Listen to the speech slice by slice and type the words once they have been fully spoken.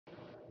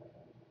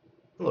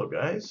Hello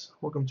guys,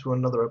 welcome to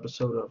another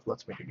episode of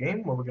Let's Make a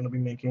Game where we're going to be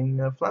making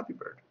Flappy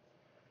Bird.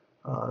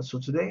 So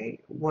today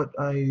what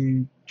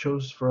I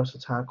chose for us to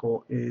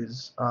tackle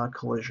is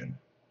collision.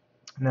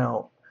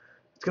 Now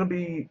it's going to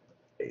be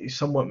a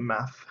somewhat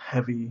math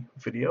heavy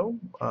video,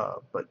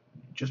 but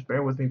just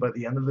bear with me. By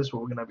the end of this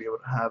what we're going to be able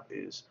to have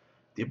is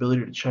the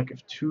ability to check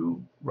if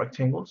two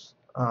rectangles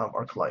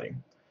are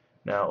colliding.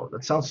 Now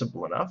that sounds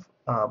simple enough,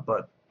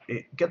 but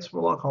it gets a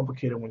lot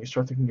complicated when you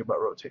start thinking about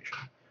rotation.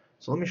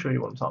 So let me show you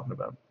what I'm talking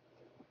about.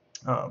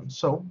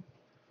 So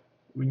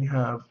when you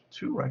have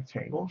two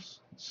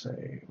rectangles, let's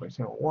say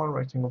rectangle 1,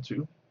 rectangle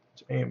 2,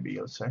 it's A and B,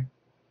 let's say,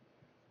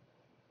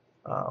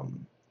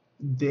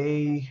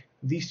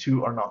 these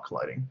two are not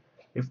colliding.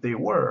 If they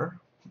were,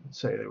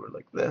 let's say they were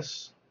like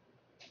this,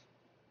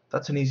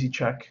 that's an easy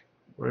check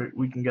where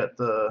we can get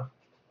the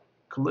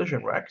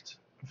collision rect,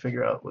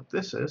 figure out what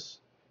this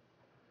is,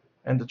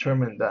 and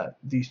determine that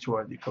these two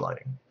are indeed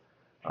colliding.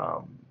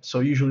 So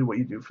usually what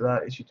you do for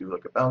that is you do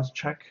like a bounce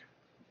check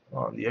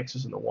on the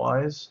x's and the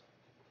y's,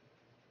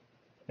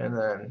 and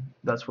then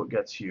that's what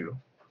gets you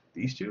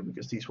these two,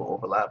 because these will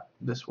overlap,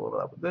 this will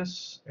overlap with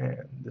this, and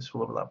this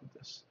will overlap with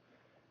this,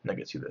 and that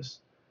gets you this.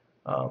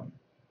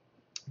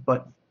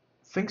 But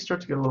things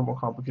start to get a little more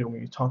complicated when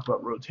you talk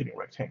about rotating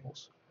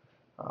rectangles.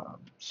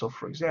 So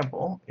for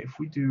example, if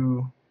we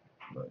do,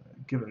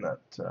 given that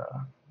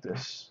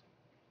this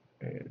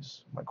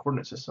is my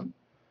coordinate system,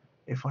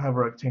 if I have a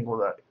rectangle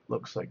that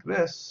looks like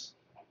this,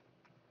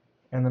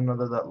 and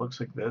another that looks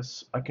like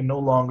this, I can no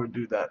longer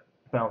do that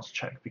bounce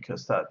check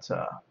because that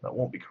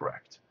won't be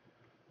correct.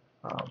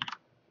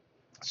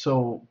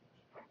 So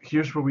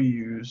here's where we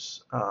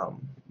use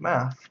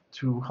math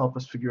to help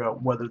us figure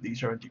out whether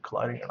these are indeed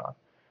colliding or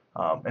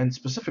not. And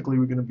specifically,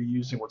 we're going to be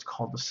using what's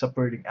called the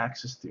separating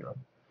axis theorem.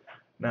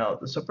 Now,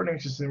 the separating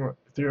axis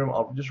theorem,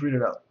 I'll just read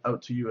it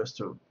out to you as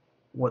to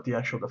what the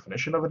actual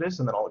definition of it is,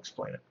 and then I'll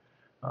explain it.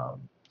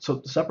 So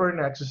the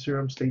separating axis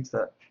theorem states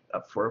that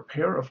for a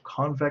pair of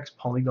convex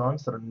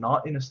polygons that are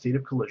not in a state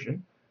of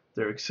collision,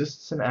 there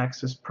exists an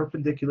axis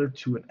perpendicular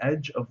to an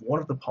edge of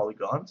one of the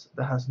polygons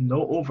that has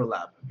no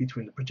overlap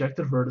between the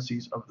projected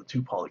vertices of the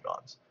two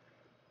polygons.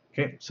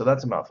 Okay, so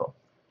that's a mouthful.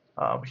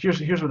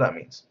 Here's what that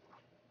means.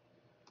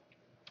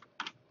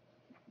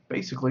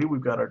 Basically,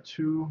 we've got our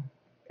two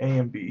A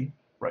and B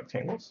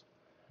rectangles.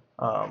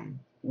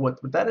 What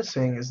that is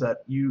saying is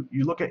that you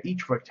look at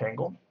each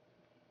rectangle.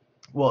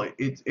 Well,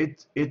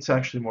 it's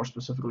actually more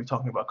specifically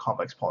talking about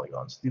convex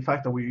polygons. The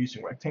fact that we're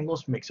using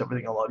rectangles makes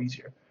everything a lot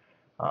easier.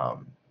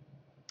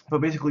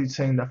 But basically it's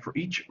saying that for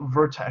each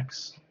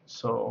vertex,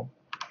 so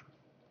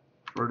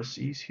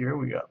vertices here,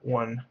 we got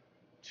 1,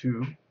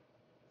 2,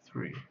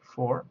 3,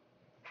 4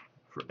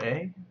 for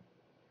A,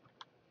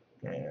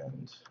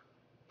 and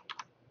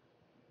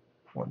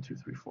 1, 2,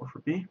 3, 4 for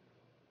B.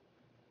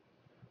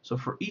 So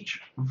for each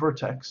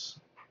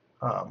vertex,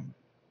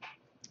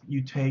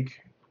 you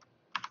take,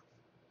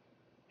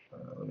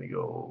 let me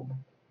go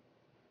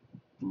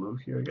blue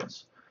here, I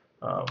guess.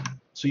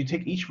 So you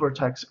take each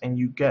vertex and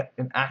you get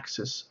an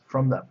axis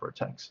from that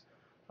vertex,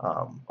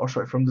 or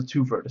sorry, from the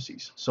two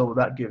vertices. So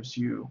that gives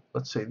you,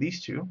 let's say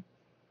these two.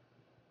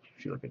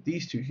 If you look at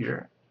these two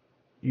here,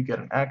 you get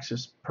an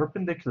axis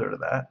perpendicular to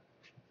that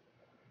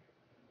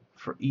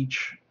for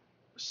each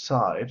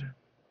side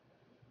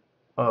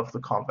of the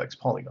convex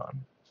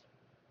polygon.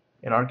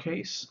 In our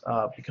case,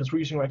 because we're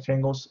using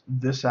rectangles,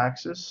 this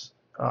axis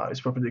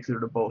is perpendicular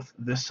to both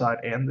this side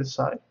and this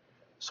side,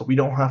 so we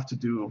don't have to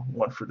do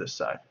one for this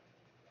side.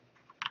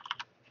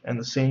 And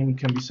the same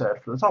can be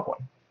said for the top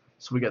one.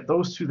 So we get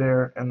those two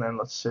there, and then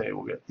let's say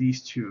we'll get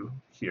these two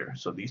here.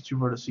 So these two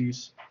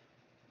vertices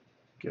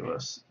give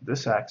us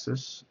this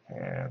axis,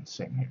 and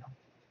same here.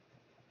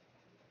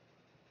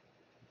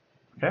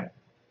 Okay?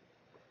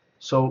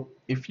 So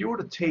if you were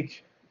to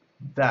take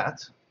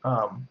that,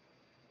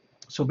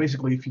 so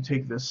basically if you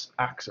take this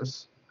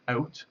axis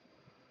out,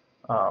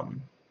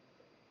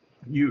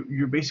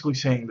 you're basically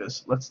saying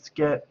this, let's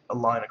get a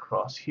line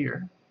across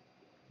here.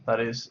 That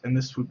is, and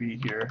this would be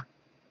here,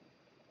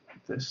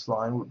 this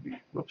line would be,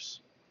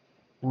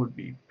 would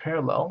be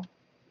parallel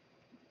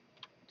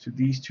to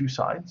these two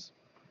sides.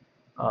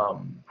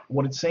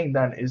 What it's saying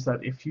then is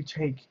that if you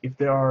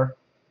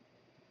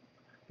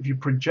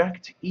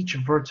project each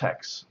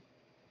vertex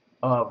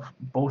of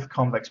both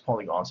convex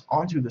polygons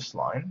onto this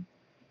line,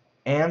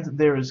 and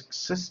there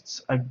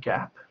exists a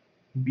gap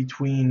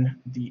between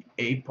the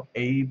A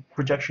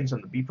projections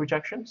and the B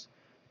projections,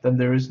 then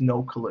there is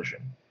no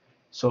collision.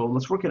 So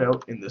let's work it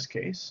out in this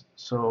case.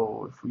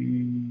 So if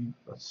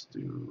let's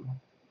do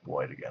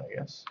white again, I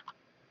guess.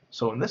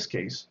 So in this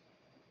case,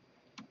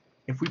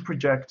 if we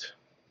project,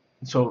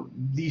 so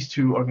these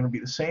two are going to be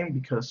the same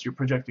because you're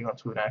projecting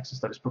onto an axis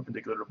that is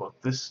perpendicular to both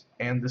this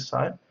and this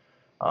side.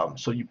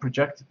 So you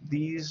project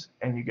these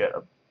and you get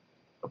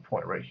a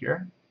point right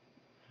here.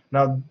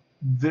 Now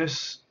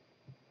this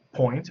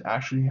point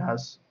actually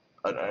has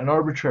an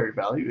arbitrary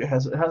value. It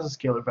has a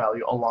scalar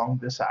value along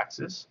this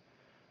axis.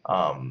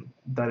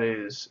 That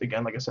is,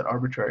 again, like I said,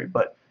 arbitrary,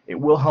 but it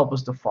will help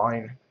us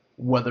define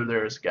whether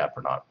there is a gap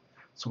or not.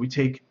 So we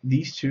take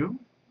these two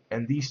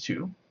and these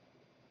two,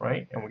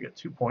 right, and we get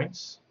 2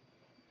 points.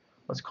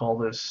 Let's call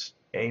this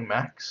A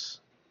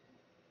max,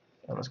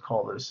 and let's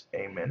call this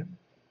A min.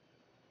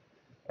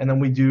 And then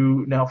we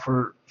do, now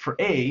for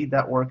A,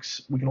 that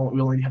works, we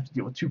only have to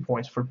deal with 2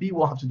 points. For B,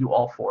 we'll have to do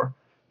all 4,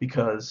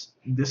 because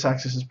this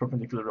axis is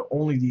perpendicular to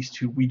only these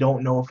two. We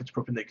don't know if it's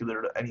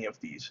perpendicular to any of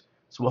these,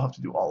 so we'll have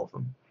to do all of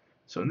them.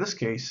 So in this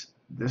case,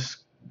 this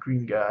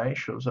green guy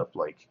shows up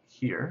like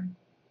here,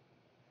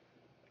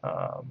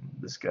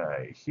 this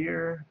guy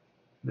here,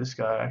 this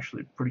guy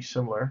actually pretty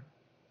similar,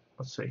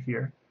 let's say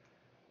here,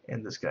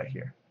 and this guy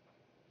here.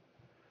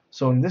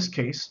 So in this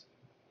case,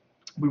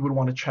 we would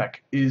want to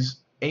check, is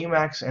A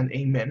max and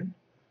A min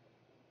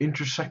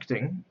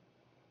intersecting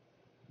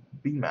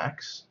B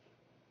max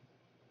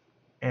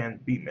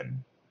and B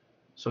min?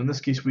 So in this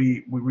case,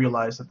 we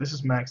realize that this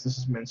is max, this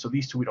is min, so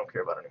these two we don't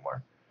care about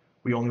anymore.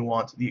 We only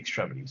want the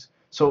extremities.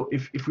 So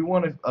if we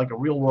want like a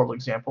real world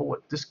example,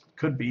 what this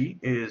could be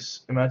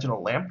is, imagine a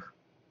lamp.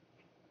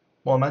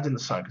 Well, imagine the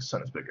sun, because the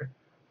sun is bigger.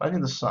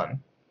 Imagine the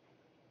sun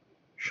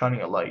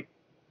shining a light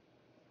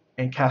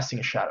and casting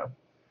a shadow.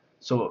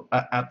 So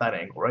at that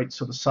angle, right?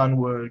 So the sun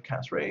would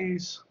cast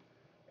rays,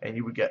 and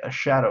you would get a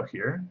shadow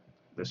here.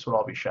 This would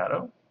all be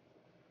shadow,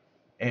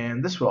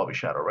 and this would all be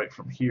shadow, right,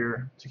 from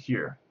here to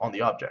here on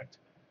the object.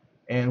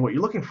 And what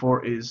you're looking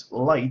for is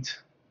light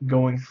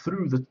going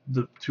through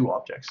the two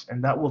objects,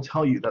 and that will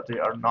tell you that they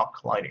are not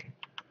colliding.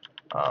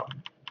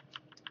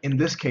 In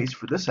this case,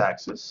 for this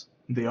axis,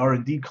 they are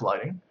indeed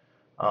colliding,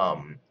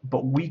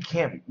 but we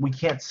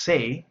can't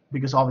say,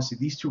 because obviously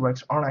these two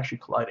rects aren't actually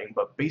colliding,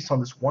 but based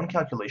on this one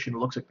calculation, it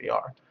looks like they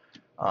are.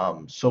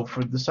 So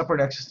for the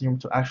separating axis theorem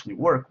to actually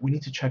work, we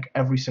need to check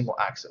every single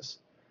axis.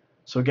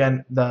 So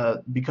again,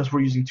 because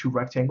we're using 2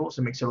 rectangles,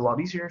 it makes it a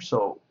lot easier.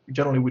 So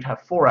generally we'd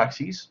have 4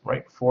 axes,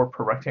 right? 4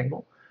 per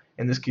rectangle.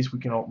 In this case, we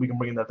can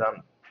bring that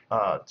down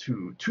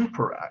to 2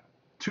 per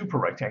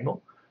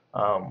rectangle,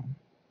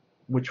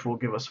 which will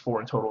give us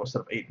 4 in total instead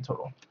of 8 in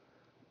total.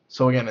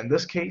 So again, in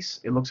this case,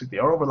 it looks like they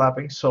are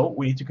overlapping, so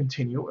we need to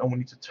continue and we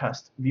need to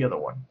test the other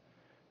one.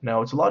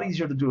 Now it's a lot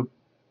easier to do it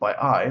by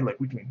eye. Like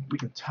we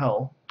can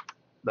tell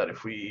that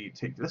if we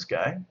take this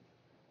guy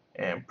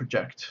and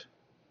project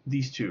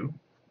these two,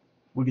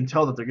 we can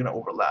tell that they're going to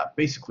overlap.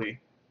 Basically,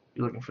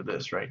 you're looking for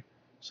this, right?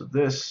 So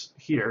this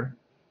here,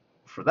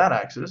 for that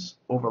axis,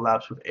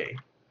 overlaps with A.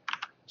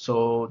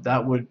 So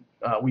that would,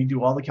 we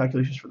do all the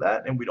calculations for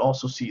that, and we'd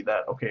also see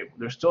that, okay,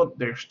 they're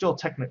still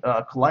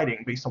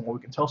colliding based on what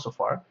we can tell so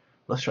far.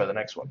 Let's try the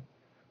next one.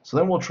 So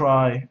then we'll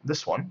try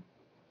this one.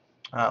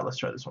 Let's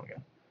try this one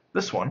again.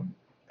 This one,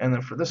 and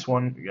then for this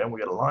one, again, we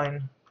got a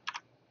line.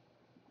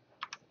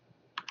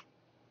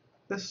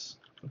 This,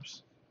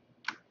 oops.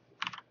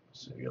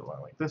 So you get a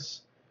line like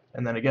this,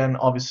 and then again,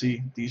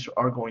 obviously, these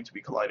are going to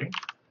be colliding.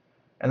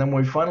 And then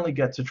when we finally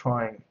get to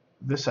trying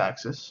this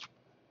axis,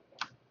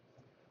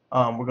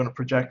 we're going to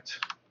project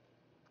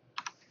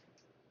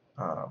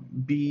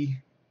B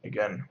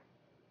again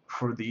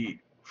for the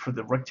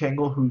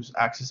rectangle whose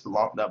axis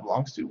that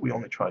belongs to. We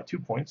only try 2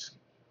 points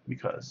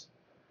because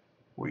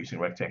we're using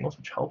rectangles,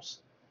 which helps.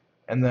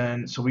 And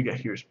then so we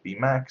get here's B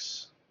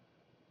max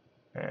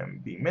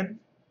and B min.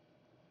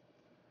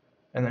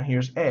 And then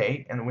here's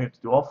A, and then we have to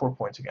do all 4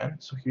 points again.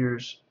 So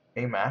here's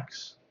A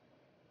max,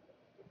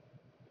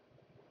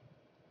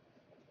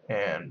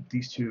 and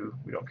these two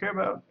we don't care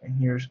about, and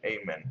here's A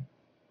min.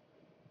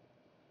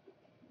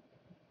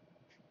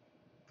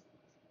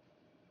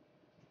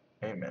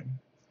 A min.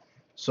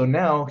 So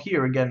now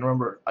here again,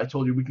 remember I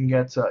told you we can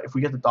get, if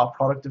we get the dot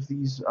product of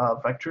these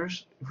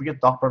vectors, if we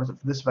get dot product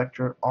of this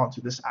vector onto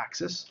this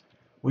axis,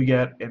 we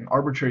get an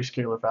arbitrary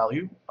scalar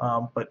value,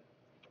 but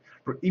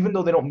even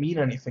though they don't mean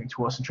anything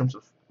to us in terms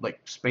of like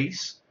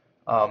space,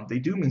 they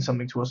do mean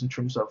something to us in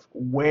terms of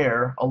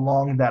where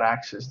along that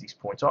axis these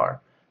points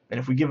are. And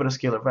if we give it a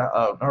scalar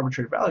an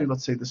arbitrary value,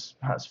 let's say this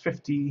has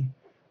 50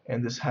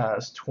 and this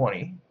has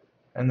 20,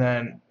 and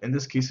then in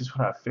this case this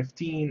would have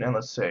 15 and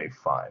let's say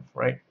 5,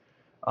 right?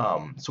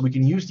 So we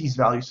can use these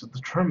values to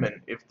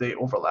determine if they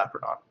overlap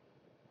or not.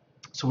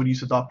 So we'd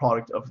use the dot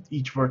product of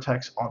each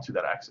vertex onto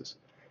that axis.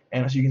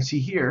 And as you can see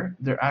here,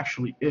 there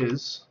actually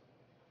is,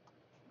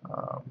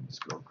 let's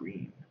go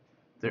green,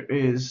 there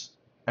is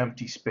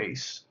empty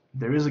space.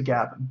 There is a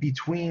gap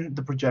between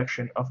the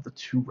projection of the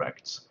 2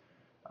 rects.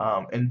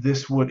 And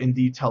this would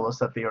indeed tell us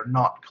that they are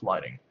not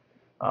colliding.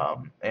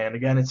 And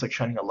again, it's like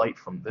shining a light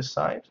from this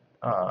side,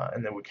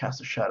 and then we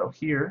cast a shadow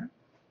here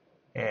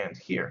and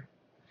here.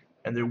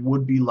 And there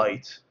would be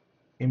light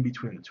in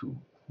between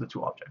the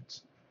two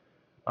objects.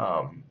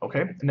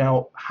 Okay,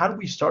 now had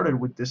we started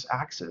with this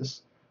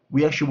axis,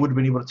 we actually would have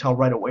been able to tell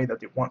right away that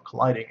they weren't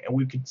colliding, and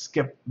we could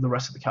skip the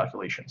rest of the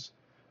calculations.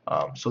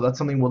 So that's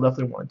something we'll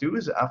definitely want to do,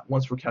 is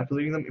once we're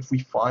calculating them, if we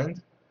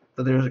find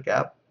that there's a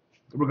gap,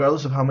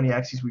 regardless of how many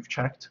axes we've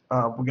checked,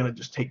 we're going to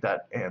just take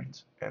that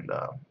and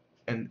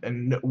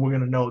we're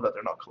going to know that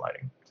they're not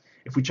colliding.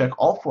 If we check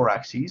all 4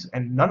 axes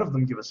and none of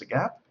them give us a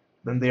gap,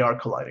 then they are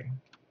colliding.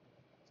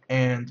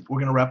 And we're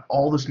going to wrap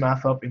all this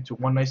math up into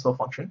one nice little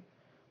function,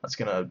 That's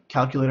going to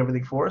calculate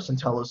everything for us and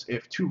tell us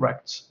if two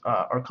rects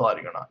are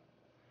colliding or not.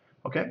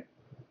 Okay,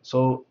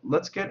 so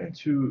let's get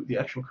into the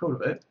actual code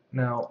of it.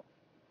 Now,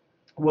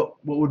 what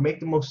would make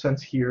the most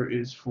sense here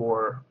is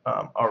for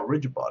our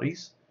rigid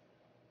bodies.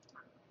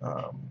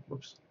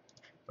 Whoops,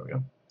 there we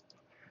go.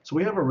 So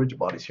we have our rigid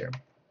bodies here,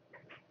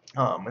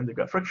 and they've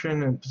got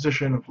friction and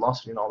position and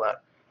velocity and all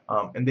that.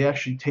 And they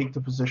actually take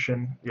the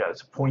position, yeah,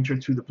 it's a pointer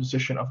to the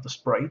position of the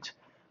sprite.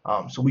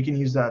 So we can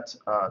use that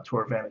to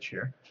our advantage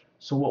here.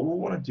 So what we'll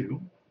want to do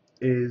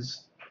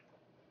is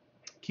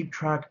keep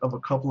track of a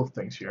couple of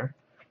things here.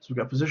 So we've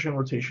got position,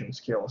 rotation,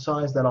 scale, and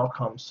size. That all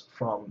comes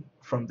from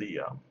the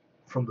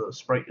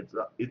sprite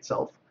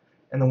itself.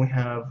 And then we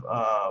have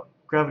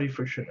gravity,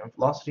 friction, and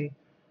velocity.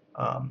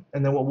 And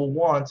then what we'll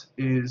want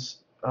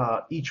is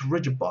each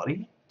rigid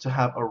body to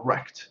have a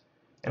rect.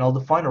 And I'll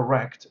define a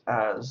rect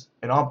as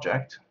an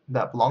object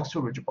that belongs to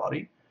a rigid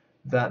body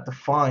that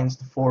defines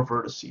the 4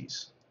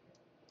 vertices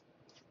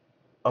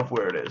of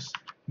where it is,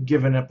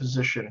 given a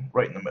position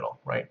right in the middle,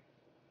 right?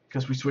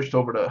 Because we switched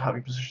over to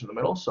having position in the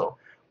middle, so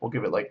we'll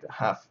give it like the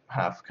half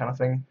kind of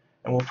thing,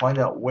 and we'll find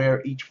out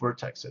where each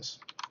vertex is.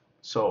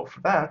 So for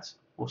that,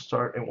 we'll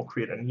start and we'll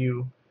create a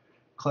new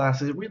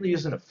class. It really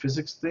isn't a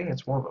physics thing,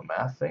 it's more of a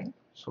math thing.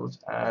 So let's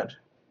add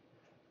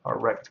our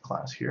rect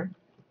class here.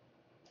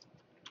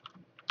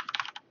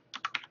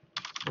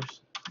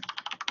 Oops.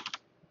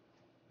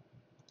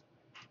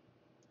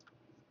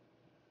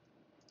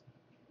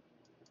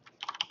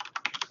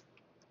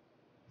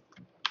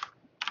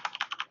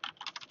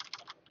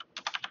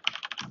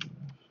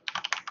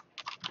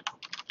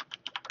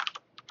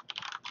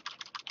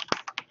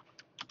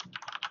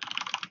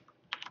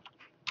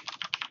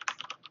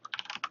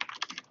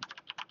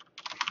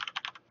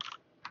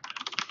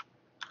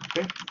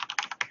 Okay.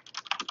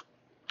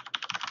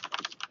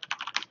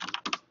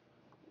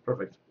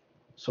 Perfect.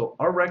 So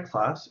our rect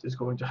class is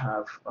going to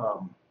have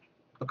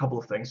a couple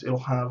of things. It'll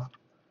have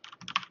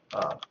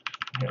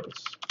here,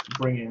 let's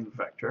bring in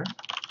vector.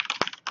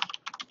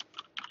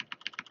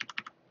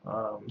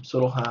 So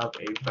it'll have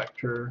a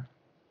vector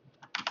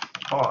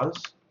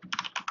pause,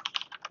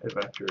 a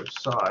vector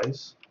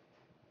size.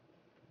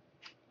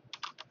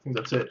 I think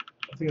that's it.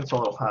 I think that's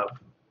all it'll have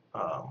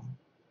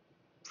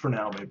for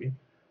now, maybe.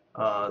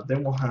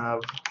 Then we'll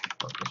have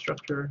our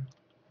constructor.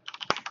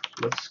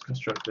 Let's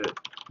construct it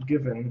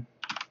given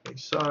a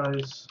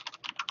size,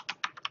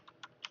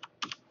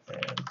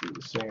 and do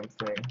the same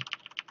thing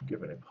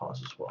given a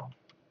pause as well.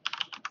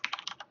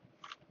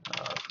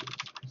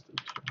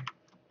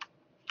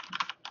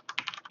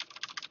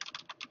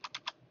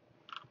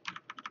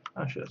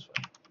 Actually, that's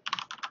fine.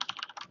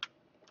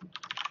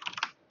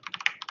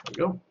 There we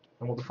go.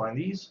 And we'll define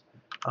these.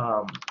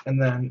 And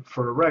then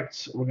for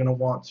rects, we're going to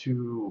want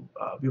to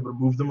be able to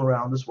move them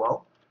around as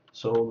well.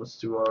 So let's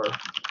do our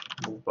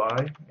move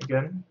by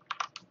again.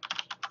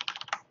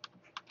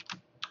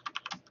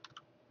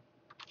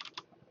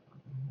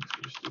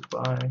 Let's just do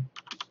by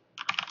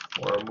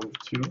or move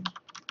to.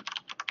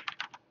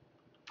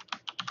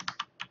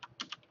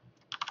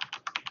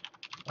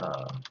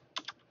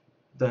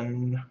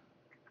 Then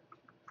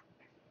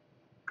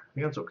I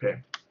think that's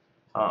okay.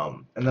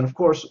 And then of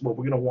course what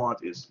we're going to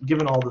want is,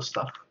 given all this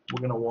stuff, we're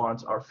going to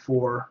want our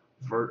 4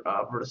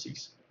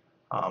 vertices.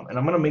 And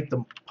I'm going to make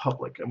them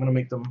public. I'm going to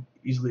make them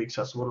easily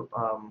accessible.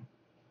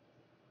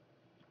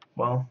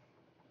 Well,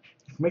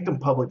 if we make them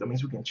public, that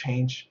means we can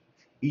change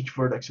each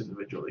vertex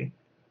individually.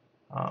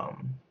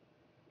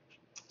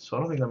 So I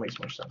don't think that makes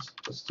much sense.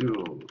 Let's do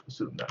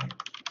them down here.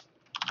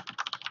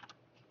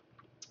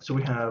 So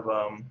we have,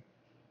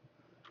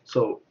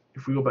 so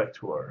if we go back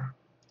to our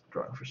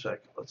drawing for a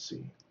sec, let's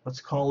see. Let's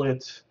call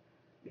it,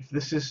 if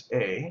this is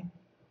A,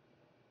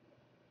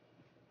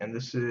 and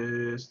this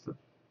is the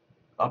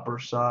upper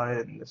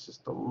side, and this is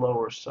the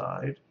lower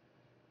side,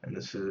 and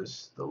this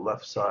is the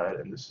left side,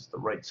 and this is the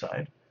right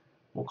side,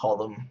 we'll call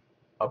them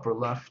upper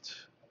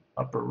left,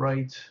 upper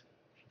right,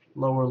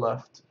 lower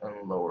left,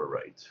 and lower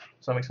right.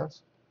 Does that make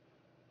sense?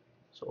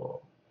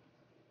 So,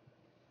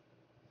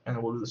 and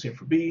then we'll do the same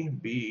for B.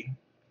 B,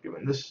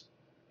 given this,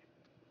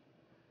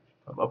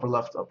 upper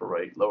left, upper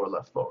right, lower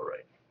left, lower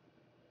right.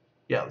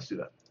 Yeah, let's do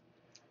that.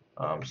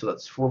 So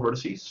that's 4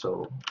 vertices.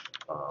 So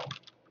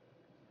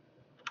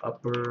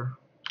upper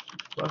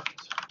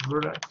left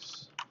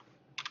vertex,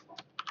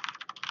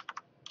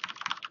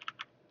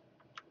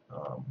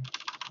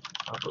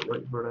 upper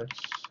right vertex,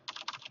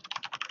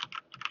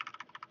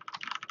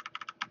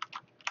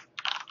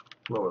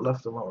 lower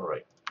left and lower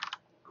right.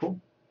 Cool.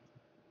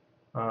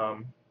 I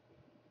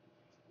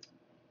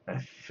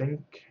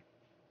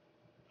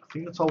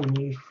think that's all we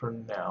need for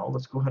now.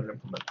 Let's go ahead and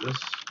implement this.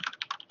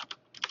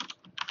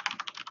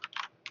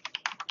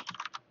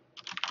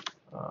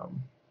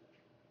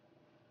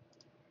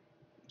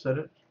 Is that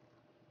it?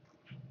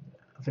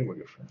 I think we're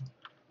good for now.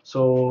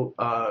 So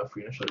if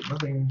we initialize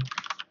nothing,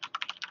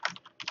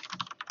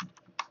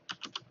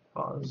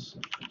 pause,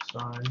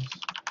 size,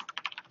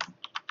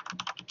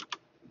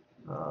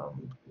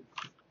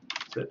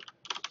 that's it.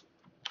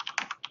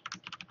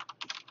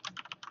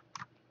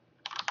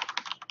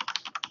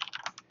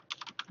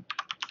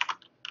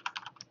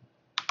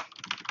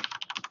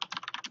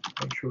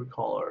 sure we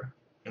call our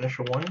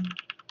initial one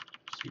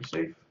just to be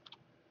safe.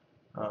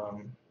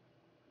 And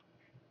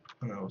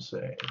then we'll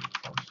say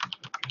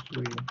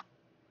 3,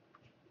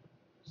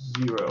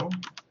 0.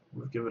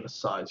 We've given a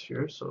size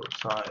here, so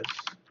size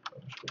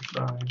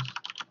underscore size.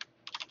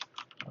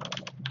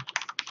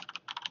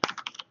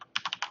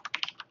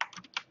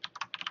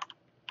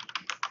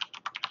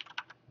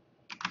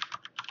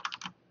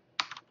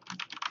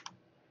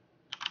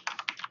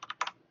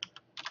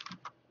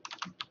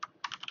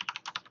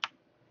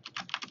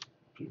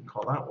 You can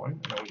call that one,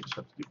 and then we just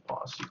have to do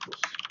pos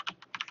equals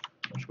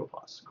underscore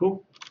pos.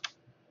 Cool.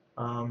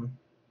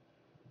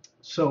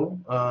 So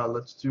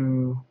let's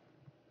do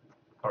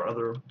our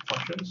other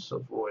functions. So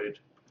void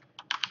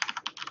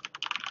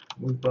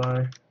move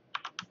by.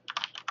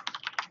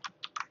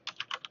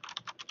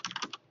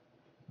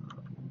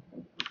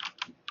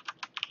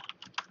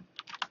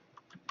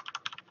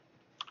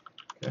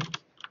 Okay.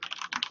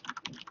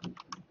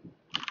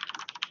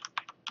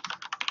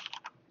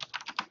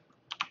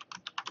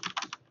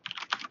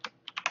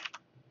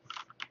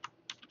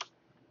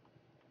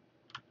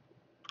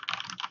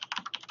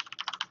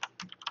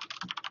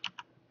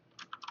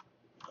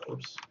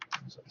 Oops.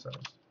 Is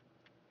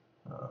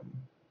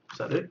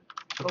that it?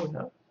 Is that all we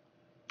have?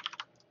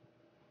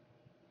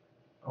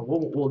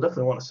 We'll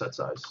definitely want a set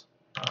size.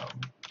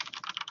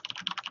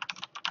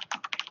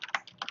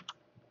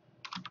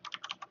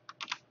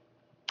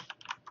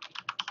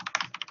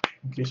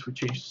 In case we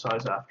change the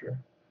size after.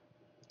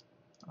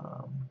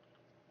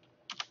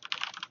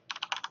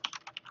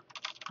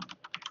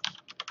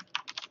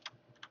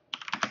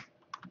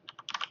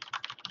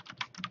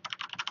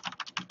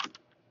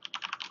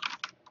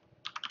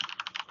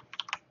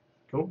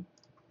 Cool.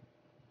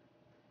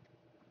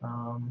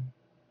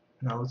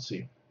 Now let's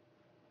see.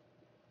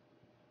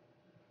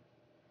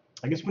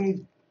 I guess we're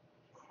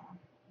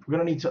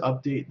gonna need to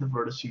update the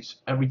vertices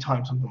every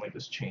time something like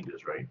this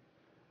changes, right?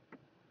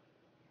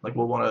 Like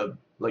we'll want to,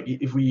 like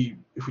if we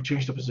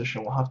change the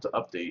position, we'll have to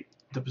update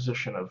the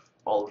position of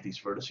all of these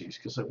vertices,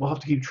 because like we'll have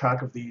to keep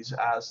track of these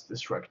as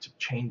this rect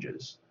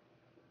changes.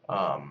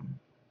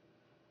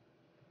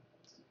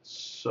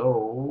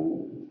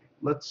 So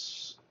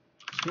let's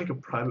make a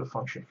private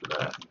function for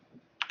that.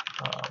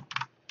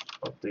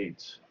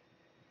 Update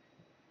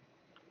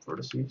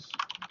vertices.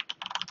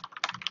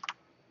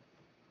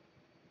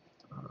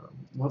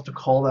 We'll have to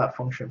call that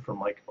function from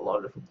like a lot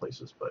of different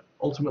places, but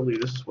ultimately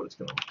this is what it's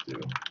going to do.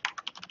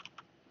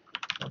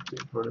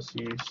 Update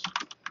vertices.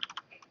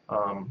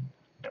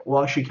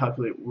 We'll actually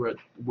calculate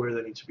where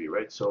they need to be,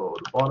 right? So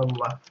the bottom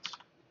left,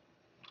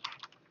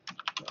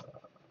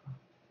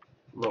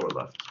 lower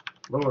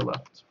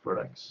left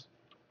vertex.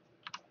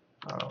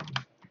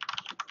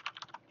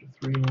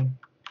 3.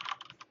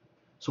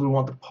 So we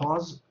want the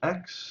pos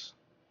x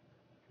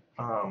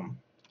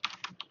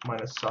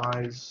minus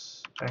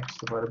size x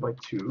divided by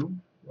 2,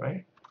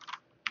 right?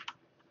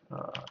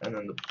 And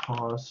then the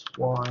pos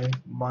y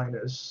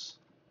minus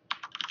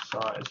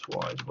size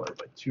y divided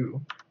by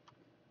 2.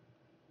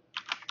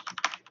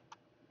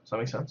 Does that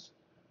make sense?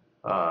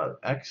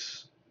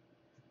 X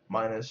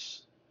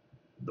minus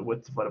the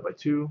width divided by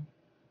 2.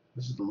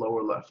 This is the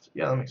lower left.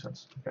 Yeah, that makes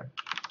sense. Okay.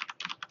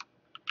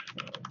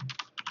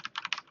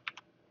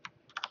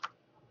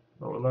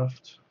 Lower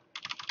left,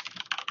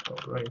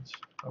 lower right,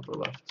 upper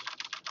left,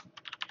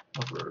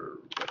 upper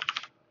right.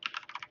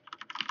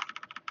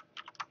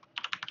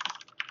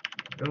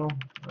 There we go.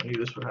 I knew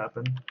this would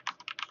happen.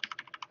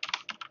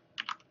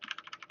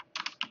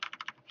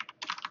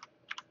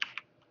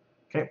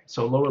 Okay,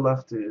 so lower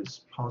left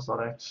is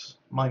pos.x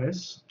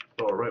minus,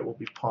 lower right will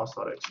be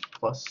pos.x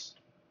plus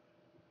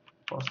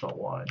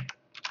pos.y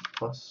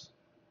plus,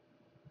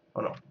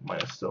 oh no,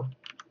 minus still.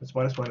 It's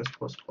minus minus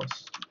plus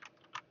plus,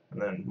 and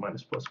then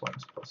minus plus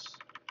minus plus.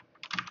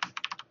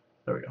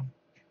 There we go.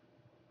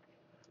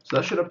 So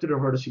that should update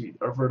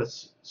our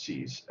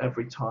vertices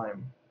every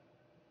time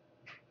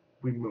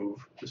we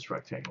move this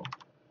rectangle.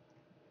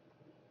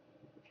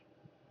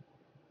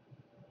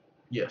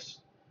 Yes.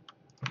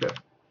 Okay.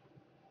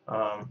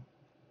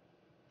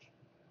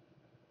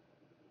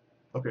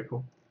 Okay,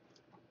 cool.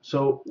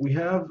 So we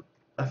have,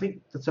 I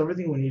think that's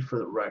everything we need for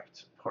the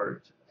rect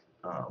part.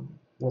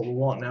 What we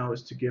want now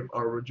is to give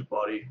our rigid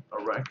body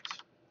a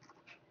rect.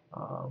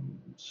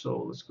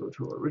 So let's go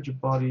to our rigid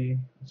body.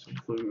 Let's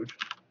include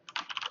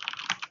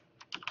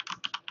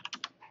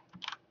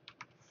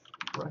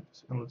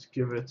rect, and let's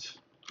give it.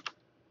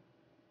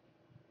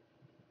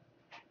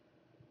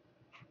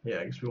 Yeah,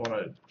 I guess we want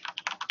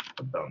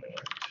a bounding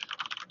rect.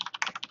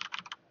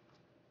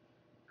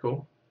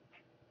 Cool.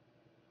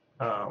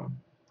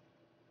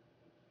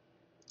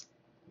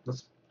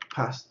 Let's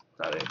pass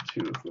that in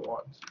too if we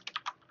want.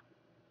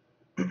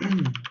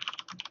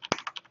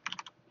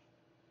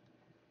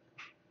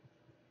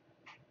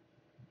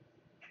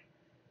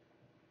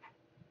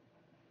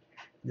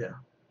 Yeah,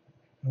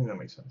 I think that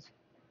makes sense.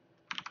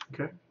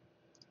 Okay.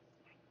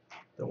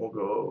 Then we'll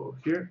go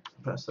here,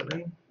 pass that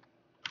in.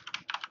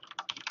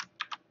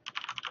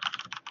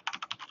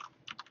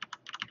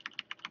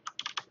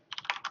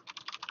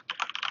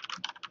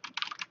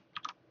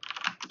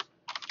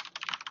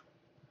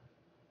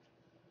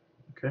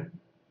 Okay.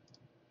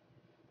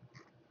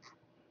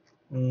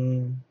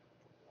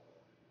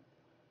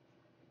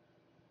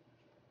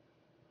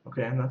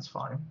 Okay, and that's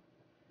fine.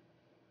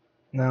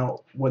 Now,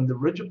 when the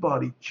rigid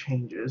body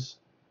changes,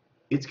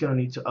 it's going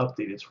to need to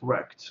update its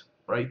rect,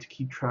 right, to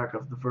keep track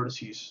of the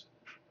vertices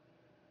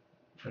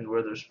and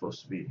where they're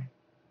supposed to be.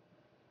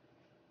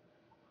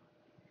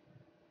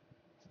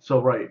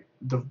 So, right,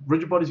 the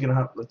rigid body is going to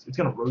have, it's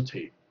going to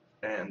rotate,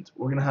 and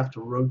we're going to have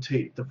to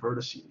rotate the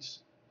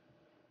vertices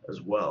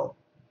as well.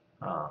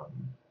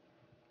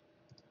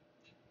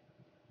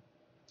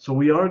 So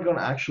we are going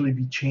to actually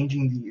be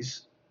changing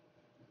these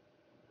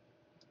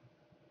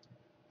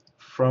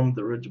from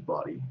the rigid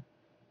body.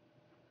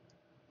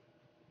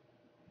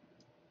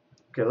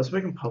 Okay, let's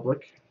make them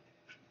public.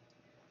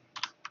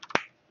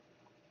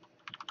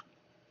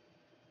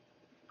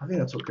 I think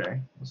that's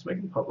okay. Let's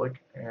make them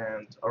public,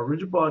 and our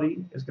rigid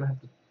body is going to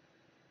have to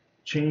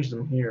change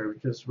them here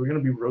because we're going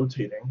to be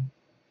rotating,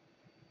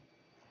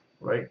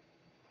 right?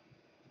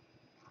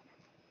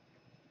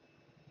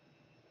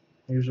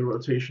 Here's a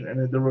rotation,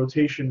 and the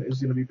rotation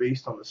is going to be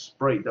based on the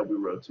sprite that we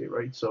rotate,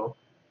 right? So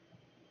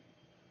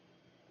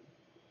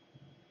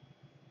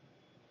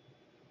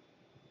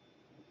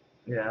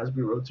yeah, as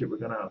we rotate, we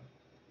don't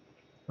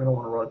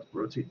want to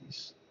rotate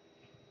these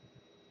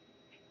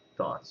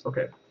dots.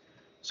 Okay,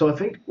 so I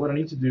think what I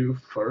need to do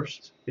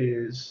first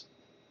is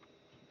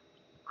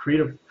create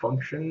a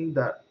function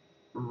that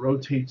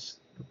rotates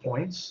the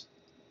points.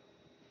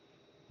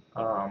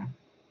 I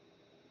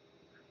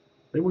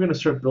think we're going to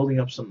start building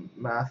up some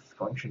math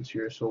functions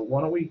here. So why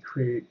don't we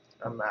create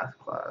a math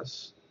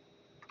class?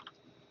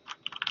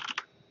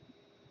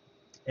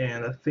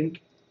 And I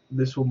think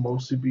this will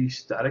mostly be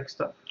static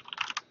stuff.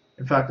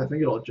 In fact, I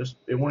think it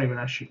won't even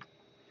actually,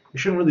 it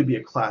shouldn't really be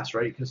a class,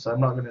 right? Because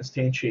I'm not going to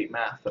instantiate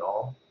math at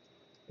all.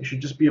 It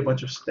should just be a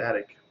bunch of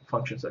static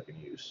functions I can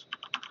use.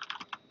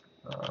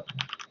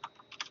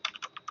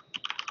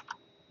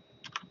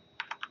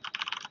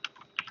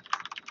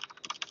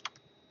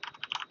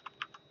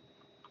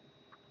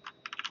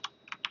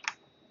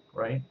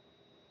 Right?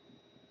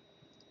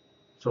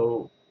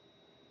 So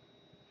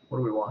what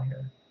do we want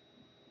here?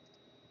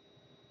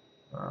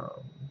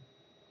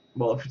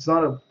 Well, if it's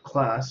not a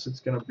class,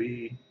 it's going to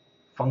be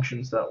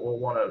functions that we'll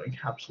want to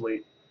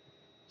encapsulate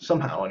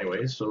somehow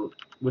anyways, so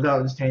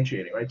without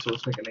instantiating, right? So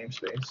let's make a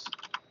namespace,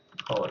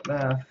 call it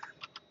math.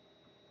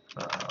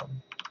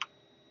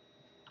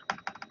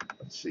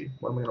 Let's see,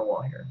 what am I going to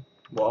want here?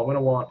 Well, I'm going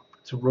to want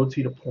to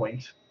rotate a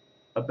point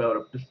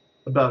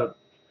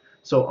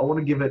so I want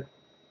to give it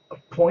a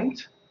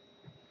point,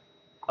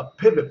 a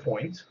pivot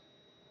point,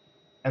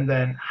 and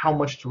then how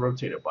much to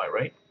rotate it by,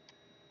 right?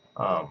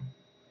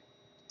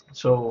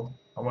 So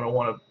I'm going to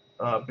want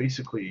to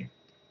basically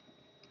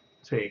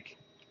take,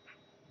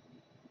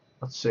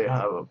 let's say I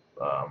have a,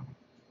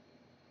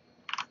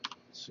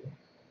 let's see,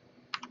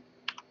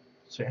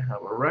 say I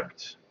have a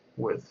rect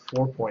with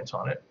 4 points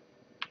on it.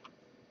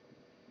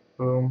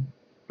 Boom,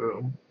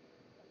 boom,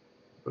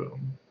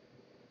 boom,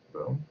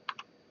 boom.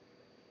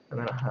 And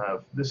then I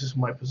have, this is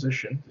my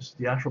position, this is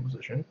the actual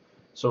position.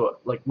 So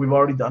like we've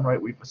already done, right?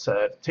 We've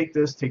said take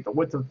this, take the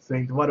width of the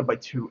thing, divide it by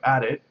 2,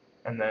 add it,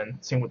 and then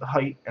same with the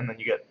height, and then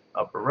you get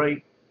upper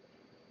right,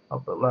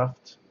 upper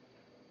left,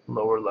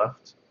 lower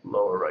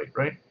right,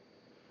 right?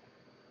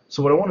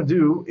 So what I want to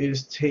do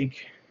is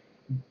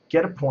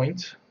get a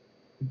point,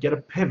 get a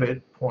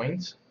pivot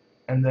point,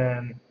 and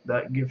then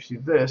that gives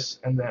you this,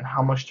 and then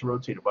how much to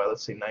rotate it by,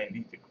 let's say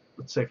 90,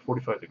 let's say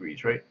 45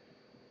 degrees, right?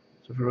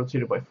 So if you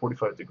rotate it by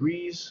 45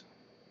 degrees,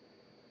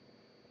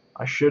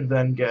 I should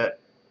then get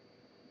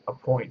a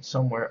point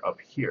somewhere up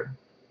here,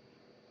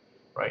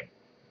 right?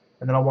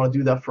 And then I want to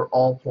do that for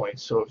all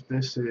points. So if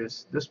this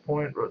is this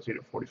point, rotate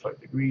it 45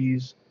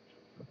 degrees,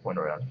 the point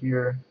around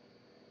here,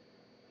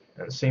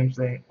 and the same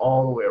thing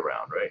all the way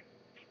around, right?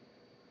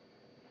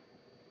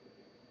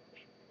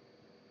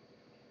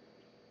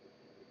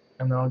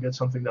 And then I'll get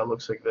something that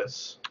looks like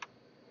this.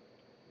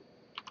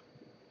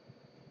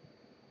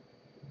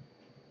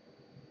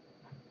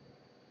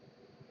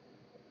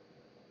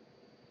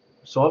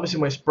 So obviously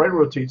my sprite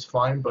rotates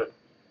fine, but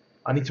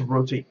I need to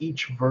rotate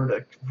each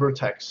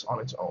vertex on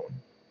its own.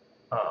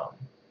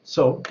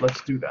 So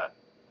let's do that.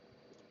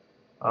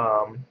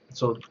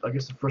 So I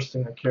guess the first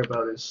thing I care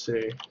about is,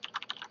 say,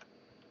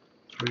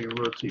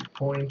 rotate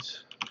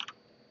point.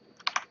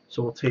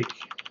 So we'll take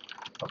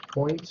a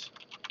point,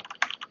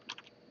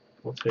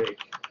 we'll take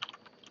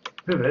a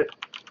pivot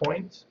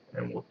point,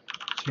 and we'll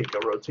take a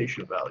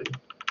rotation value.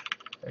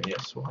 And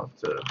yes, we'll have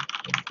to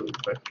include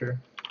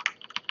vector.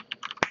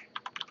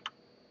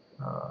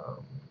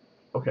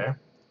 Okay,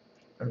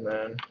 and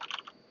then,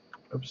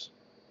 oops.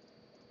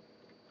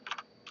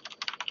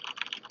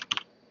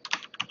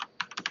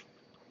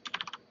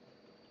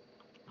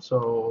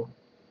 So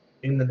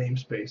in the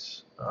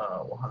namespace,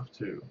 we'll have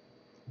to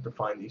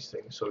define these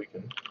things so we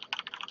can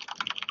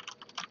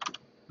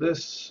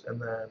this, and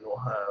then we'll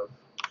have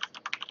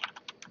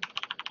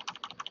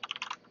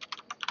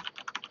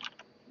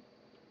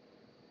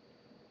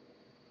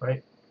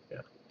right,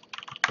 yeah,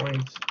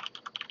 point,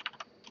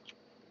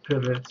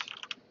 pivot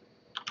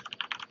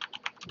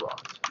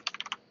rot.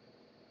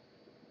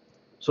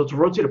 So to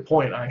rotate a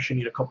point, I actually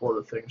need a couple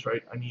other things,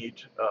 right? I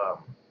need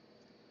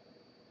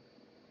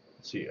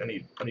let's see, I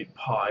need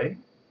pi,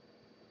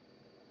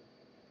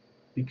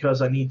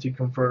 because I need to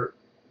convert,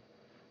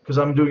 because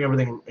I'm doing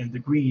everything in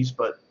degrees,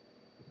 but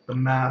the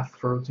math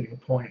for rotating a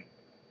point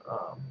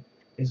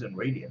is in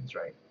radians,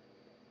 right?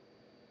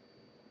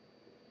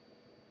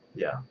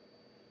 Yeah.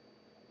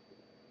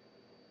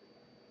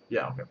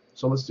 Yeah, okay.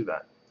 So let's do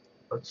that.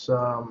 Let's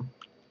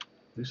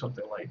do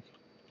something like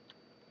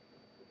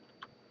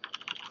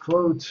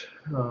float.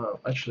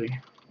 Actually,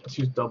 let's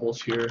use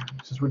doubles here.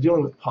 Since we're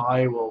dealing with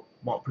pi, we'll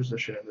want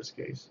precision in this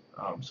case.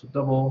 So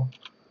double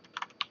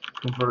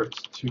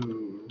converts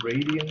to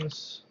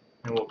radians,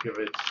 and we'll give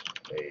it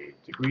a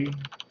degree,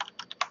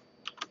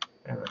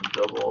 and then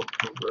double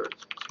convert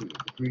to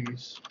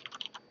degrees,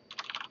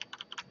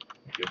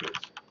 and give it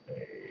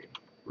a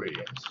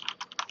radians.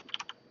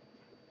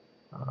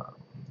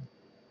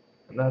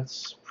 And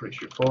that's pretty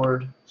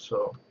straightforward.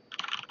 So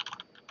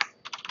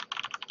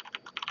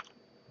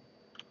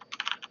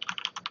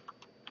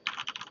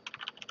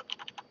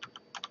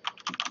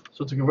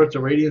to convert to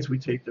radians, we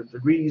take the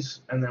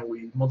degrees, and then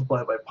we multiply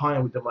it by pi,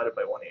 and we divide it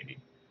by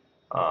 180.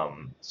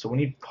 So we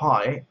need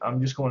pi. I'm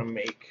just going to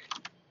make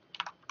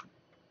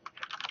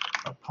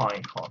a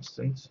pi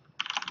constant,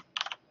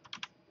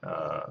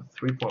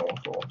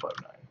 3.14159.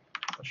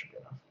 That should be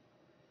enough.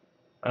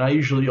 And I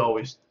usually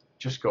always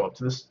just go up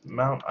to this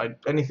amount.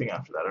 Anything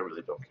after that, I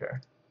really don't care.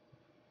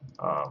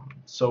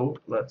 So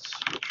let's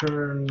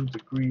return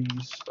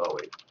degrees. Oh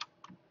wait,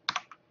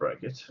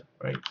 bracket,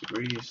 right?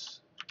 Degrees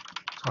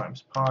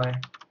times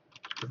pi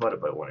divided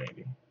by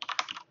 180.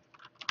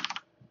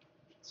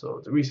 So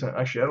degrees.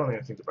 Actually, I don't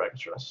even think the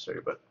brackets are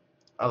necessary, but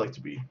I like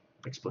to be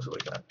explicit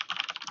like that.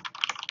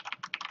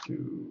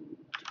 2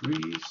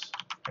 degrees,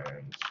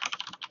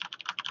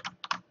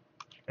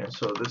 and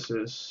so this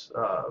is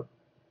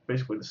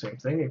basically the same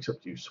thing,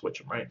 except you switch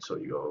them, right? So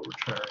you go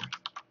return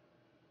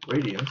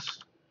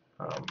radians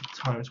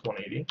times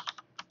 180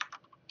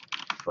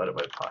 divided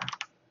by pi.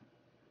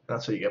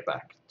 That's how you get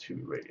back to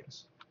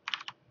radians.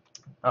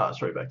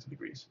 Sorry, back to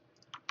degrees.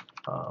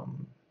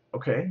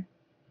 Okay,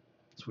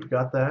 so we've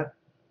got that.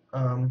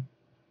 That's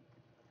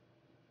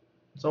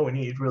all we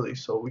need, really.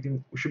 So we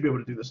should be able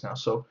to do this now.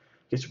 So,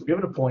 okay, so we're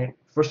given a point.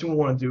 First thing we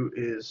want to do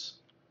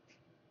is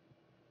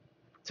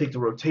take the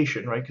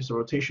rotation, right? Because the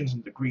rotation's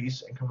in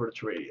degrees, and convert it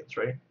to radians,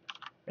 right?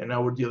 And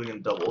now we're dealing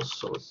in doubles.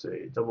 So let's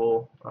say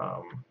double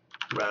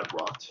rad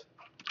rot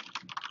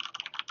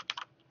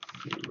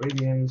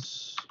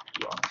radians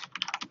rot,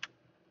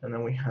 and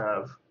then we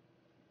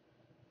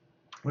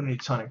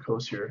need sine and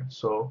cos here.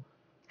 So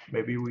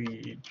maybe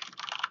we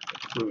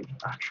include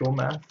actual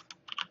math.h.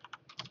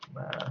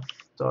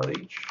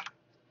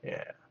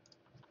 Yeah.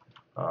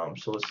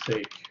 So let's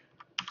take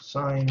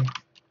sine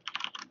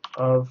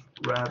of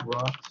rad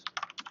rot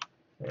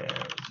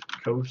and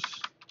cos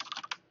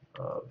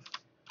of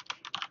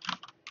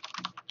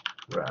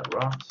rad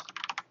rot.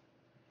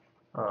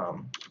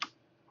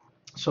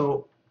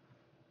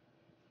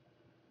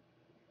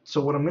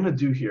 So what I'm going to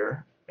do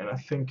here, and I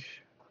think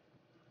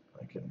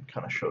I can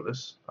kind of show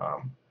this.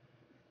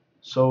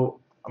 So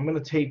I'm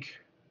going to take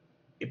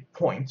a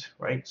point,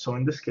 right? So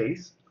in this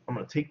case, I'm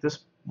going to take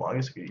this. Well, I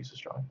guess I could use this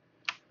drawing.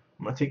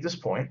 I'm going to take this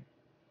point.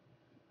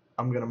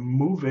 I'm going to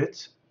move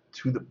it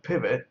to the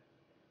pivot.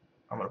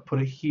 I'm going to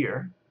put it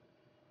here.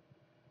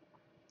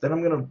 Then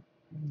I'm going to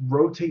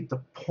rotate the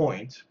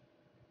point,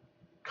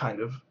 kind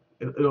of.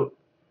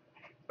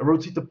 I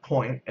rotate the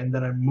point, and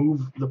then I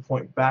move the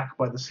point back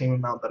by the same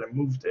amount that I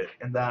moved it,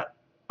 and that,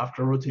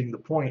 after rotating the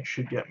point,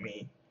 should get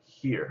me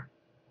here.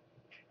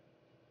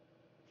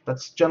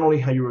 That's generally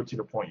how you rotate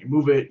a point. You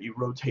move it, you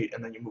rotate,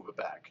 and then you move it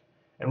back.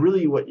 And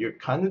really what you're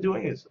kind of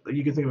doing is,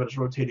 you can think of it as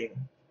rotating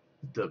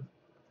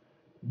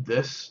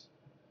this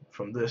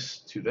from this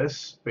to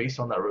this based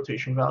on that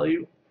rotation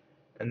value,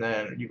 and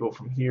then you go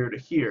from here to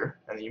here,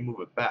 and then you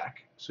move it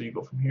back. So you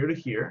go from here to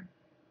here,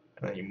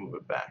 and then you move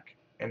it back.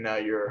 And now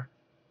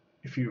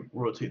if you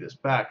rotate this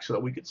back so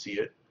that we could see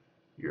it,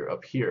 you're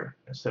up here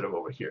instead of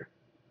over here.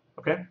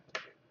 Okay?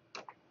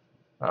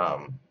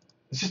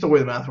 It's just the way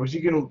the math works.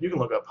 You can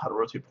look up how to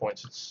rotate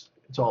points.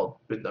 It's all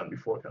been done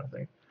before, kind of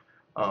thing.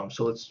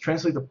 So let's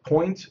translate the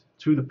point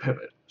to the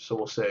pivot. So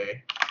we'll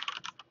say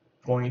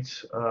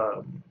point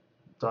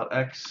dot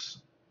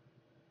x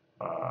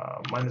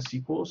minus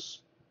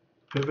equals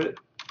pivot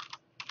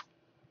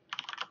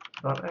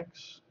dot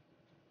x.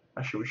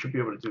 Actually, we should be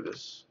able to do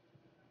this.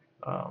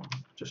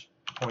 Just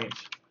point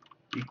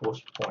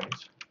equals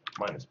point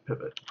minus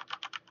pivot,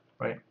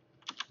 right?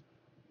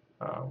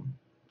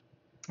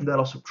 And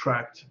that'll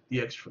subtract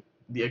the x from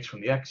the x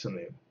and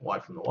the y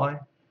from the y.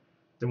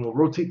 Then we'll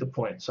rotate the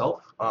point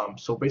itself.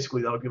 So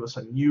basically, that'll give us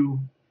a new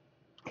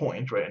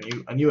point, right?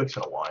 A new x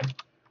and a y.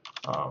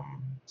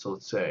 So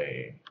let's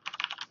say,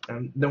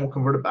 and then we'll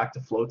convert it back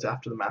to floats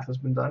after the math has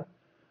been done.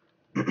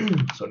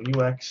 So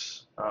new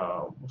x,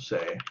 we'll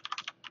say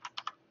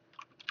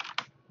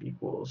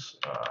equals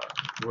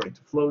converting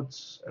to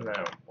floats, and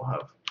then we'll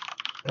have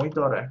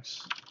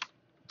point.x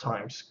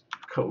times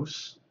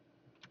cos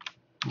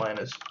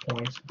minus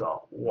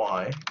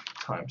point.y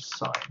times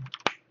sine.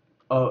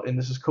 And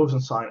this is cosine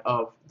sine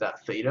of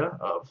that theta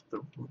of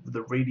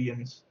the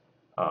radians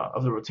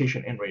of the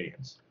rotation in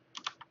radians.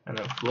 And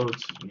then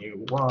float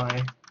nu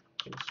y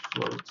is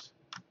float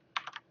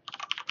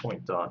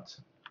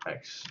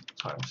point.x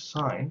times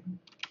sine.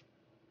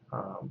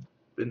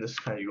 In this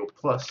kind you go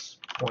plus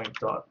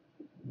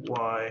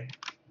point.y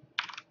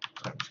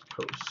times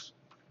cos.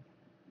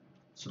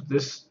 So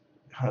this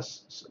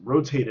has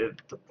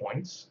rotated the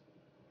points,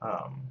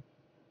 and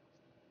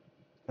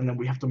then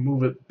we have to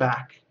move it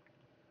back.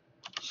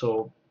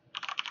 So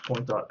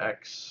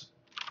point.x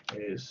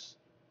is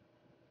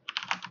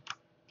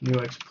nu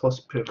x plus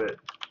pivot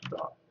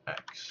dot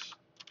x,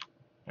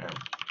 and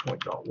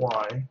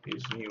point.y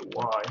is nu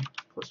y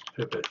plus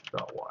pivot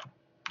dot y.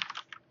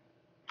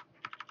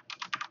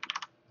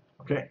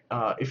 Okay,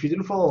 if you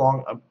didn't follow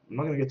along, I'm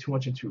not going to get too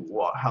much into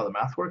how the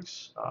math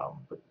works,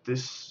 but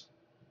this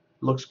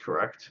looks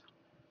correct.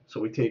 So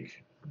we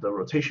take the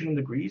rotation in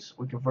degrees,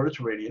 we convert it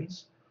to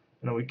radians,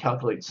 and then we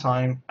calculate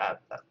sine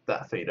at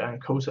that theta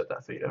and cos at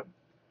that theta.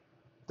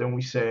 Then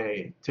we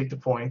say take the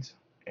point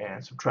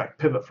and subtract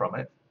pivot from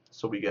it,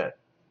 so we get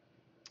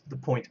the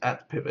point at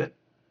the pivot.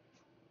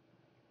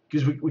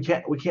 Because we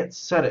can't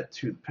set it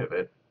to the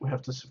pivot, we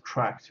have to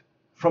subtract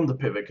from the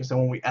pivot, because then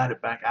when we add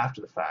it back after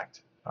the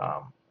fact,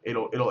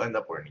 it'll end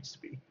up where it needs to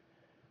be.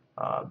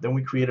 Then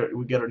we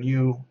get our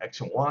new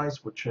x and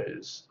y's, which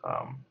is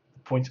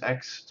points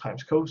x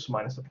times cos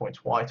minus the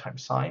points y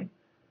times sine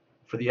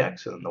for the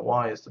x, and then the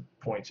y is the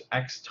points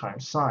x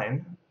times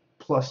sine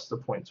plus the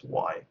points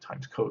y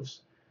times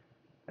cos.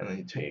 And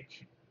then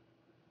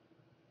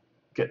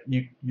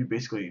you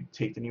basically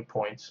take the new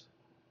points.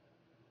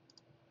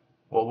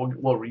 Well,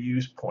 we'll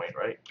reuse point,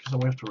 right? Because then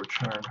we have to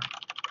return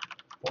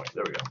point.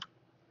 There we go.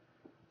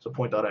 So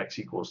point.x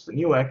equals the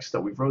new x that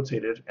we've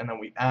rotated, and then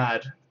we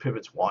add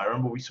pivot's y.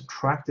 Remember, we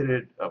subtracted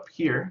it up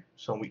here,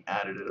 so we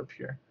added it up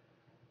here.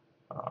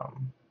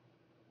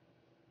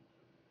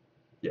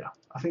 Yeah,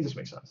 I think this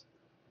makes sense.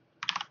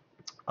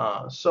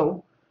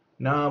 So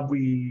now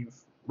we've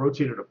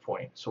rotated a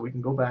point, so we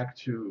can go back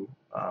to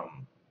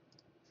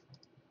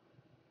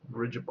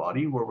rigid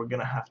body, where we're going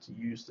to have to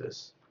use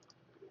this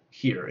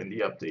here in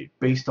the update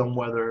based on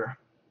whether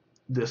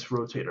this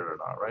rotated or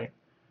not, right?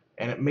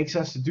 And it makes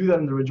sense to do that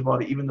in the rigid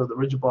body, even though the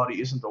rigid body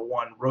isn't the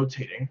one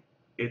rotating.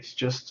 It's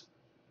just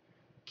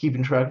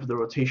keeping track of the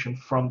rotation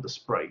from the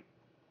sprite.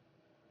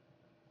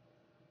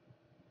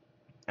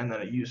 And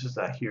then it uses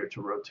that here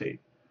to rotate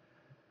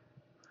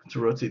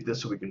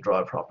this so we can draw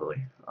it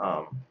properly.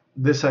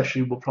 This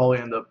actually will probably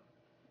end up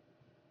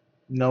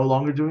no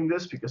longer doing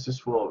this, because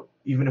this will,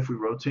 even if we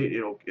rotate,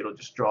 it'll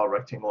just draw a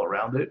rectangle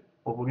around it.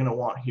 What we're going to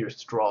want here is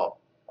to draw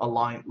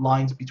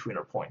lines between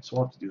our points, so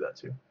we'll have to do that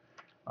too.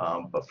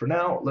 But for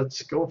now,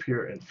 let's go up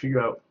here and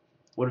figure out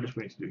what it is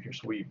we need to do here.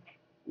 So we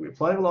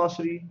apply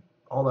velocity,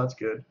 all that's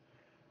good.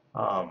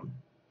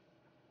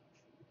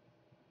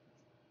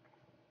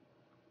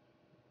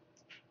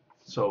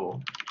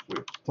 So we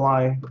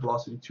apply the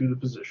velocity to the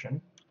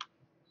position.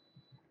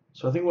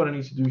 So I think what I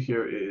need to do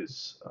here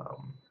is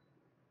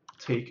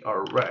take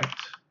our rect.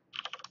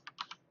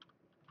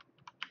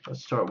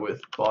 Let's start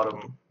with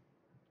bottom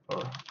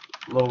or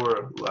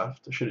lower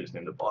left. I should have just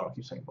named it bottom. I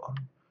keep saying bottom.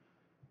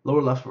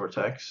 Lower left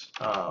vertex.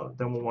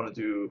 Then we'll want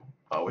to do.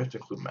 We have to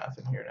include math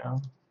in here now.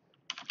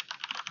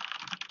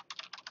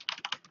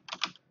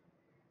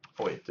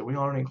 Oh wait, did we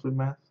already include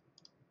math?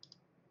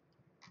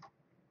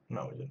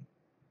 No, we didn't.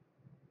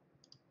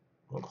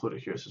 We'll include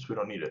it here since we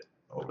don't need it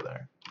over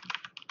there.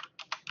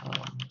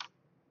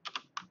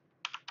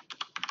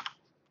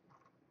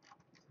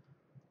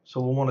 So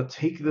we'll want to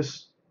take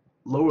this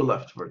lower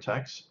left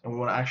vertex and we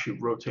want to actually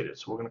rotate it.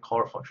 So we're going to call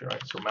our function,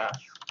 right? So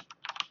math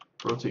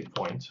rotate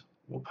point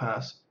will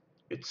pass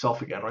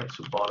itself again, right?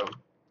 So bottom,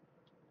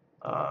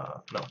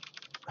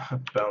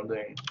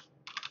 bounding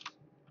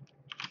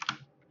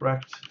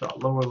rect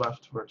dot lower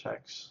left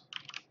vertex.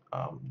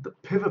 The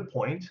pivot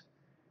point,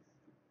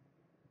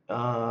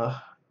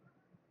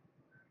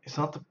 it's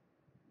not the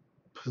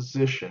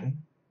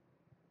position,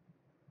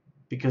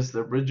 because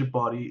the rigid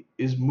body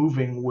is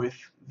moving with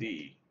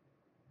the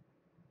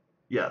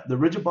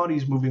rigid body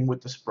is moving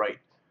with the sprite.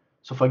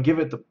 So if I give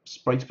it the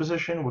sprite's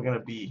position, we're going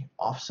to be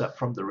offset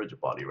from the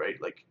rigid body,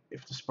 right? Like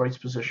if the sprite's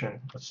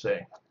position, let's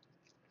say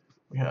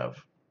we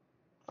have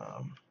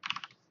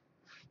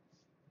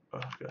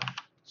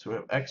so we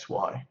have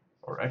xy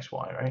or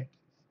xy, right?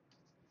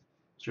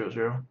 0,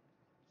 0.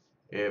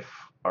 If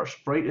our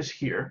sprite is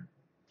here,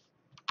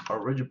 our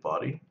rigid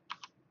body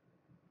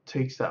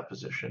takes that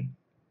position.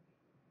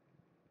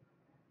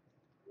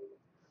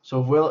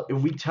 So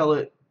if we tell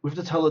it, we have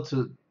to tell it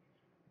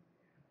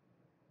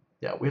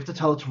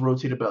to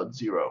rotate about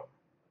 0,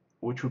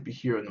 which would be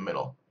here in the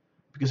middle.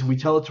 Because if we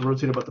tell it to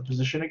rotate about the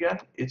position again,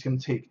 it's going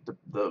to take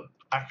the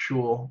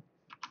actual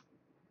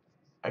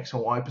x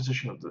and y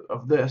position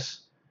of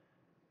this.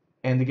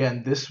 And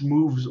again, this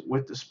moves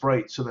with the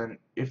sprite. So then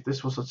if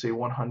this was, let's say,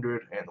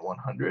 100 and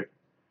 100,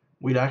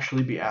 we'd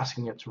actually be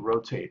asking it to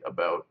rotate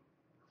about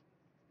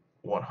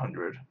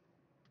 100,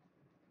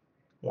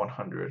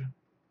 100.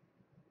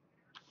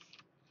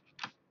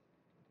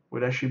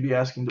 We'd actually be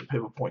asking the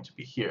pivot point to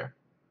be here,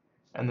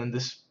 and then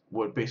this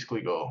would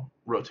basically go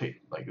rotate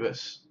like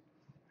this.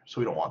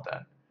 So we don't want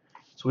that.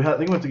 So I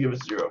think we have to give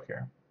it 0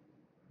 here.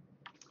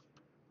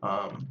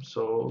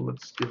 So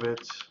let's give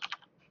it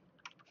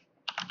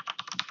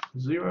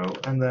 0,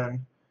 and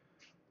then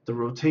the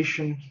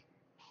rotation.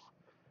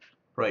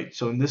 Right,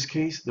 so in this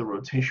case, the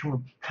rotation we're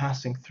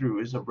passing through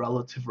is a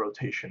relative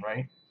rotation,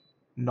 right?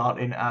 Not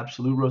an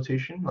absolute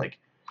rotation. Like,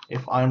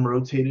 if I'm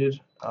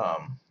rotated,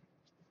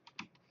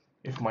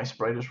 if my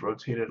sprite is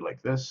rotated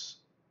like this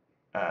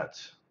at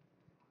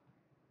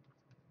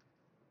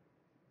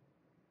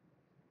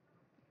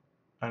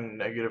a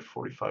negative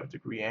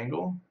 45-degree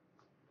angle,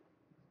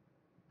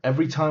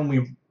 every time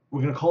we're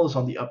going to call this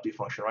on the update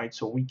function, right?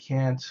 So we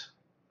can't,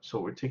 so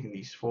we're taking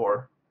these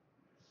 4,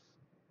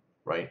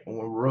 right? When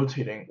we're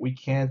rotating, we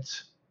can't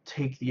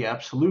take the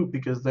absolute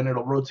because then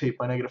it'll rotate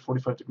by negative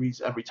 45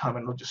 degrees every time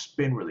and it'll just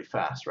spin really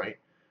fast, right?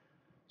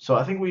 So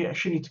I think we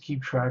actually need to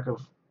keep track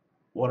of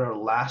what our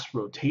last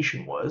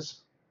rotation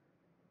was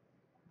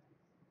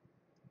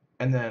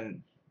and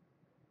then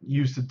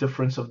use the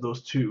difference of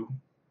those two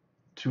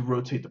to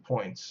rotate the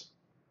points,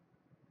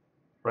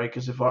 right?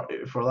 Because if our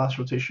last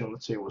rotation,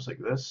 let's say, was like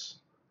this,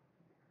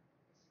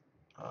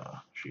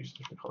 should use a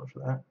different color for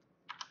that.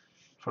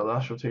 If our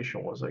last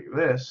rotation was like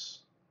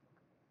this,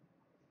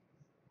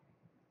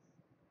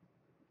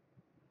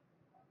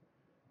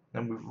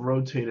 then we've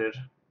rotated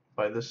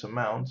by this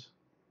amount,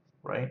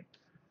 right?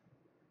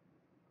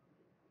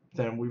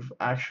 Then we've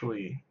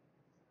actually,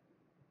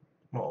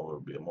 well, it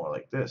would be more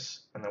like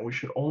this, and then we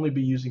should only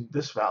be using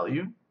this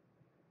value,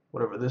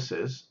 whatever this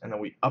is, and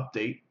then we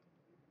update,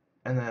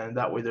 and then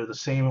that way they're the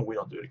same and we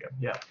don't do it again.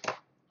 Yeah,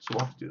 so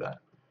we'll have to do that.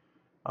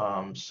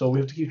 So we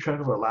have to keep track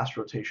of our last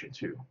rotation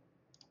too.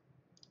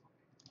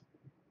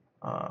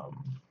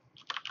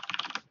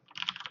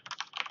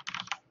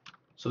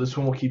 So this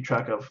one we'll keep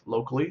track of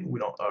locally. We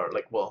don't, or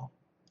like, well,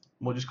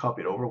 we'll just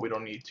copy it over. We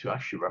don't need to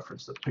actually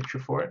reference the picture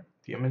for it,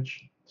 the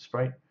image, the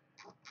sprite.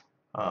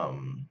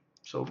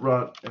 So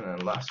rot, and then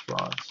last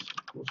rot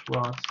equals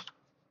rot.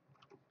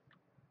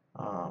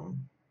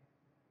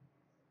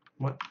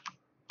 What?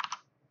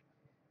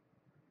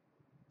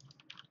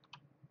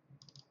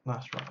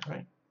 Last rot,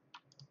 right?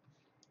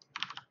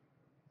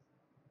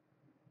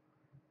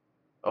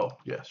 Oh,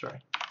 yeah, sorry.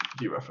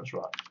 Dereference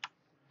rot.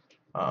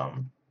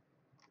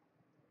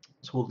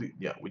 So we'll do,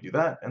 yeah, we do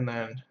that, and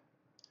then,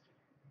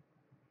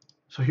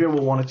 so here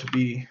we'll want it to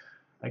be,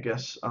 I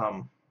guess,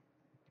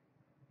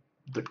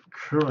 the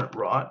current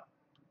rot,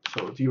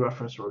 so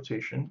dereference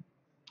rotation,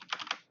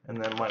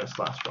 and then minus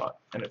last rot,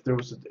 and if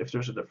there's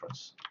a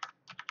difference.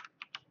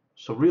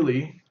 So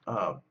really,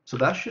 so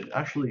that should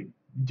actually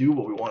do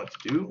what we want it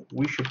to do.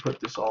 We should put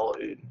this all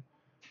in,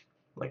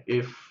 like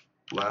if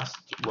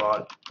last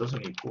rot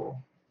doesn't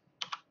equal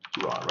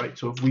rot, right?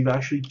 So if we've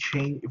actually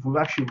changed, if we've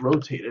actually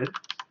rotated,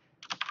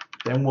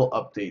 then we'll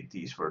update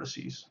these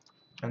vertices,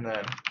 and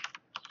then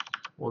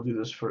we'll do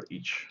this for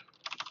each.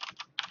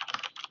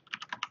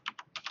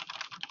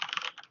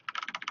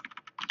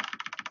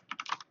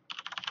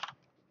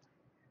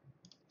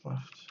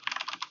 Left,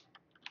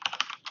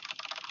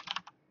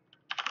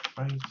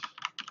 right,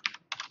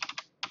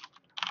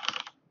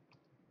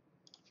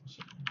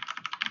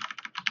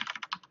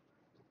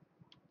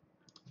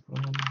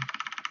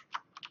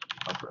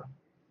 upper.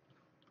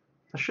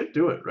 That should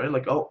do it, right?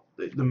 Like, oh,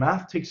 the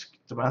math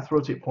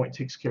rotate point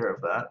takes care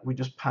of that. We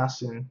just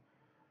pass in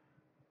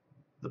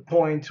the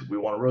point. We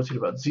want to rotate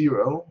about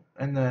 0,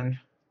 and then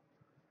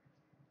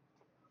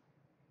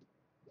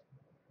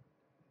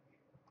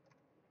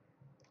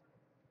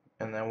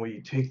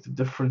we take the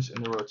difference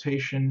in the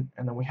rotation,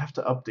 and then we have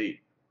to update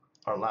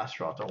our last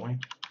rot, don't we?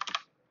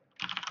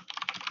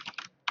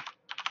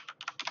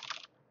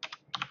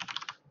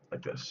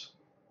 Like this.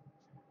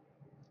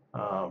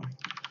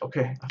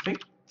 Okay, I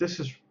think this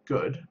is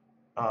good.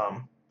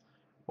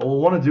 What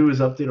we'll want to do is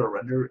update our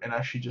render and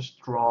actually just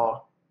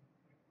draw,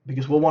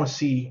 because we want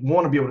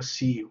to be able to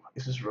see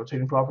if this is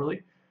rotating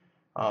properly.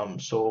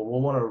 So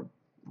we'll want to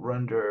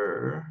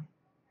render,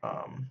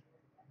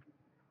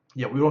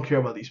 yeah, we don't care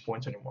about these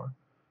points anymore.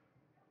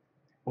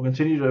 We'll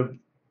continue to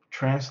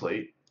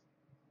translate.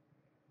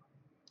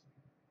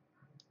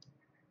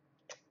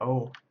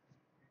 Oh.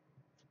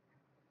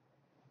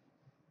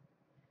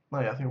 No,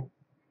 yeah, I think,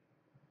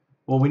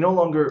 well, we no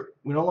longer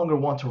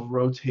want to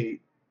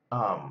rotate,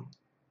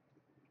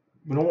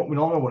 we no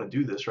longer want to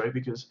do this, right?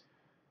 Because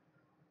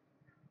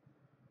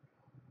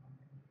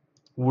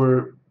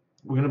we're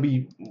going to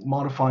be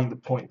modifying the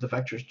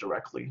vectors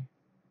directly,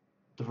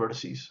 the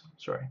vertices,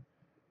 sorry.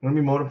 We're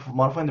going to be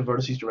modifying the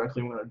vertices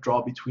directly. We're going to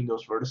draw between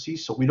those vertices,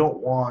 so we don't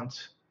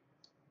want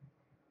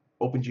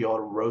OpenGL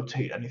to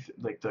rotate anything,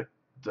 like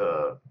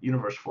the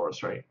universe for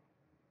us, right?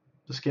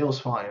 The scale is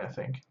fine, I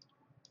think.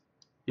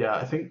 Yeah,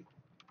 I think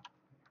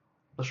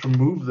let's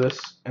remove this,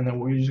 and then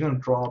we're just going to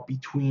draw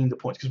between the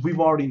points, because we've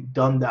already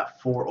done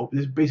that for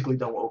this is basically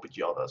done what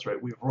OpenGL does,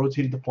 right? We've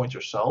rotated the points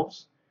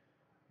ourselves,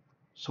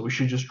 so we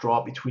should just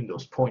draw between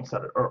those points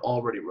that are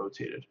already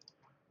rotated.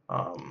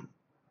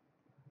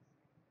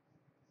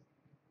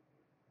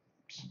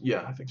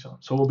 Yeah, I think so.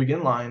 So we'll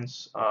begin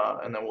lines,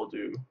 and then we'll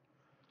do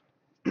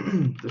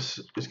this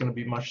is going to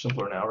be much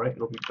simpler now, right?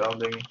 It'll be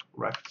bounding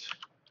rect,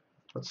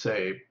 let's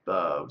say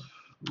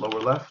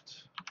lower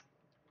left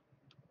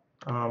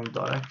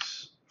dot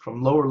x,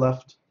 from lower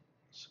left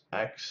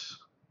x,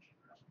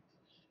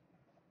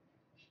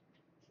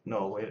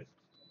 no wait,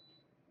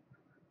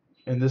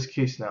 in this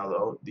case now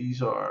though,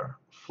 these are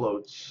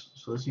floats,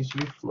 so this needs to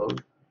be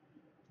float,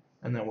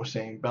 and then we're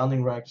saying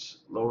bounding rect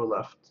lower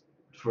left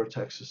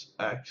vertex is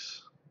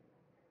x.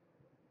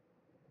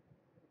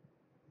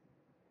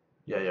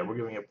 Yeah, we're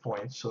giving it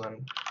points, so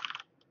then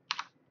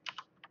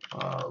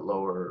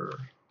lower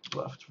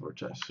left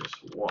vertex is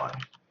y.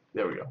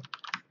 There we go.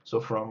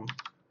 So from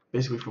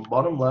basically from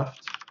bottom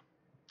left,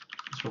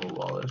 let's remove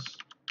all this.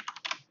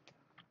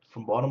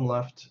 From bottom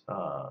left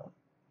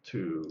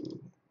to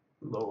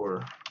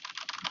lower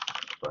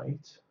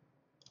right.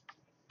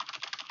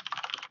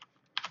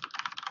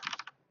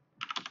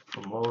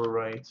 From lower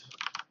right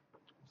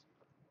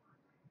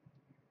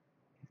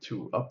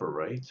to upper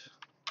right.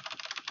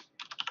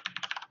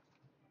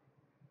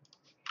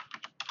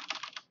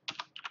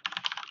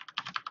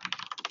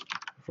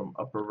 From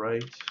upper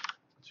right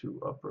to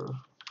upper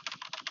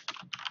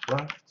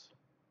left.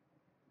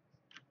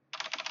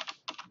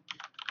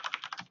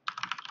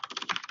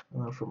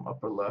 And then from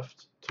upper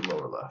left to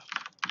lower left.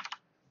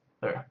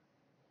 There. I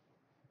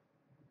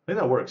think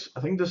that works.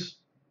 I think this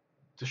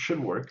should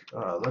work.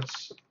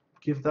 Let's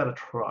give that a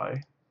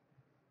try.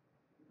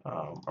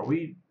 Are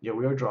we? Yeah,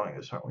 we are drawing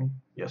this, aren't we?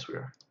 Yes, we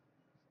are.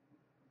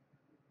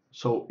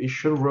 So it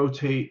should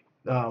rotate.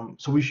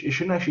 So it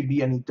shouldn't actually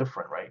be any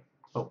different, right?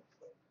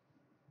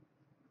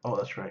 Oh,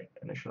 that's right.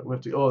 Initially, we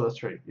have to. Oh,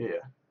 that's right.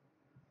 Yeah.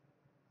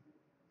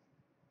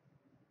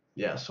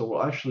 Yeah. So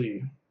we'll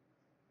actually.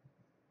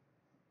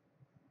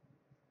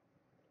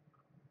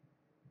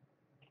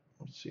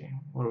 Let's see.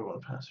 What do we want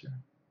to pass here?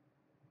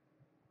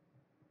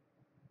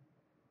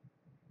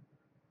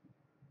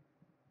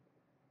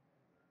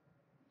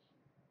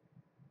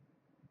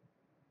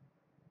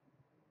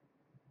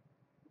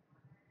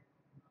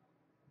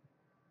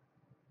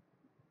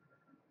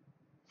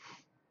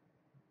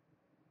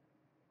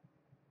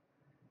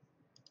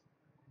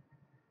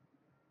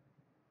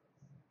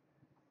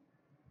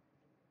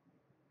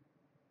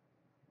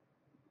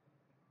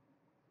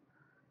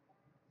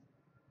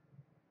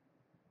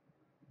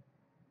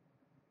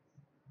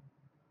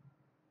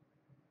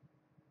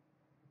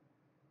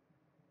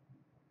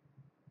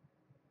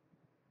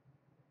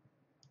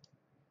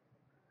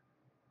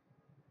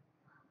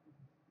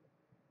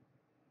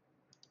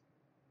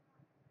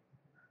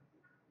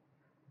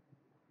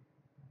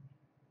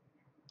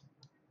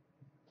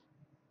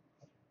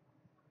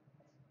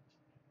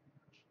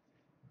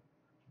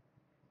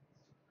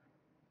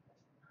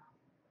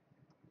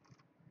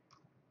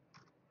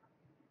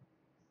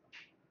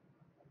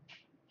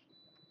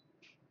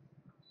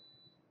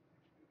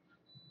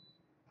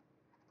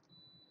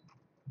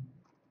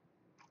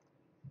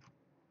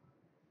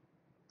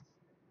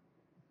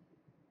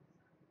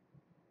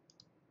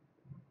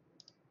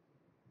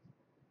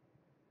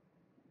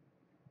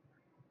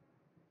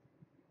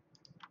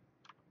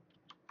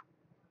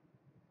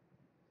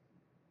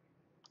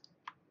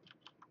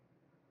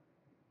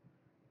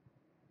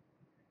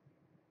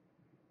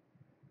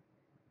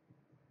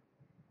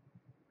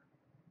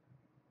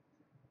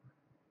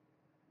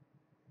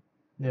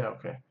 Yeah.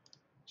 Okay.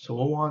 So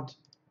we'll want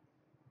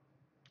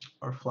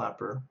our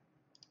flapper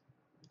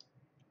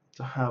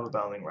to have a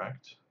bounding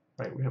rect,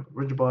 right? We have a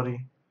rigid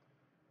body,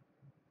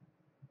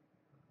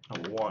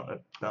 and we want a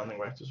bounding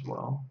rect as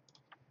well.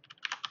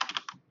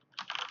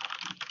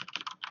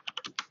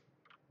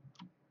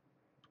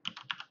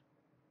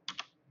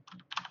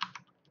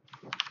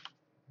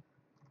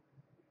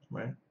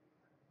 Right?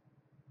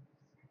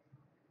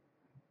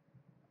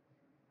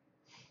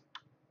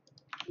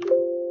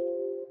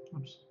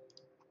 Oops.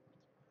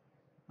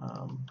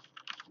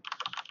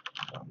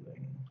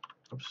 Bounding,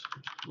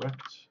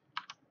 rect,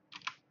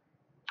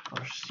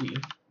 or C.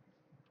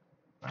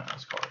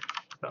 Let's call it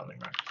bounding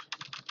rect.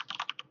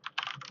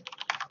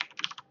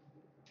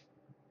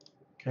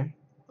 Okay.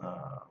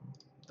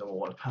 Then we'll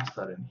want to pass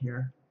that in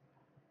here.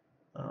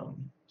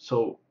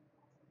 So,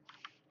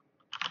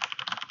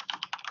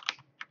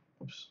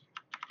 oops.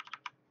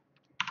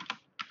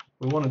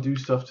 We want to do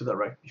stuff to that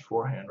rect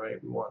beforehand,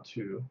 right? We want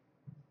to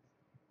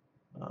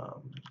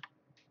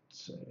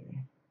say,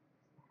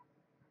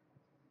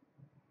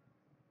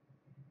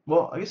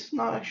 well, I guess it's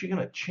not actually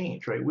going to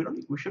change, right?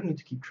 We shouldn't need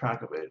to keep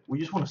track of it. We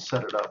just want to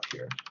set it up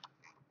here.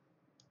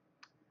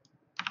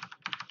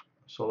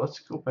 So let's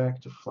go back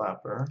to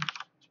flapper.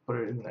 Let's put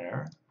it in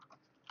there.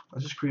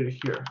 Let's just create it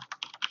here.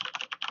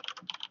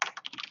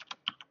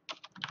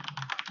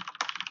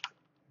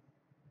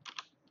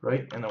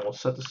 Right, and then we'll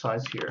set the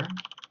size here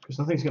because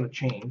nothing's going to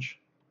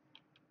change.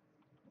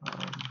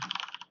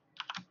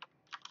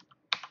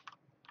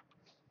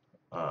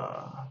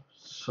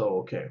 So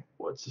okay,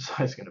 what's the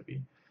size going to be?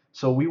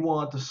 So we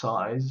want the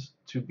size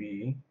to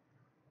be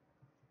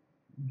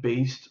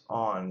based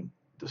on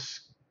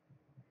this.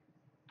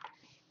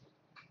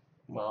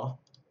 Well,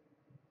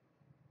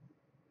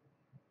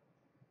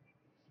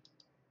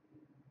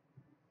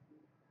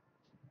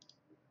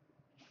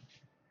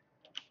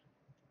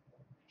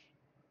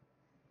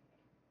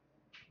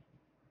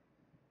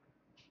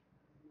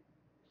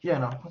 yeah,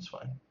 no, that's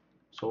fine.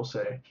 So we'll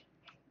say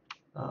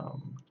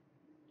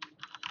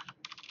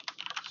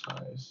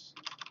size.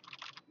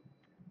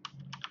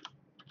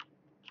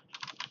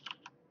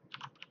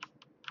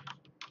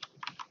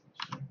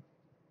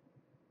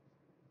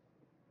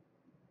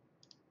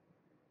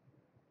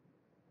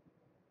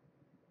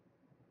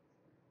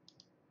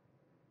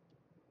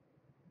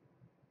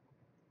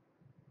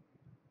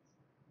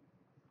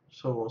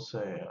 So we'll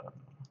say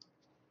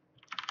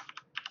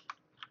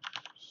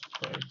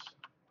site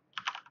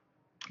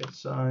get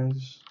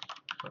size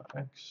for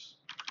x,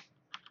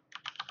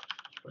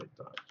 site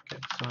dot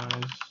get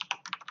size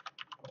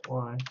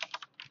y,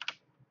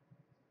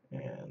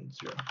 and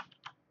 0.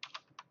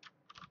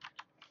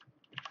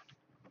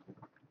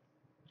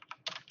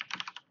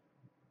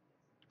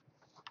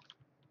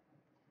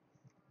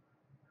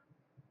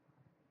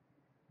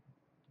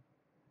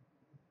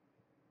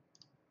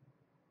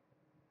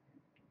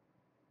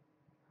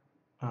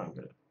 I don't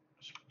get it.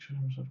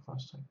 Of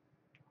class type.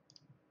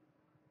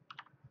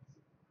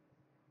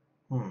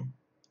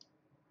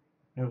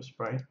 It was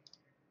sprite.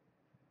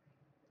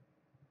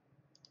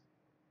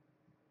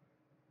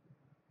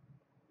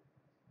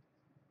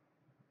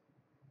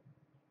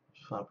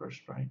 Flapper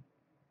sprite.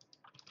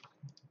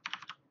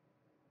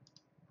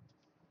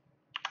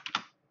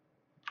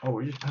 Oh,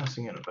 we're just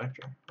passing in a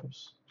vector.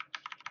 Oops.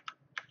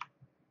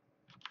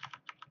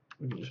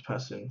 We can just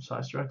pass in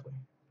size directly.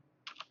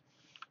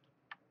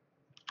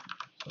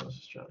 So let's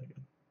just try that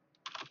again.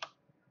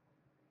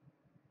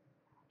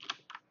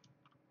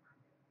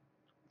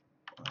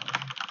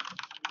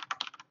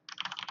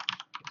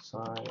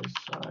 Size.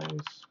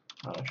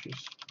 Actually,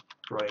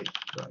 sprite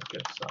dot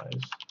get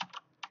size.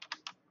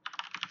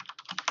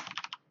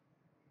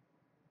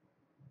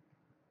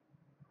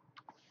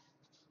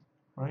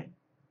 Right?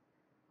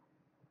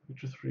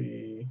 Feature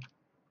 3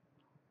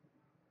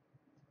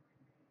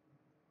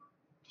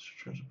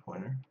 just returns a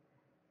pointer.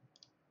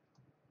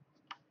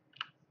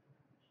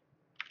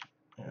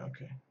 Yeah,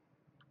 okay.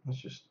 Let's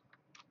just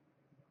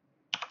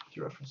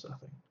dereference that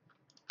thing.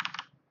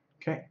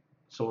 Okay,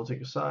 so we'll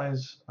take a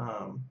size,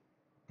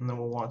 and then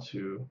we'll want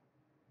to.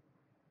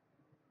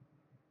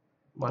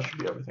 Well, that should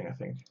be everything, I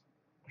think.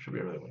 That should be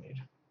everything we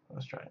need.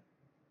 Let's try it.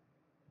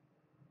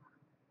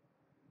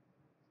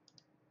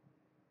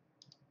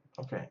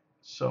 Okay,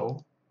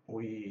 so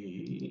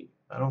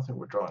I don't think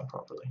we're drawing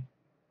properly.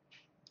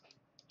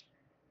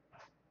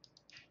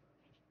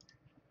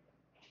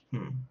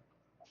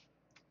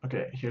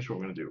 Okay, here's what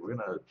we're gonna do. We're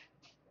gonna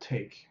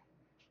take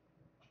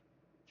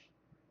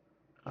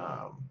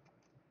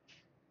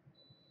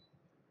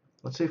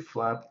let's say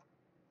flap,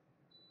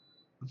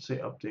 let's say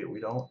update, we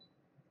don't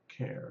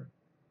care.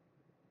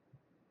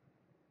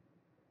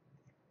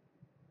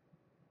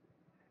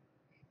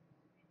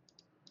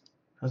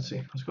 Let's see,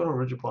 let's go to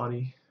rigid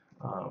body,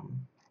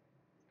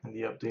 and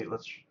the update,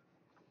 let's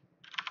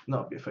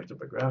not be affected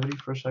by gravity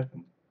for a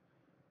second.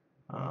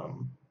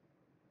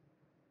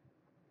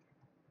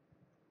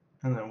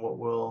 And then what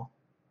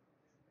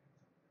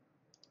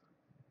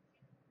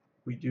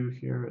we do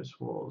here is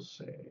we'll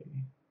say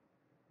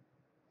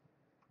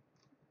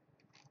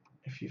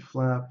if you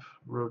flap,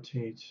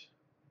 rotate,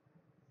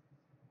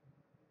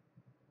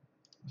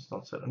 let's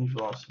not set any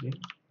velocity,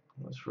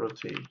 let's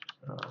rotate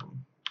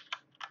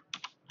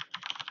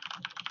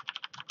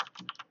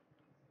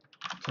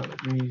 10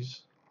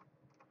 degrees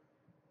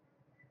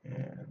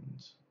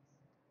and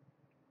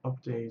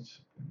update,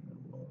 and then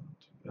we'll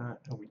do that,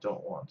 and we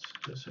don't want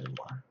this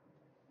anymore.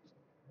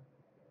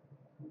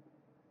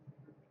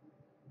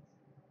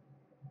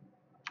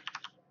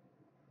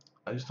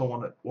 I just don't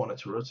want it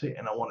to rotate,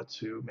 and I want it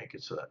to make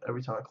it so that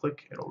every time I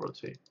click, it'll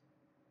rotate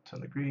 10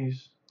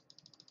 degrees.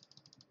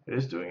 It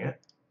is doing it.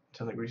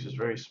 10 degrees is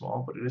very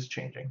small, but it is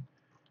changing.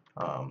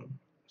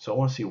 So I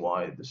want to see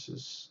why this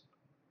is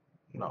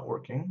not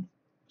working.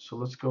 So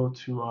let's go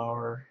to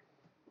our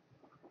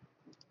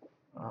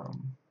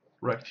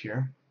rect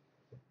here.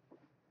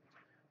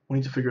 We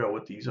need to figure out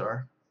what these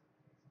are,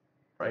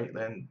 right?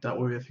 And that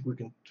way I think we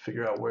can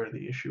figure out where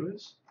the issue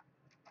is.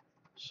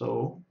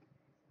 So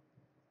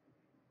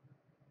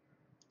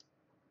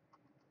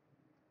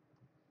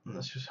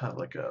let's just have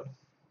like a,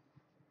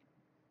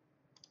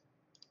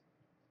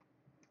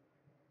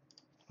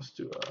 let's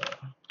do a,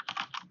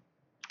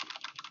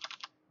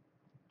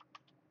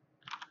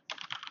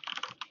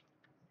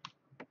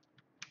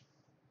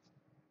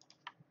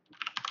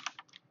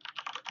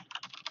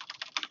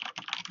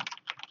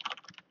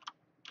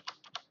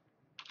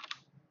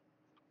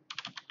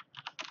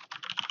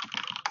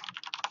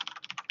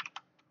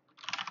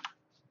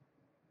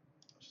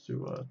 let's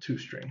do a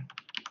toString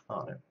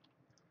on it.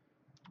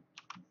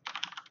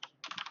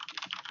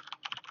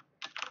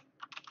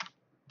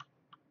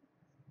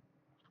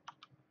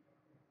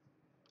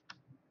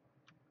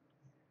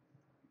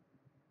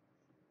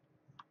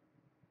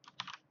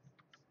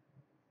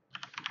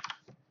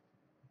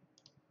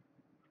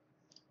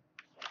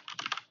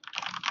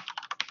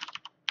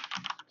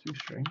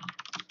 toString.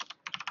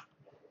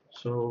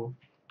 So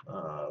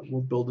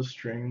we'll build a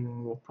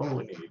string. We'll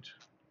probably need,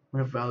 we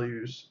have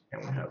values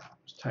and we have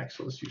text,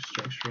 so let's use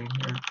string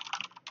here.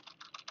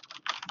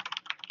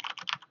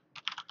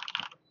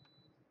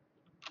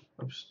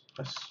 Oops,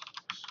 a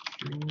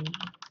string,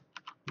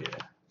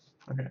 yeah,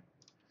 okay.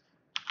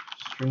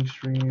 String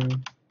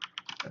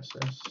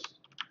ss.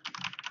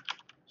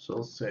 So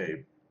let's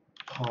say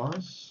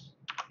pause.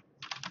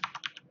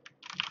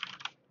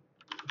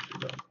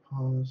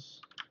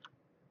 Pause.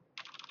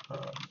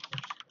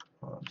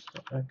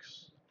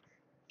 Pause.x.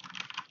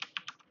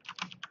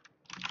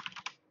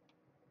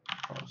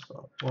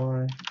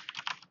 Pause.y.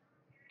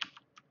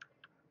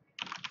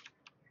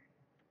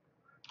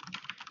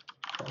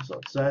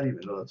 Pause.z,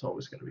 even though that's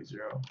always going to be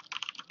 0.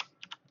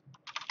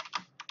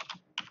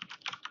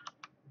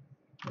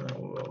 And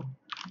then we'll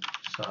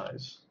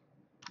size.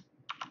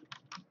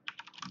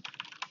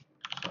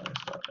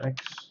 Size.x.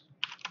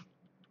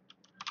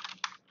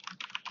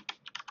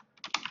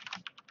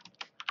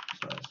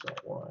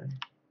 Size.y.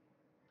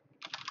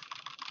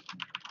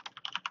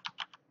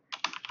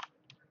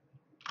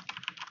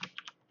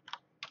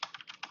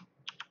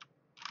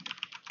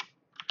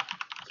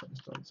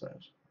 Size.z.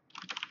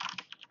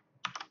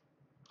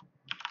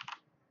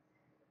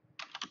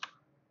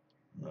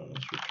 Now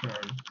let's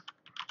return.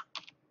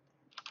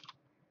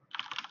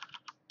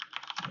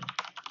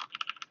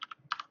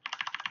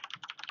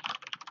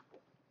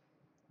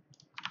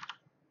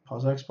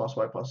 Pause x, pause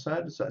y, pause z,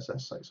 size y,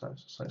 size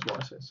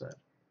z.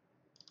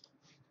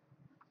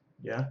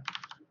 Yeah?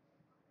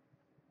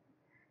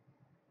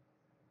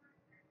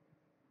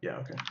 Yeah,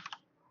 okay.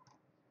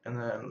 And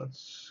then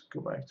let's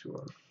go back to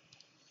our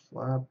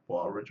flap,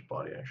 well, our rigid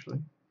body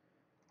actually.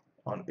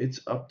 On its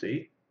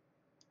update.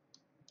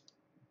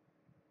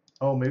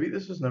 Oh, maybe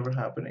this is never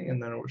happening,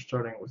 and then we're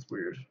starting with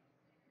weird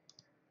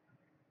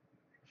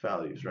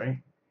values,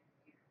 right?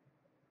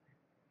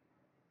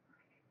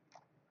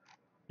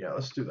 Yeah,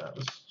 let's do that.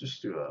 Let's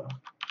just do a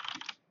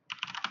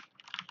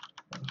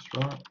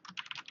restaurant.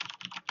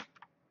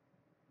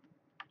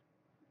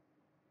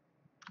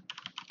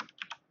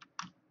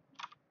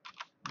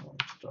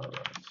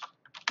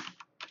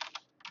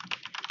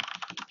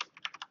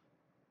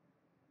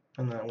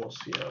 And then we'll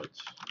see out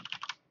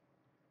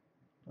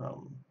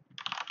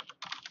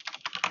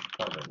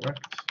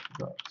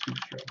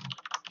rect.toString.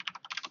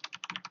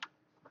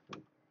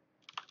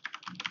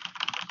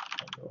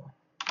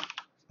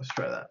 Let's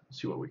try that.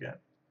 See what we get.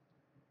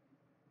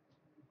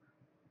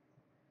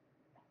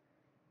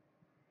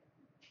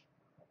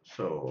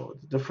 So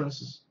the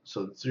difference is,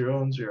 so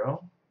 0 and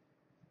 0.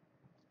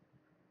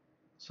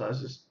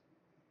 Size is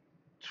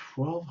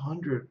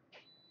 1200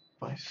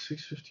 by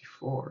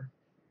 654.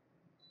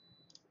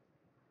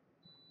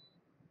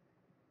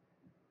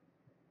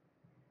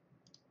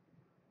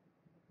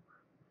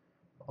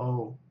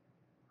 Oh.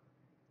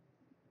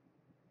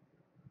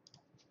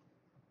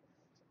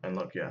 And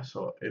look, yeah,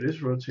 so it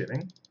is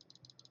rotating.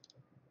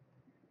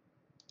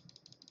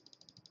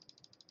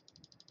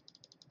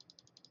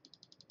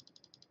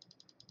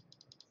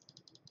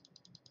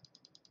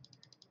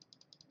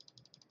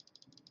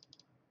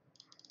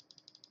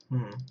 I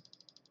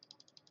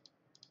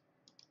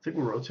think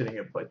we're rotating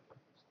it by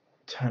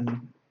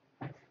 10.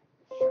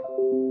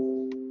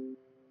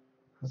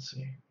 Let's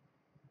see.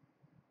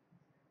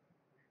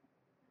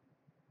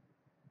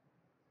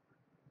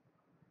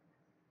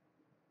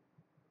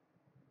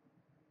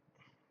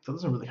 That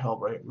doesn't really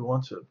help, right? We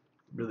want to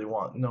really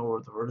know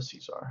where the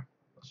vertices are.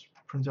 Let's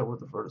print out where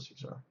the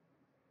vertices are.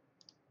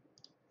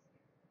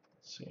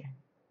 Let's see.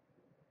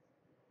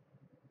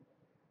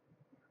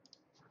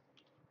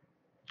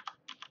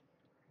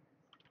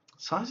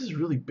 Size is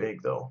really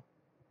big, though.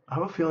 I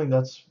have a feeling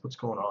that's what's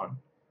going on.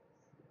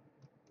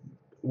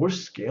 We're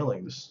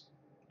scaling this.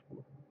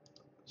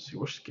 See,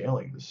 we're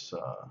scaling this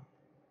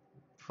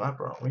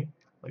flapper, aren't we?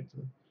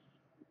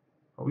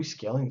 Are we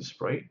scaling the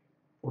sprite?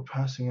 We're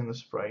passing in the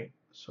sprite.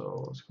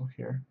 So let's go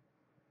here.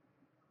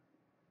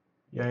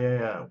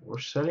 Yeah. We're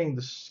setting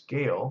the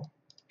scale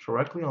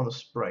directly on the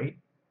sprite.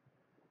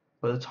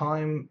 By the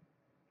time,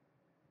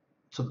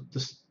 so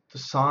the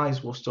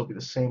size will still be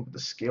the same, but the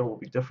scale will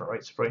be different,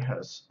 right? Sprite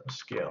has a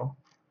scale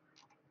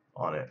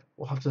on it.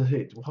 We'll have to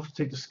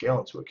take the scale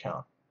into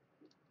account.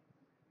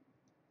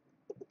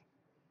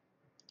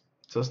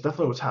 So that's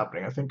definitely what's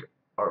happening. I think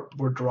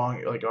we're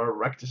drawing, like, our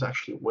rect is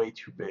actually way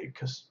too big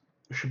because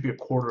it should be a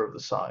quarter of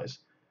the size.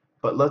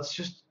 But let's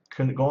just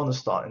go on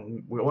this thought,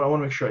 and I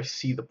want to make sure I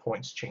see the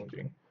points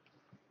changing.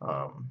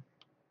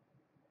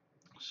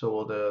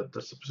 So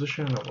that's the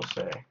position, and we'll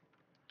say,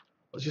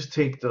 let's just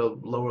take the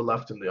lower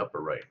left and the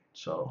upper right.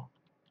 So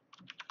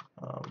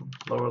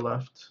lower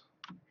left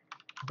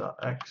dot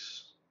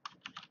x,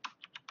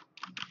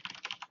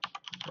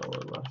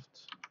 lower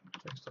left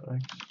x dot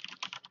x,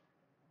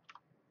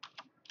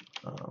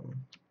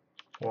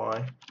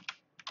 y.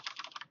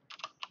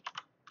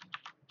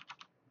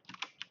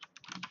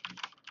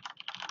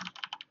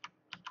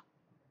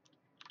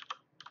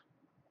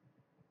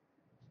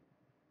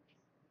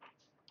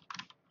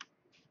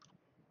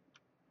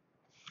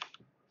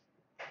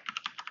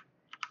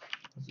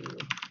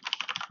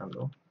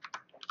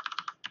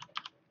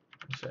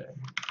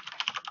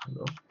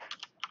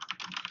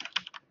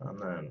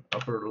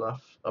 upper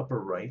left, upper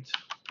right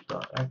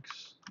dot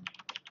x,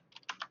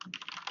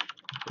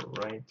 upper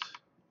right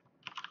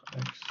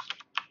x,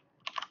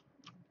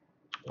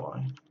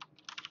 y.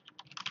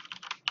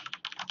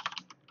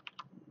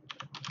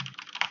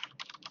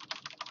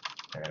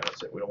 And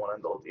that's it. We don't want to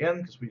undle at the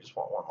end because we just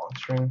want one long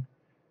string.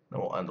 Then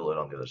we'll undle it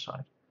on the other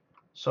side.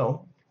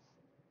 So,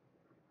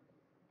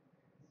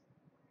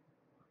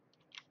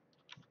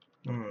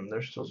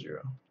 there's still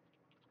 0.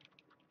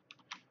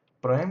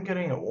 But I am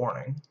getting a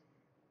warning.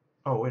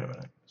 Oh, wait a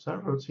minute. Is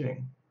that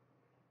rotating?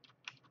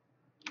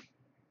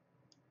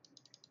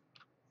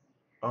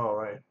 Oh,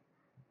 right.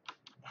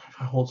 If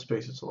I hold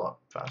space, it's a lot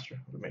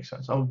faster. That makes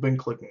sense. I've been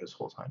clicking this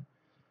whole time.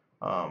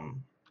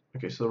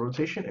 Okay, so the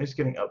rotation is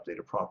getting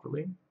updated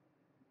properly.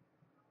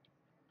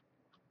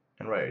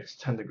 And right, it's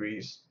 10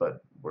 degrees,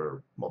 but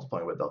we're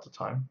multiplying by delta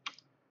time.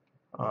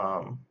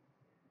 The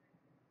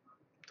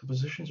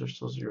positions are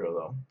still 0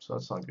 though, so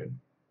that's not good.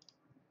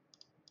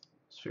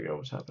 Let's figure out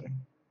what's happening.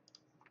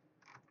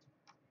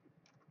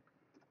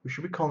 We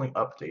should be calling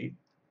update.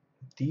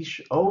 These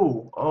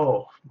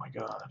oh my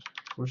god.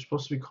 We're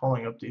supposed to be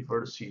calling update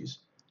vertices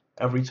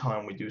every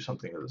time we do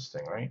something to this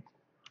thing, right?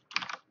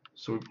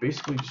 So we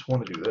basically just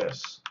want to do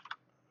this.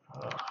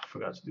 I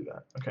forgot to do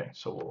that. Okay,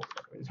 so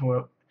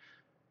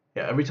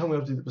every time we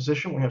update the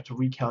position, we have to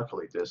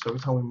recalculate this. Every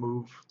time we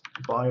move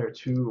by or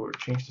to or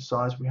change the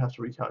size, we have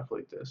to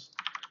recalculate this.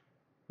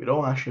 We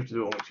don't actually have to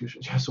do only 2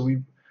 strings. Yeah, so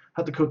we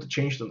had the code to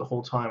change them the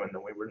whole time, and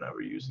then we were never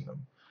using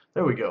them.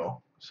 There we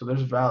go. So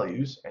there's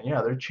values, and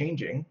yeah, they're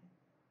changing.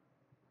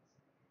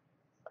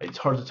 It's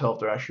hard to tell if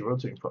they're actually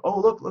rotating. Oh,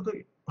 look,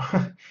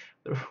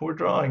 we're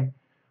drawing.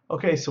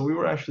 Okay, so we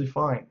were actually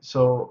fine.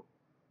 So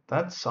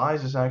that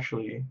size is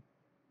actually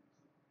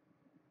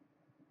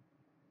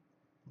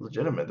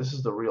legitimate. This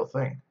is the real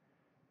thing.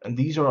 And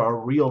these are our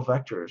real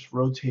vectors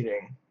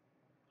rotating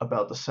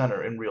about the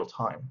center in real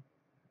time.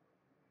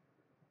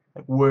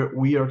 Like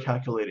we are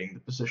calculating the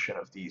position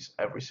of these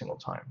every single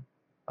time.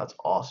 That's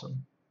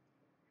awesome.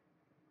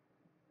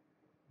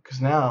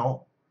 Because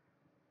now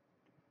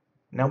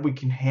we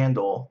can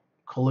handle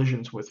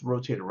collisions with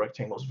rotated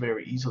rectangles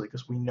very easily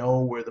because we know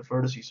where the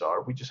vertices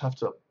are. We just have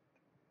to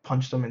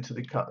punch them into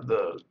the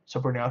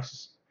separating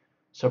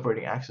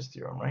axis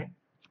theorem, right?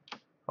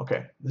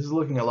 Okay, this is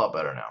looking a lot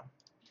better now.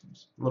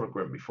 It's a little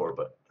grim before,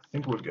 but I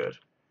think we're good.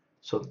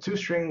 So the 2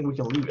 string, we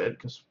can leave it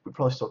because we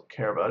probably still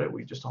care about it.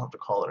 We just don't have to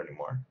call it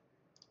anymore.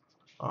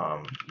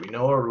 We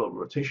know our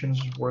rotation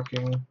is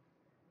working.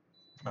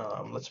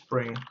 Let's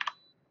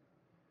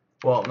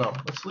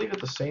leave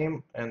it the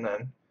same, and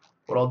then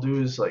what I'll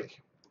do is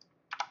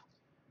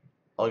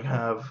I'll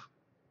have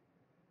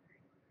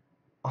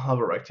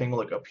a rectangle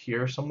like up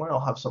here somewhere. I'll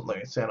have something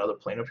like say another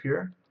plane up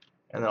here,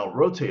 and then I'll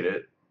rotate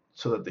it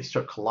so that they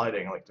start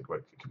colliding. Like it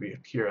could be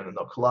up here, and then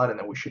they'll collide, and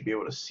then we should be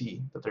able to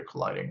see that they're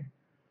colliding,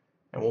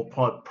 and we'll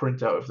probably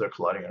print out if they're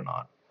colliding or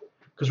not.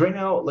 Because right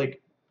now,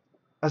 like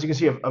as you can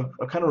see,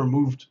 I've kind of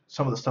removed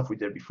some of the stuff we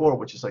did before,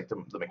 which is like the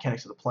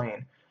mechanics of the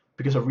plane,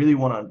 because I really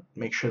want to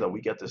make sure that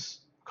we get this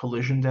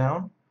collision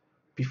down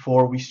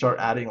before we start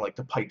adding like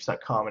the pipes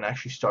that come and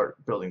actually start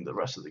building the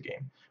rest of the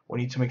game. We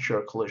need to make sure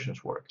our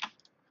collisions work.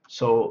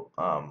 So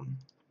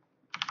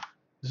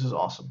this is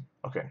awesome.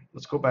 Okay,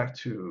 let's go back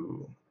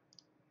to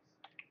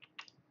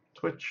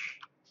Twitch.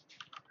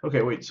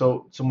 Okay, wait,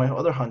 so my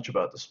other hunch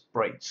about the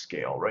sprite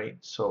scale, right?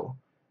 So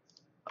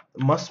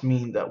it must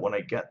mean that when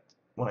I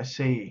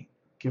say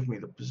give me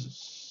the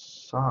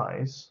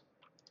size,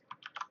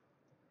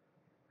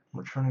 I'm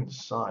returning the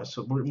size.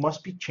 So we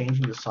must be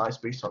changing the size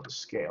based on the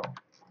scale.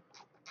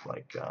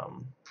 Like if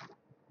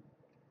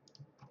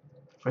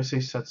I say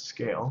set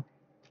scale,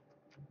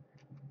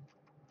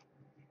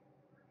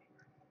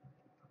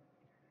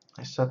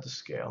 I set the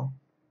scale,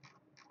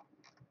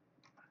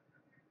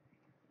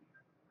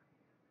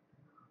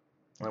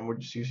 and we're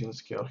just using the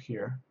scale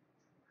here.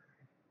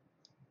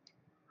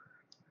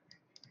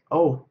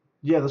 Oh,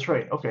 yeah, that's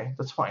right. Okay,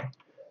 that's fine.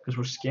 Because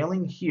we're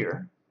scaling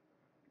here,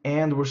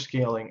 and we're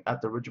scaling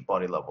at the rigid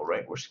body level,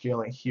 right? We're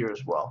scaling here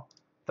as well.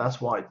 That's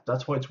why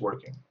it's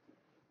working.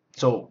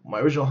 So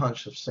my original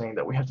hunch of saying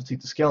that we have to take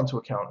the scale into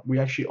account, we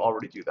actually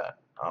already do that.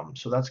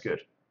 So that's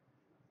good.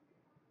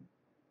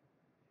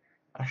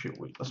 Actually,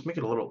 wait, let's make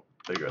it a little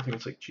bigger. I think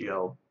it's like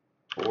GL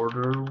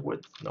border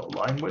width, no,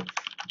 line width.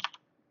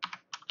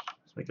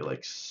 Let's make it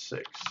like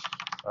 6.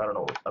 I don't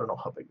know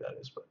how big that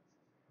is, but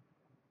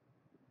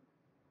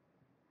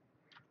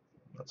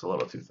that's a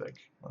little too thick.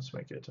 Let's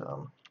make it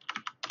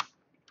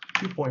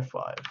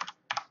 2.5.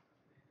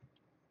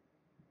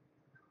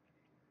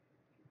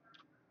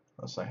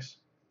 That's nice.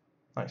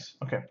 Nice.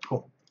 Okay,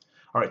 cool.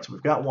 All right, so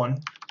we've got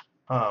one.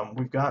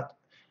 We've got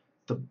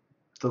the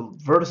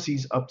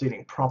vertices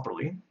updating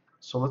properly.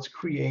 So let's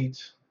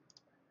create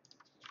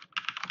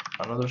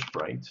another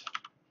sprite.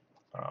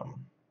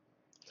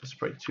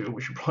 Sprite 2.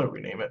 We should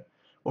probably rename it.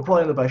 We'll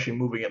probably end up actually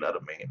moving it out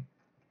of main.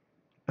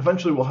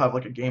 Eventually, we'll have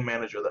like a game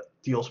manager that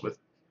deals with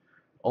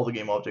all the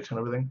game objects and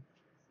everything.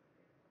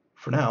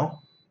 For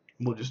now,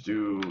 we'll just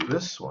do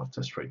this. We'll have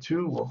test sprite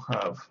 2.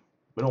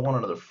 We don't want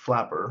another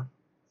flapper.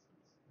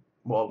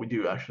 well, we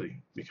do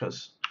actually,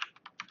 because,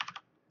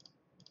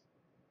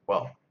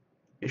 well,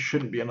 it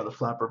shouldn't be another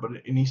flapper, but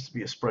it needs to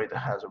be a sprite that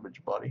has a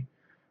rigid body.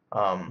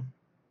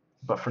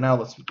 But for now,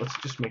 let's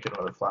just make it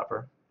another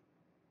flapper.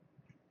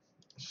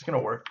 It's just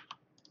gonna work.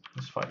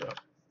 Let's find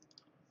out.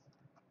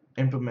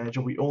 Input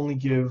manager. We only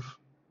have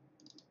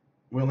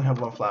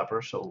one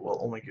flapper, so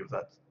we'll only give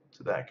that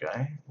to that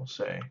guy. We'll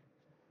say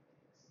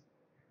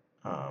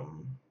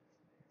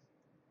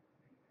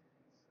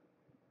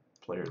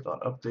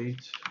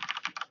player.update,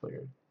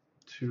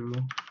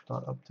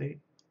 player2.update,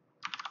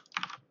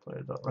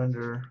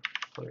 player.render,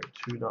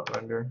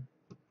 player2.render.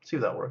 See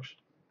if that works.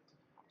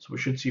 So we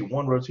should see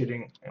one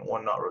rotating and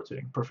one not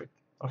rotating. Perfect.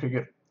 Okay,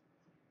 good.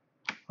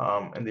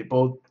 And they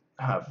both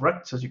have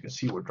rects, as you can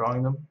see. We're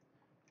drawing them.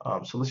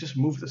 So let's just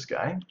move this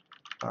guy.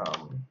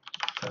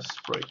 Test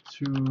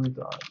sprite2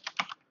 dot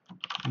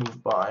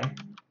move by.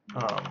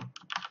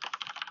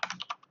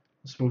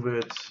 Let's move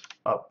it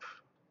up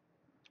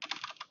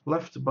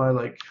left by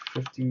like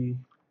 50,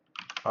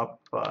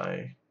 up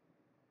by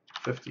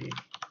 50. Let's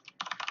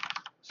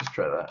just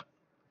try that.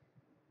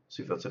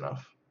 See if that's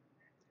enough.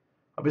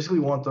 I basically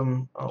want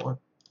them. Oh, what?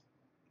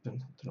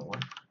 Didn't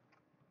work.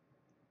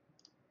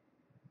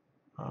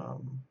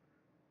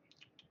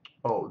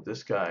 Oh,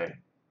 this guy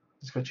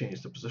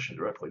changes the position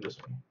directly,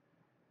 doesn't he?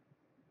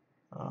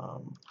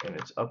 In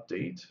its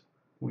update,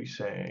 we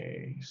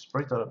say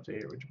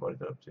sprite.update, rigid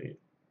body.update.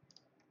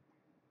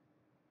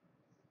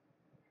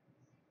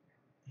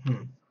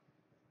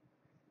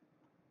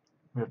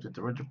 We update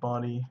the rigid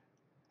body.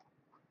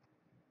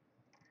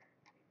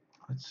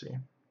 Let's see.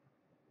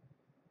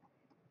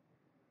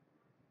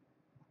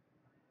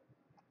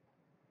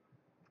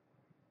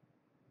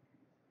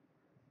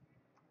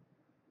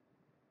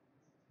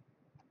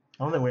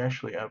 I don't think we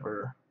actually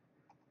ever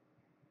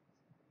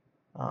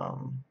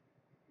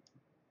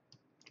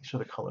show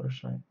the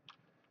colors, right?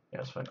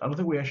 Yeah, it's fine. I don't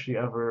think we actually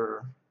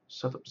ever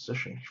set the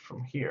position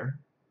from here,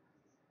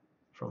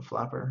 from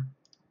flapper,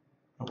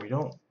 and we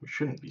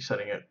shouldn't be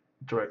setting it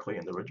directly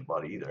in the rigid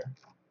body either.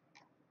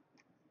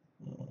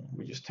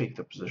 We just take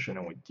the position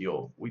and we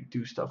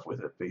do stuff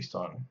with it based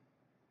on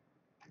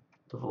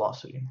the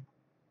velocity.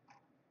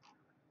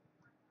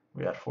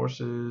 We add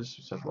forces,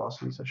 we set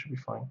velocities, that should be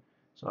fine.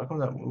 So how come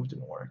that move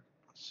didn't work?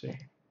 Let's see.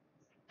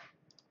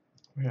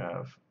 We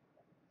have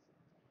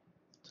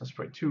test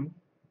sprite2,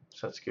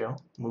 set scale,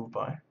 move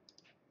by.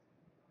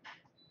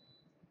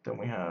 Then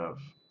we have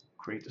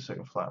create the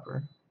second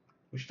flapper,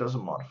 which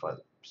doesn't modify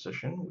the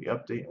position. We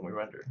update and we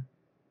render.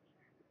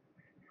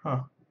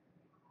 Huh.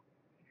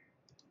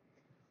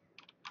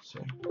 Let's see.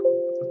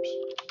 Oops.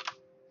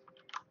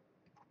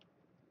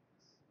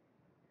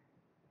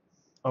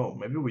 Oh,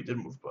 maybe we did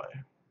move by.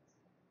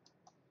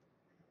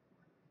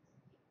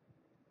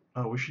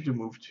 We should do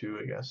move to,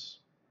 I guess.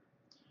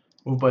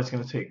 Move by is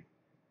going to take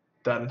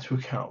that into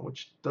account,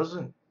 which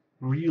doesn't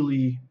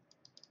really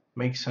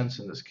make sense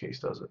in this case,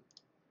 does it?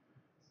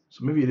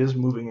 So maybe it is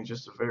moving in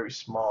just a very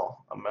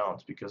small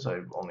amount because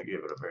I only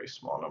gave it a very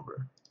small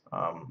number.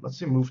 Let's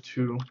say move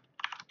to,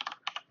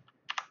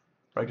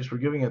 right, because we're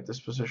giving it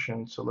this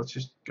position, so let's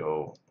just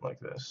go like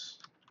this.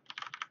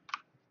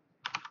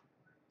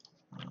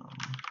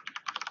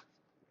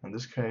 In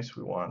this case,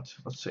 we want,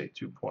 let's say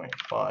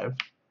 2.5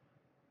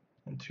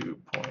 and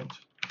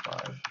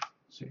 2.5.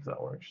 See if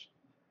that works.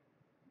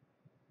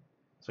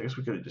 So I guess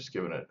we could have just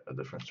given it a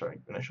different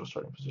initial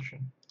starting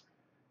position.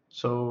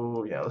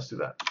 So yeah, let's do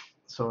that.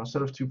 So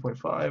instead of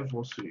 2.5,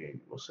 we'll say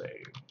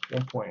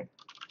 1.6,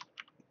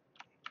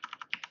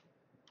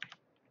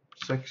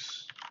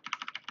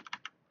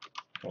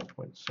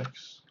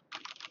 1.6.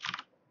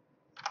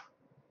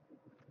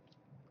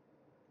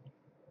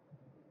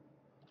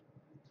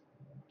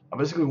 I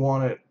basically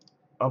want it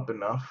up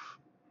enough.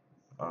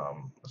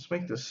 Let's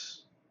make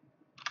this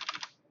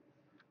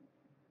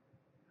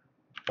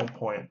 1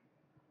 point.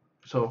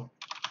 So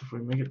if we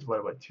make it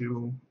divided by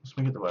 2, let's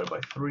make it divided by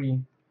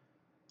 3.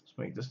 Let's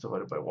make this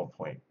divided by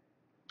 1.8.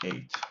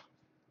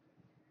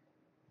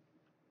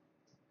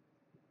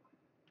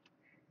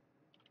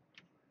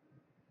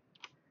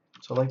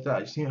 So like that,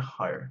 I just need it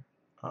higher.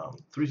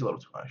 3 is a little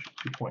too high,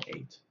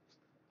 2.8.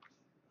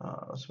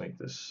 Let's make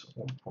this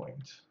 1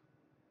 point.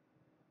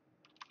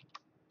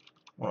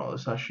 Well,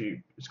 this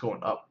actually, it's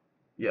going up.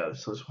 Yeah,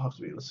 so this will have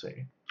to be, let's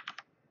say,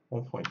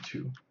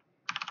 1.2.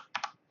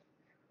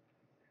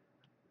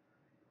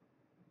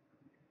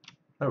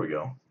 There we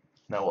go.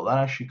 Now, will that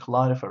actually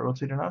collide if I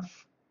rotate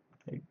enough?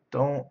 I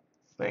don't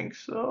think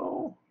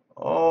so.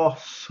 Oh,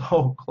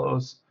 so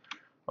close.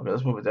 Okay,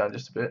 let's move it down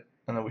just a bit,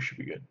 and then we should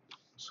be good.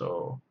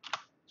 So,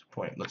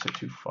 let's say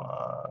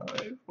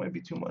 2.5 might be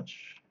too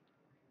much.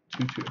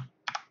 2.2.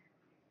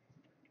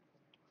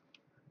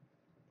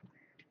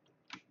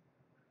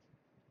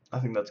 I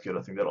think that's good.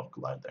 I think that'll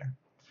collide there.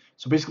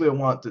 So basically, I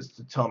want this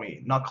to tell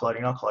me not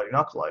colliding, not colliding,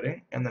 not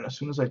colliding, and then as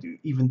soon as I do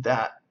even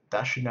that,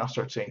 that should now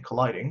start saying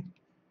colliding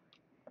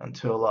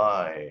until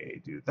I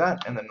do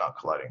that and then not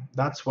colliding.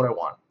 That's what I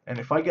want. And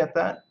if I get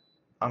that,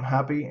 I'm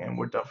happy and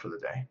we're done for the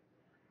day.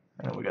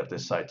 And then we got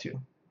this side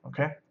too.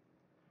 Okay?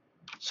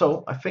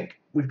 So I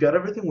think we've got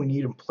everything we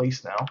need in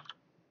place now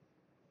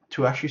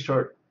to actually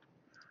start.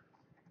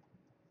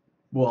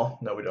 Well,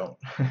 no, we don't.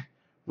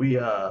 we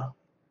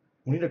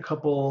need a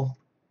couple.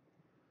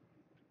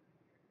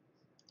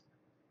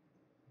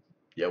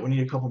 Yeah, we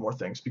need a couple more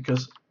things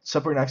because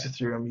separating axis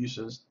theorem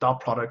uses dot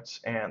products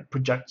and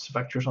projects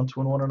vectors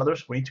onto one another.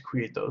 So we need to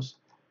create those.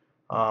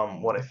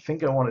 What I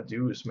think I want to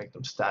do is make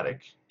them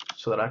static,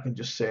 so that I can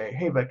just say,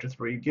 hey,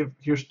 vector3,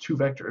 here's two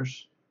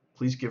vectors.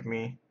 Please give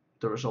me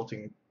the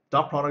resulting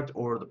dot product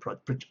or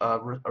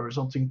the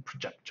resulting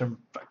projection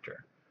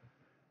vector.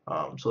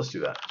 So let's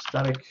do that.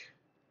 Static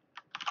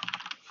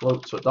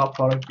float. So dot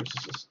product gives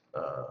us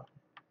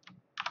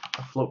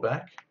a float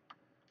back,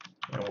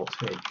 and we'll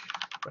take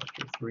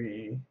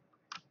vector3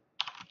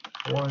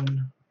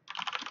 1,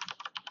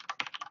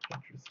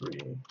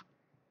 vector3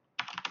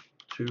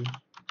 2.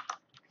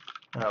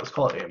 Let's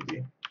call it A and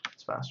B.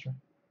 It's faster.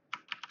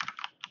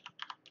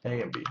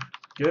 A and B.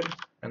 Good.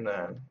 And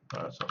then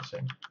it's not the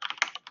same.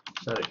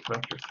 Static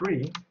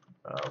vector3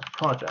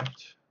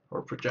 project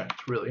or project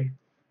really.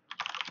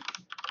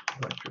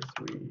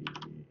 Vector3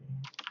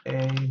 A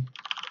and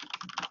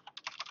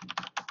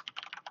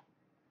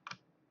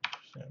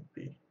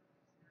B.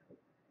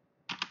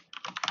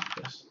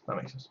 Yes, that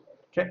makes sense.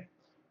 Okay.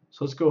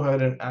 So let's go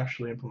ahead and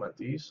actually implement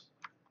these.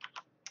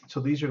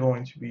 So these are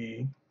going to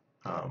be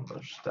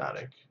they're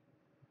static.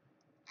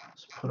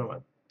 Let's put them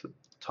at the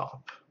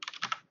top.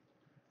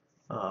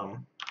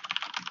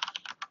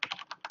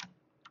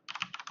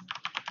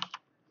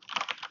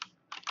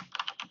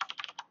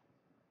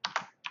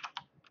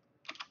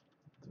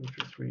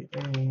 Vector3A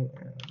and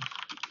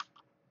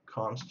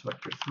const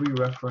vector3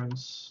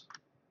 reference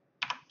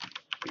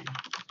B.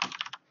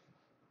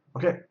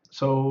 Okay,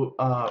 so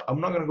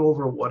I'm not going to go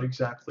over what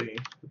exactly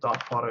the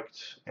dot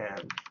product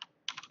and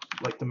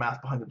like the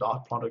math behind the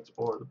dot product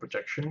or the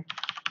projection,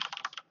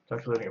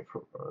 calculating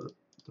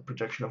the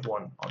projection of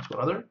one onto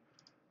another.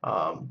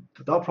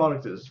 The dot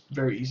product is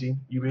very easy.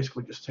 You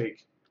basically just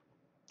take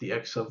the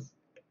x of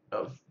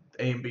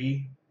A and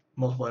B,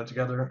 multiply them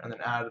together, and then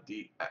add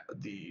the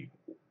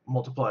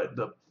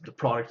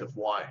product of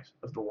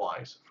the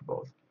y's for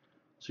both.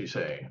 So you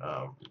say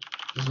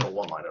this is a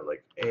one-liner,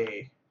 like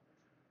a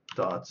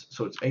dot,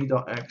 so it's a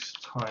dot x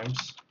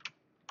times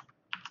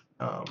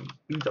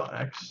b dot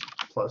x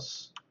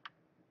plus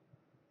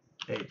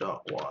a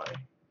dot y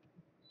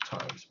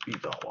times b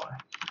dot y.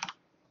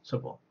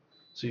 Simple.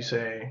 So you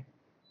say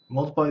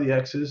multiply the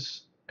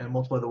x's and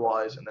multiply the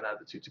y's and then add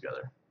the two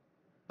together.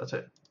 That's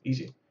it.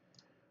 Easy.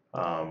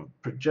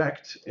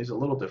 Project is a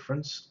little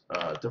different.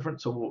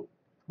 So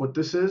what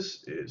this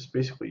is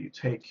basically you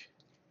take,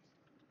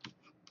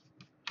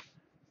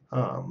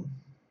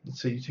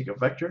 let's say you take a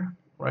vector,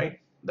 right?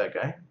 That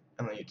guy,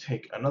 and then you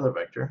take another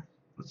vector,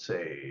 let's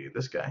say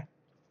this guy,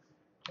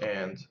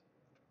 and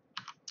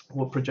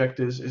what project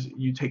is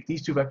you take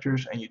these two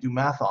vectors and you do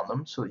math on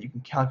them so that you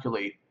can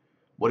calculate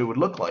what it would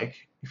look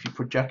like if you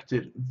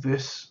projected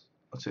this,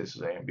 let's say this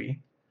is A and B,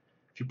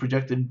 if you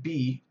projected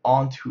B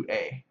onto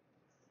A.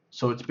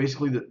 So it's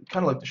basically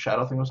kind of like the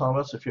shadow thing I was talking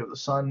about. So if you have the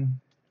sun,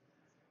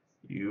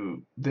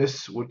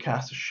 this would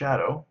cast a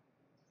shadow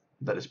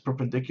that is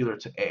perpendicular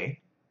to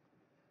A,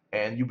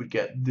 and you would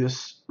get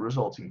this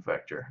resulting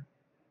vector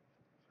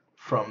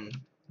from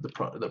the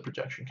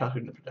projection,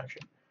 calculating the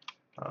projection.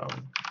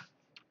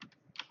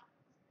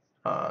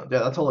 Yeah,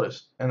 that's all it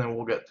is. And then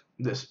we'll get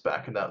this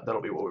back, and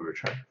that'll be what we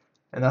return.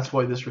 And that's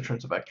why this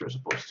returns a vector as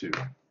opposed to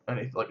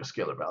anything like a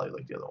scalar value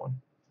like the other one.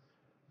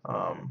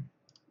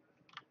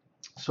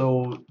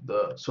 So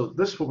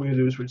this, what we're gonna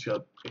do is we're just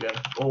gonna again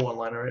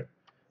one-liner it,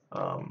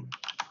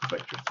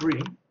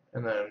 vector3,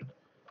 and then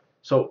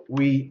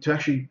to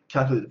actually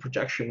calculate the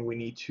projection, we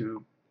need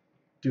to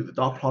do the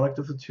dot product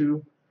of the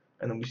two,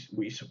 and then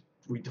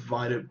we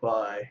divide it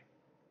by,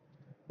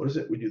 what is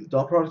it? We do the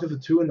dot product of the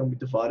two, and then we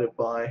divide it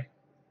by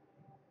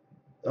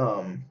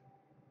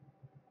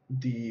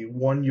the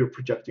one you're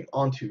projecting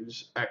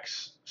onto's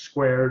x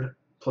squared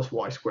plus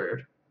y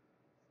squared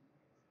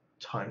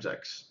times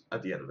x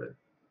at the end of it,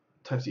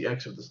 times the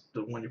x of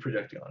the one you're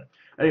projecting on it.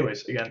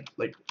 Anyways, again,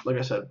 like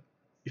I said,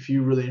 if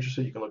you're really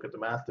interested, you can look at the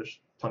math. There's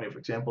plenty of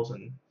examples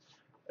and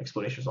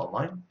explanations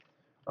online.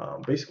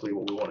 Basically,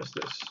 what we want is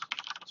this.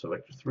 So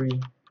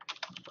vector3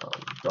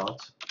 dot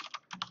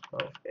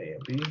of A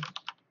and B.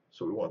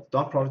 So we want the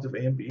dot product of A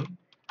and B.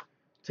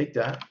 Take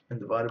that and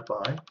divide it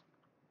by.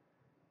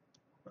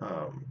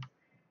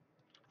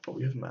 But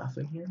we have math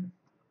in here.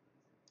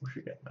 We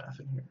should get math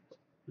in here.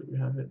 Do we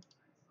have it?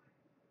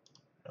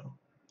 No,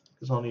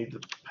 because I'll need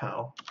the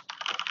POW.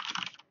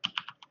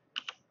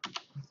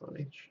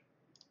 H.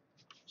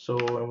 So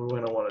and we're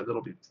going to want it.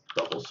 That'll be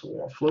double. So we'll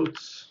want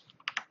floats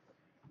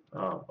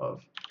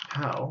of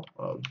POW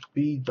of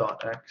b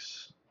dot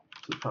x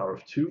to the power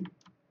of 2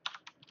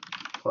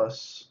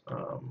 plus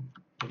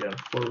again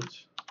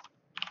float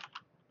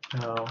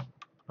POW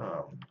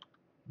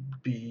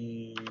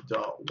b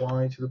dot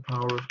y to the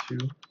power of 2.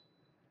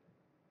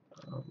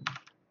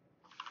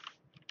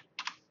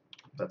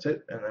 That's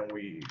it, and then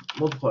we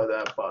multiply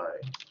that by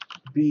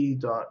b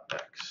dot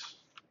x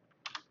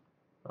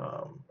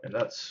and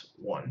that's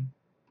 1.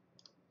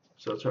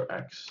 So that's our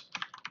x.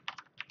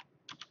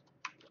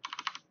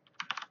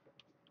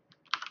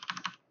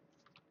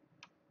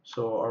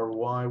 So our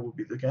y will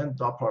be, again,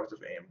 dot product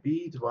of a and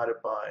b divided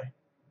by,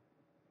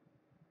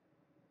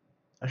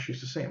 actually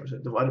it's the same, is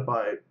it? Divided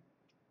by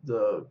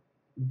the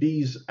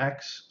b's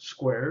x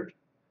squared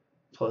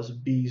plus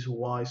b's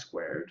y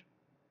squared,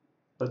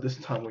 but this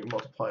time we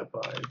multiply it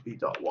by b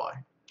dot y,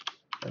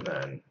 and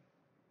then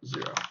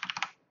 0.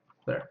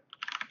 There.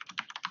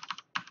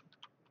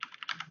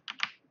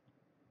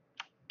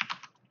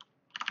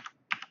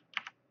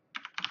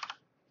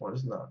 Why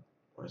is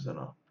that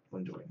not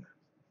when doing that?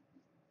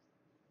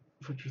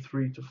 Vector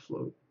 3 to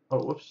float.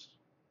 Oh, whoops.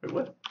 Wait,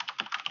 what?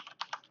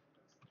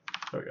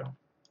 There we go.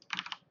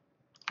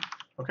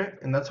 Okay,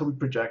 and that's how we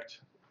project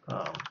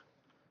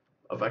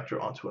a vector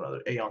onto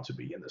another, A onto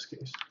B in this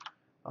case.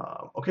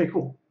 Okay,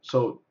 cool.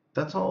 So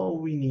that's all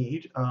we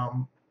need.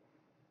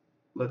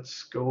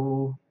 Let's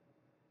go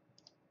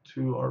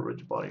to our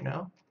rigid body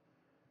now.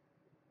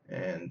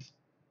 And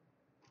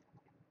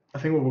I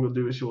think what we're going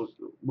to do is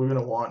we're going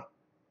to want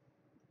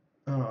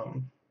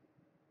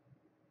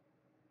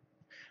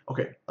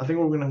okay, I think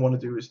what we're going to want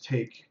to do is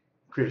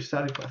create a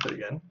static method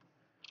again,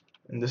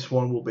 and this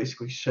one will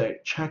basically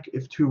check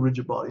if two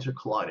rigid bodies are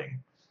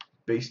colliding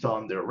based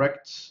on their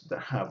rects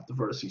that have the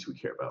vertices we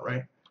care about,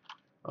 right?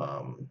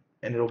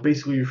 And it'll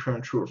basically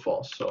return true or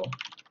false. So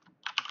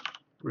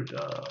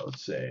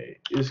let's say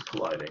is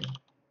colliding,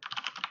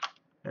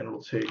 and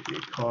we'll take a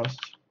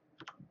const.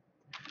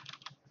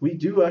 We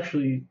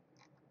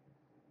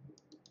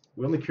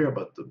only care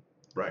about the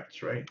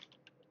rects, right?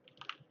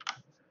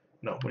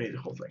 No, we need the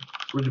whole thing.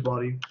 Rigid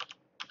body.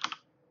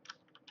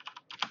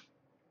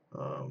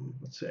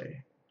 Let's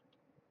say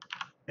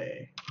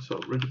A. So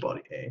rigid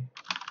body A.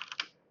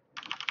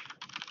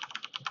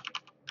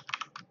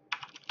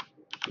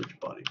 Rigid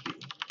body B.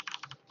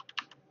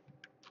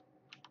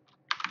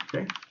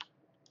 Okay.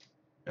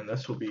 And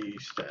this will be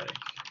static.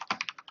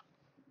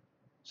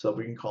 So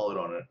we can call it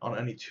on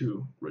any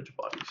two rigid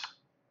bodies.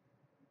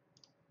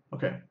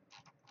 Okay.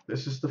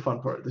 This is the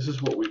fun part. This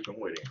is what we've been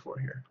waiting for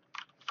here.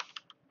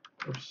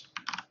 Oops.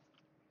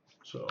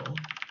 So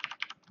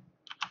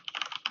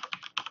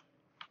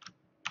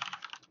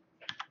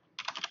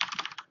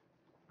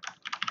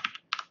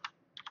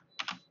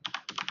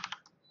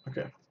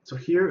okay, so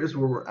here is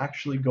where we're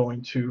actually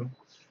going to.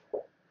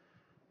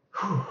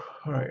 All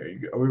right,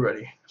 are we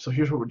ready? So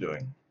here's what we're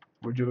doing.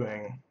 We're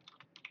doing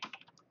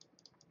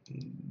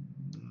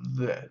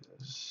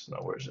this. No,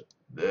 where is it?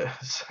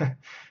 This.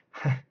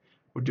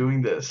 We're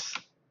doing this.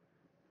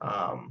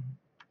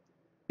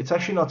 It's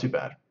actually not too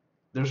bad.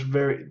 There's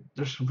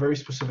some very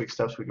specific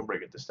steps we can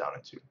break this down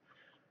into.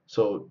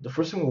 So the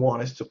first thing we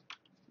want is to,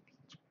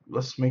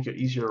 let's make it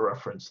easier to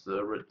reference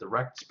the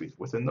rects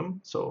within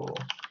them. So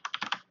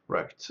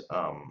rect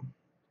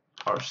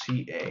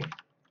RCA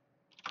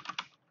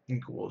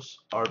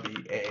equals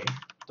RBA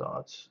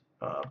dot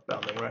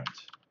bounding rect,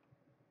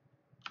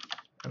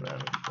 and then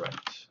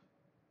rect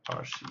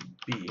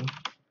RCB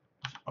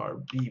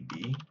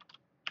RBB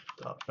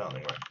dot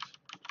bounding rect.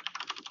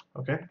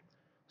 Okay,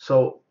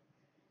 so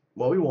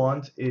what we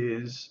want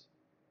is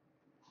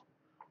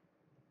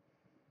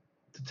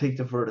to take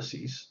the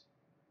vertices,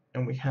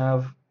 and we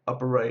have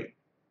upper right.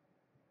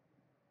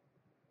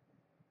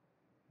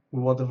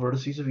 We want the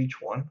vertices of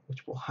each one,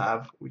 which we'll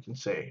have, we can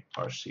say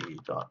RC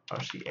dot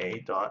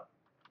RCA dot,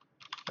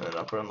 and then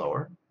upper and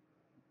lower.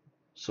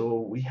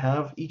 So we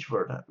have each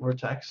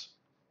vertex.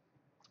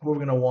 What we're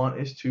going to want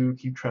is to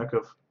keep track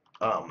of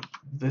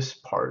this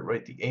part,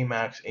 right? The A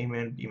max, A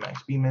min, B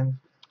max, B min.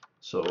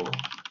 So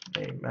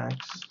A max,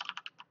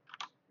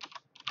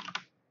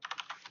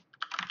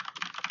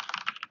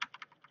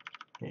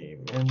 A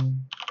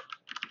min,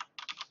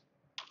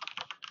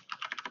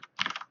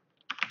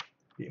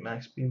 B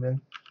max, B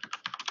min.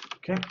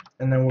 Okay,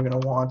 and then we're going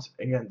to want,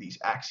 again, these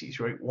axes,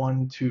 right?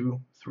 1, 2,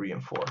 3,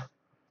 and 4.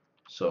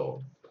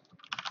 So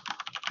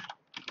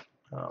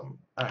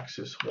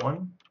axis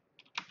 1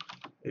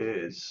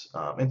 is,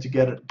 and to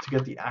get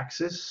the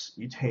axis,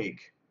 you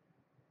take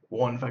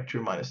one vector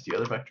minus the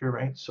other vector,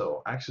 right?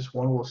 So axis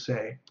 1 will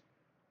say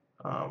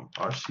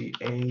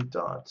RCA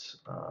dot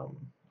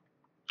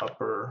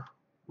upper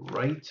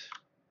right,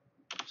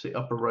 say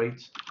upper right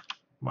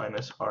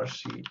minus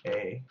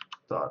RCA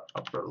dot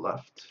upper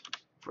left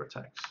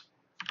vertex.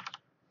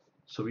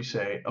 So we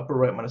say upper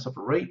right minus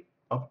upper right,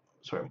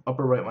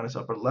 upper right minus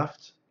upper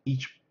left.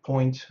 Each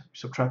point,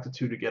 subtract the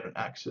 2 to get an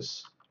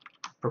axis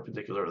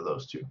perpendicular to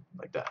those two,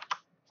 like that.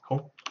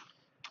 Cool.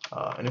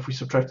 And if we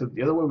subtract it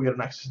the other way, we get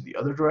an axis in the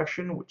other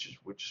direction, which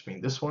just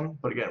means this one.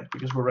 But again,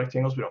 because we're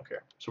rectangles, we don't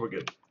care, so we're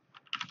good.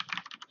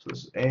 So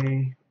this is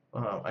A,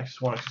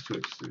 axis 1, axis 2,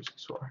 axis 3,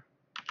 axis 4.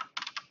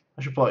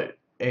 I should probably,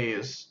 A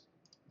is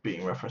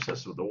being referenced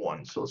as the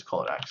 1, so let's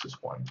call it axis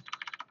 1.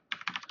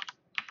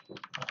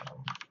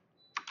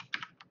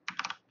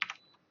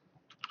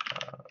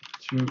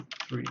 2,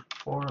 3,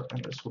 4,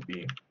 and this will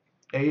be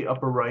A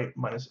upper right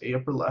minus A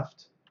upper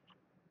left.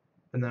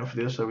 And then for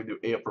the other side, we do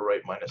A upper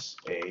right minus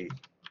A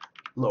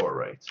lower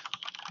right.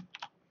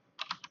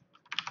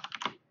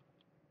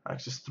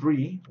 axis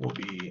 3 will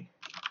be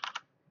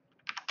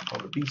on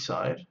the B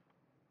side,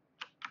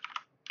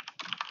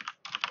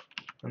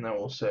 and then we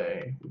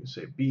can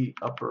say B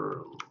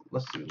upper,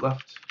 let's do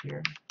left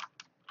here,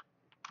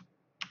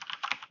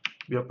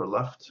 B upper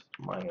left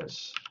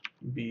minus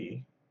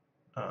B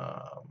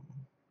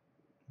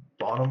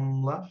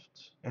bottom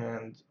left,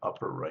 and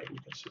upper right, we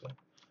can see that.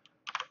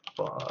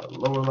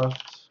 Lower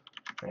left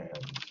and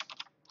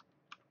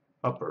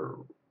upper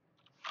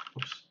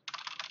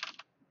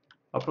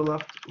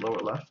left, lower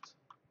left,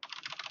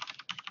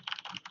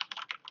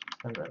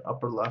 and then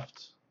upper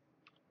left,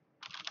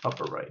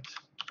 upper right.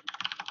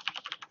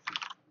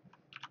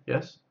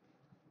 Yes?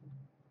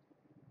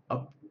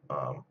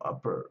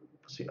 Upper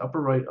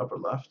right, upper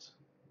left,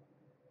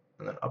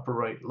 and then upper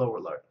right,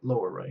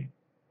 lower right.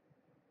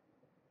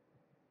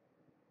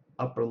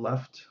 Upper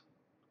left,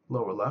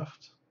 lower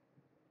left.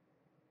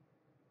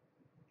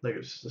 That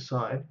gives us the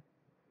side,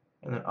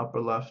 and then upper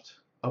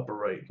left, upper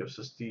right gives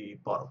us the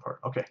bottom part.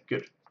 Okay,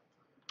 good.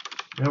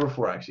 We have our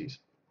 4 axes.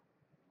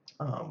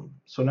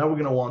 So now we're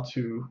going to want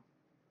to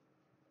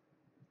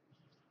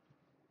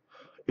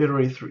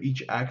iterate through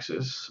each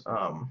axis.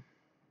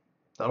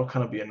 That'll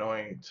kind of be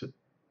annoying to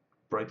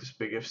write this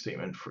big if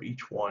statement for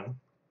each one,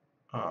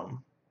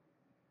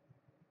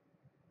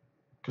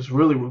 because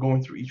really we're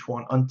going through each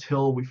one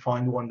until we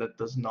find one that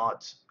does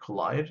not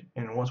collide,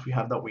 and once we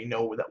have that, we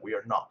know that we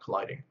are not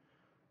colliding.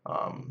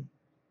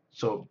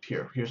 So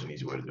here's an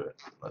easy way to do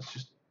it. Let's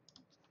just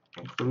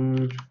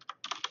include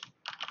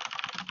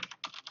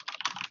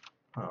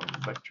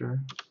vector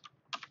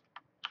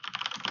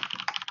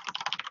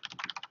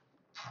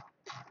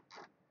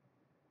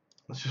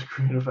let's just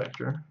create a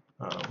vector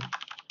of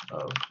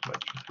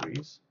vector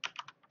 3's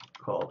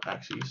called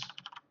axes,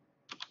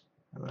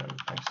 and then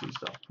axes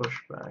dot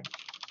pushback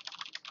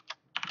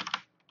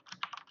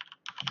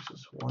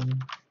axis 1,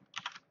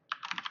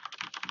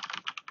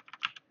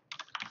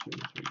 2,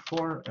 3,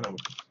 4, and then we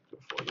just go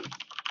for these.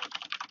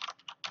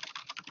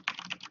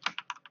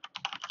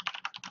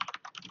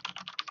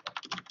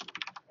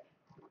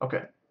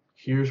 Okay,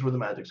 here's where the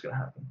magic's gonna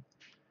happen.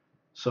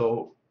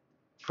 So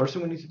first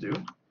thing we need to do,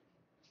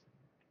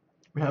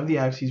 we have the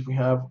axes, we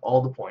have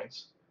all the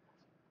points,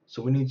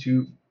 so we need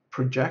to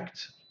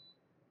project.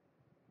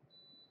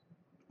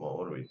 Well,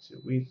 what do we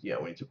do?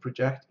 We need to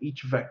project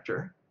each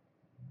vector.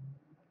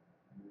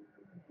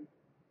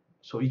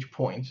 So each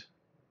point,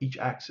 each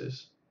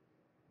axis.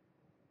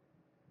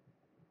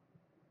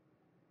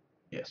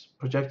 Yes,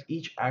 project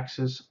each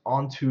axis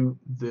onto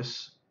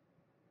this.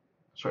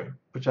 Sorry,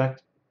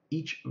 project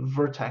each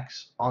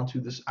vertex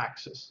onto this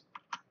axis,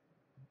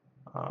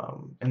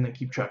 and then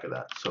keep track of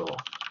that. So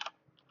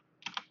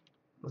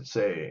let's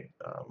say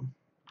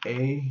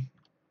A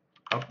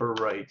upper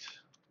right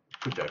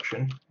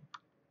projection.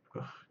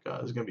 Ugh, God,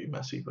 this is gonna be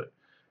messy, but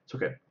it's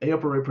okay. A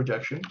upper right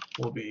projection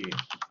will be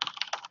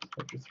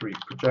vector 3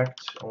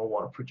 project, and we'll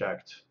want to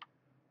project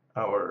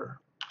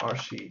our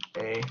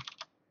RCA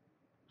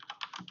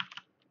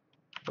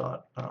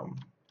dot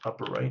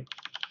upper right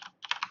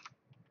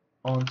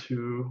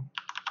onto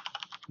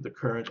the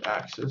current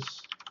axis.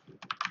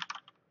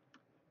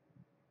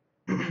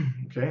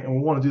 Okay, and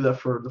we want to do that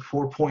for the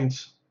 4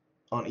 points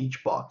on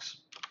each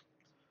box.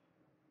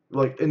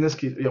 Like in this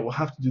case, yeah, we'll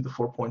have to do the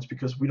 4 points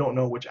because we don't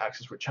know which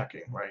axis we're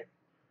checking, right?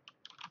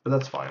 But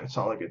that's fine. It's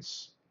not like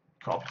it's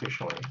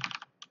computationally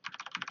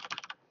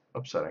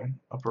upsetting.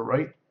 Upper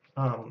right,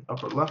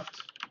 upper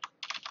left,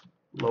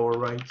 lower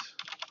right,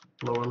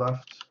 lower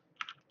left.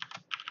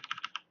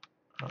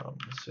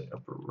 Let's say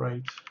upper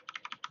right,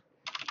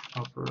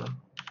 upper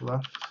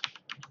left,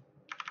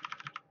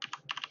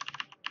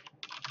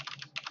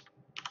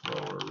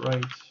 lower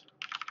right,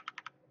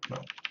 no,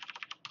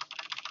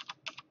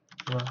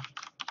 left.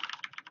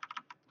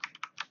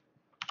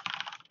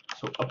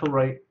 So upper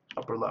right,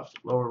 upper left,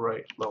 lower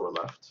right, lower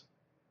left,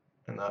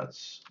 and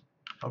that's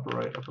upper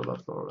right, upper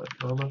left, lower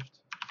right, lower left.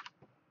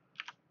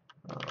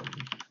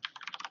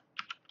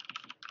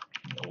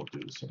 And we'll do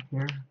the same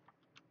here.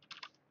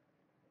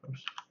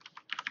 Oops.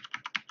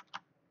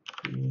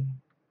 B.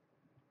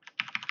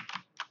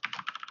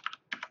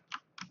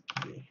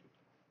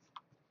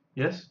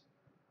 Yes?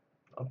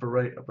 Upper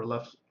right, upper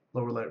left,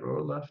 lower right,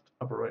 lower left,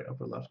 upper right,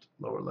 upper left,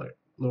 lower right,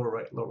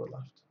 lower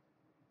left.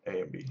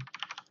 A and B.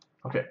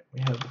 Okay,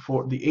 we have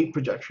the 8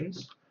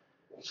 projections.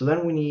 So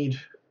then we need,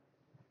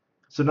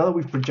 so now that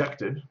we've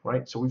projected,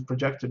 right? So we've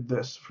projected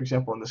this, for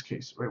example, in this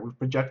case, right? We've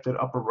projected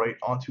upper right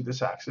onto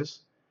this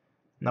axis.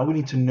 Now we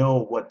need to know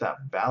what that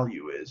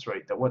value is,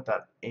 right? What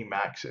that A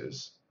max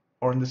is,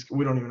 or in this,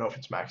 we don't even know if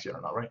it's max yet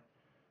or not, right?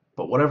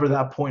 But whatever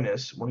that point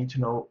is, we need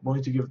to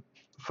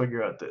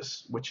figure out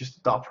this, which is the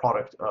dot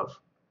product of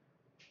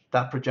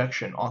that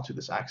projection onto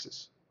this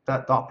axis.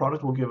 That dot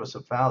product will give us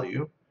a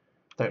value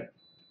that,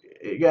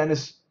 again,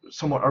 is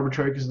somewhat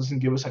arbitrary because it doesn't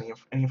give us any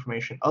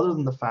information other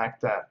than the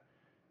fact that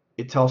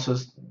it tells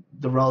us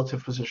the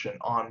relative position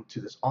on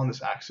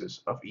this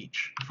axis of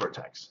each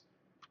vertex.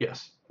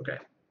 Yes. Okay.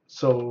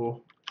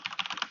 So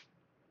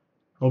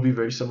it'll be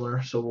very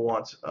similar. So we'll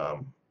want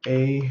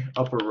a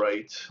upper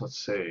right,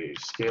 let's say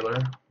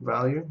scalar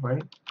value,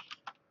 right?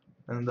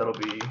 And that'll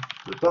be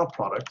the dot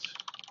product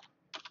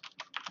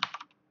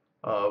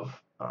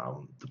of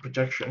the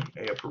projection,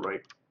 a upper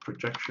right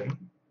projection,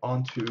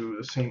 onto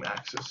the same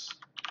axis,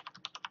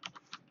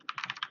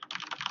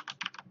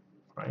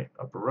 right?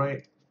 Upper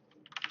right,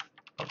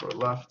 upper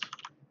left,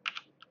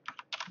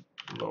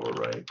 lower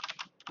right,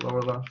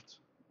 lower left,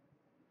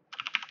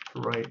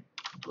 right,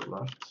 upper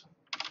left,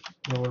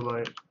 lower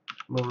right,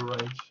 lower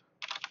right,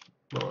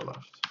 lower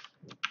left.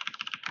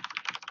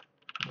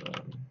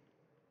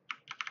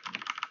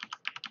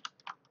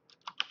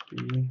 B,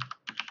 B.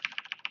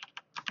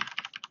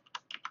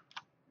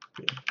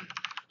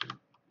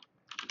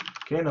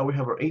 Okay, now we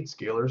have our 8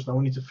 scalars. Now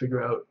we need to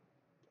figure out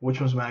which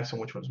one's max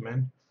and which one's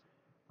min.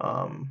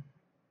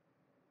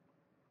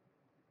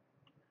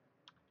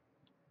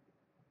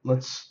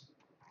 Let's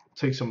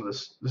take some of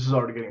this. This is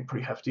already getting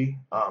pretty hefty.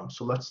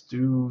 So let's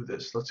do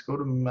this. Let's go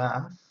to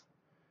math.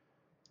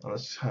 And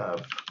let's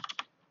have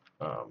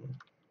a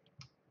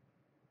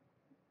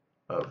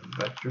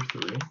vector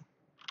 3.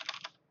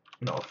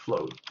 No, a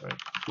float, right?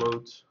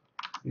 Float.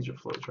 These are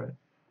floats, right?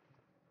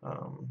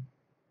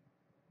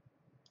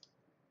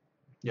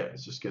 Yeah,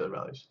 it's just scalar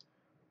values.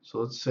 So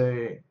let's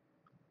say,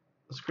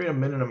 let's create a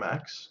min and a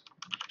max.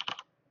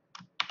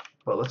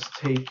 But let's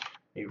take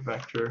a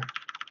vector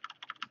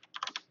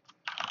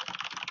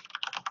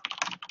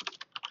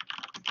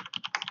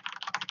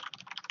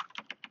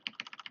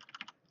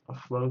of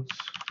floats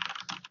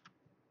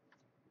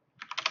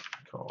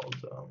called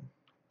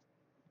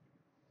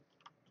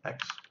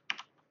x,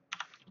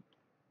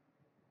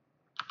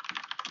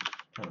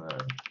 and then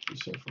the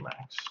same for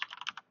max.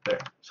 There.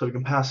 So we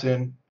can pass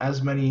in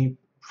as many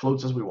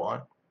floats as we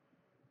want,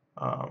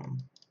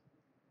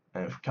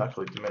 and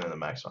calculate the min and the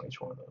max on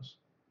each one of those.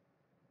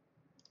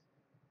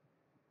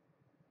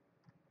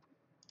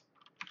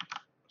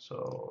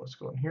 So let's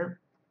go in here.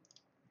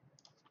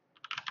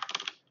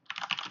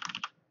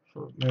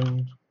 Float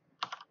min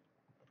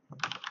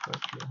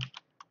vector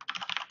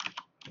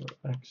float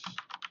x.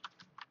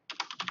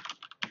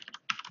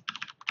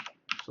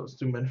 So let's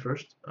do min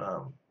first.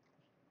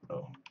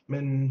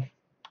 Min.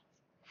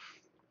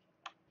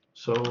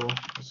 So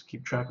let's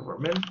keep track of our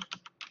min.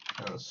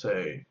 And let's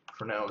say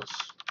for now it's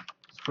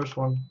the first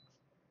one,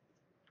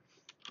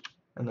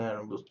 and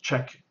then we'll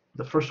check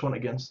the first one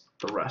against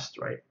the rest,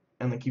 right?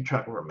 And then keep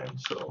track of our min.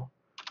 So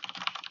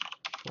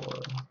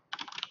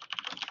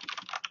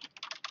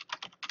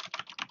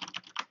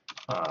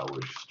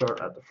we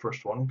start at the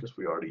first one because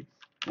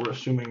we're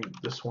assuming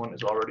this one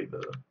is already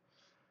the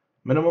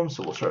minimum,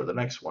 so we'll start at the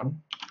next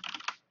one.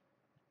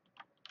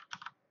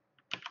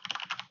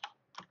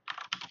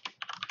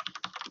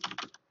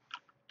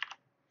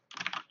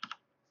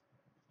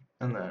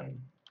 And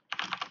then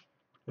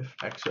if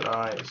x at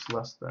I is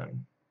less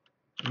than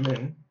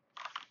min,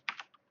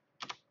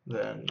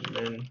 then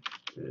min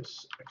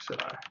is x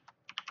at I.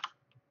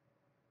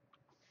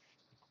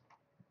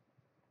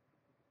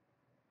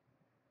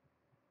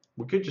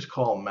 We could just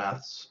call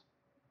maths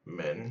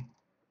min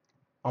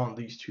on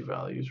these two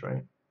values,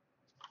 right?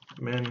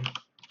 Min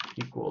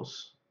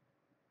equals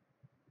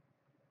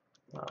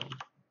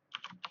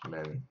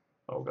min.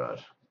 Oh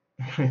god,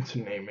 into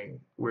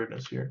naming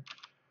weirdness here.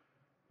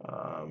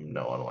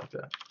 No, I don't like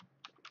that.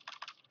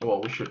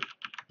 Well, we should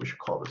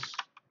call this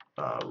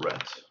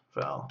ret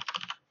val.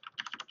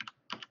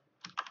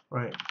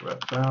 Right,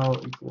 ret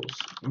val equals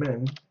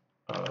min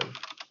of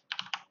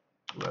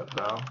ret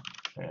val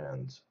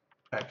and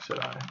x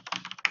at I.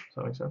 Does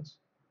that make sense?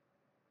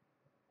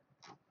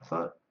 I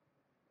thought,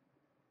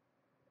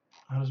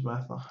 how does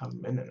math not have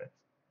min in it?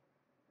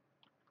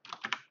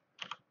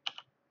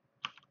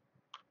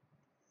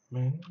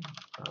 Min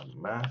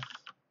math.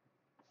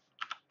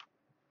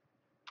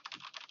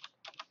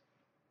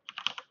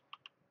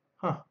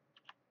 Huh.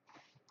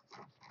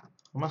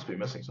 I must be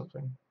missing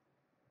something.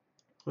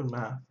 Include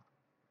math.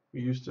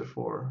 We used it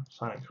for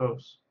sine and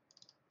cos.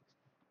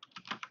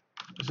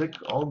 Is it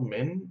all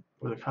min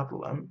with a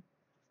capital M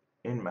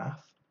in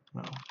math?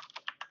 No.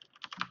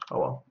 Oh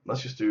well.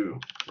 Let's just do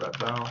ret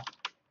val.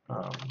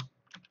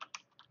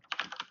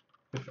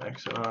 If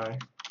x at I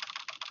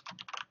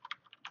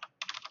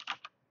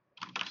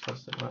is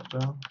less than ret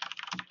val,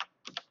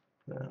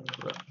 then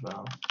ret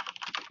val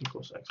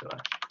equals x at I.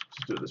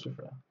 Let's do it this way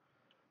for now.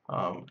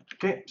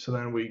 Okay, so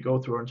then we go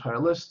through our entire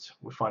list,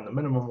 we find the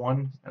minimum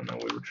one, and then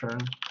we return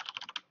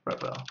ret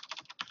val.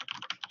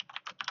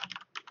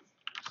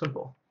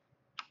 Simple.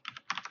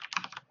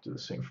 Do the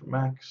same for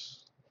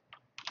max.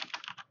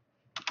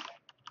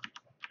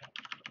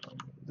 In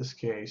this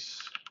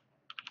case,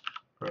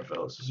 ret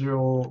val is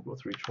 0, go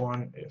through each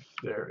one. If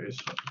there is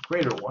a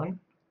greater one,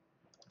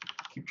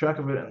 keep track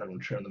of it, and then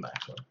return the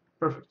max one.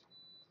 Perfect.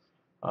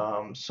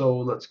 So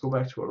let's go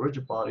back to our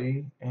rigid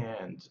body,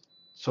 and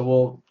so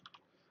we'll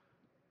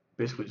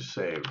basically just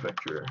say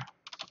vector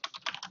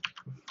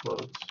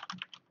float.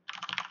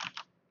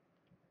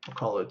 I'll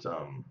call it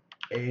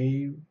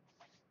a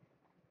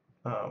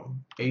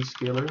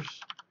scalars.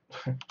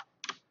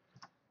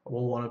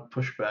 We'll want to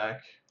push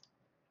back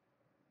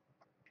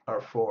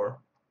are for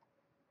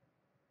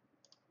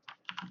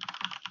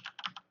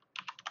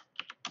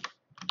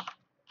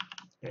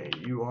a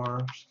UR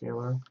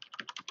scalar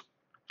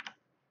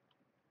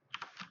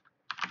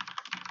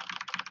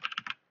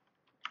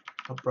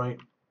up right,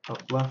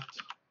 up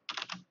left,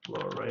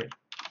 lower right,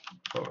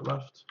 lower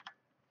left.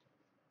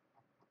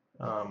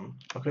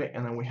 Okay,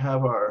 and then we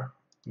have our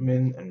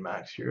min and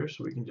max here,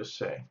 so we can just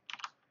say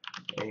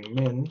a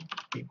min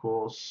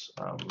equals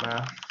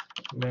math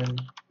min,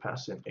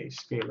 pass in a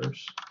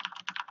scalars,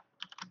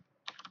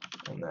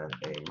 and then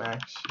a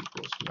max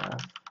equals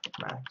math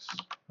max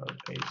of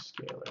a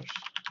scalars.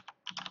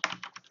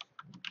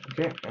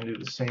 Okay, and do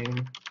the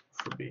same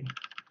for b.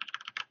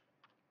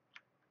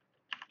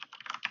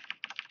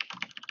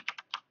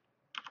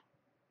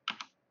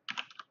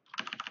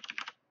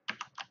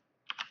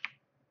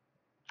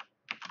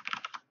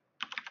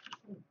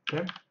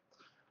 Okay,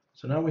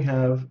 so now we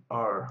have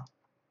our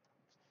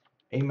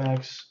a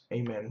max,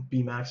 a min,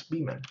 b max,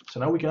 b min. So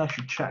now we can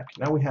actually check.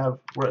 Now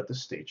we're at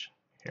this stage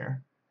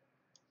here,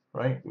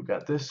 right? We've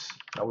got this.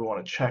 Now we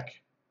want to check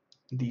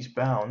these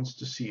bounds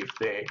to see if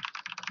they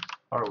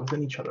are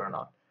within each other or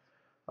not.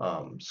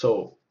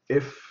 So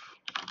if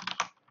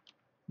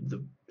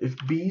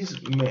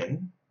b's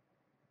min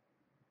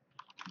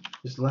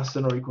is less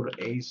than or equal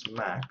to a's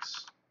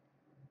max,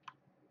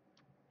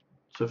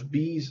 so if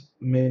b's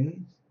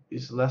min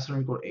is less than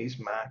or equal to a's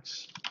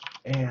max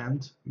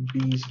and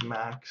b's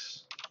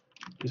max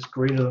is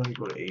greater than or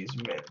equal to a's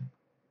min,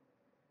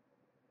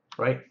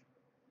 right?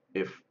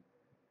 If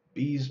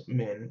b's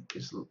min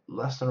is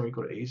less than or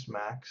equal to a's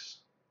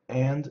max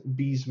and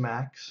b's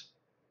max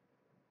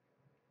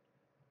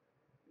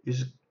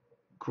is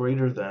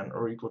greater than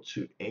or equal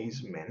to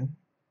a's min.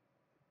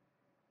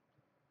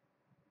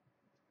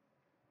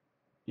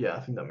 Yeah,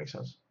 I think that makes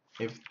sense.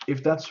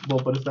 If that's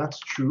but if that's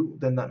true,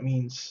 then that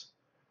means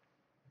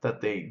that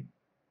they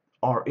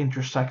are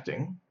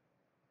intersecting.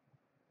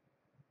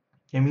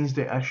 It means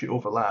they actually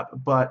overlap,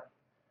 but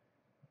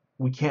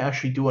we can't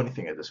actually do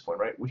anything at this point,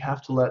 right? We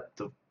have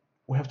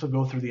to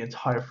go through the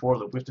entire for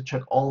loop. We have to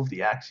check all of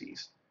the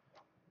axes.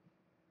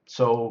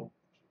 So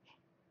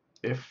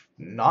if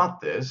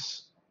not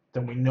this,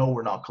 then we know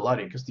we're not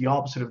colliding, because the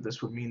opposite of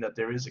this would mean that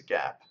there is a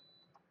gap.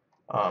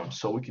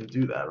 So we can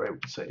do that, right? We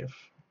can say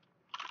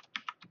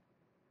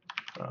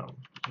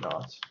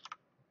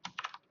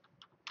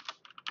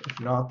if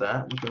not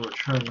that, we can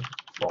return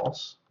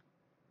false.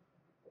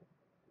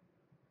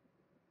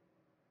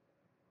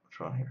 What's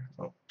wrong here?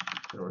 Oh,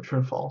 we're gonna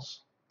return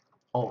false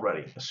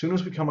already. As soon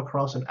as we come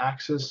across an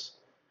axis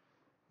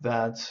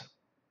that,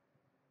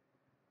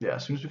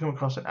 as soon as we come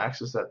across an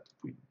axis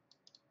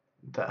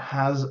that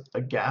has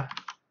a gap,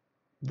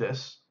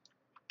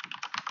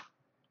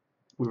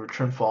 we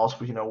return false.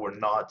 We know we're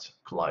not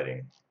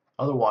colliding.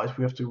 Otherwise,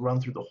 we have to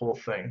run through the whole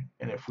thing.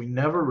 And if we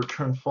never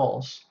return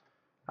false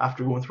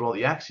after going through all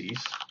the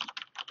axes,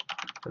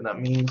 then that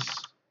means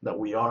that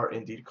we are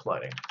indeed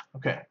colliding.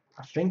 Okay,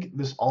 I think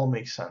this all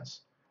makes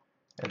sense.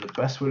 And the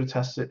best way to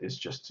test it is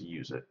just to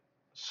use it.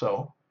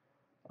 So,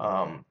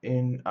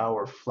 in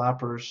our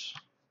flappers,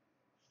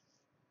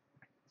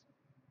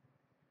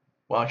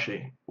 well,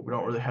 actually, we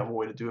don't really have a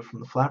way to do it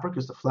from the flapper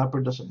because the flapper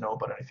doesn't know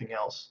about anything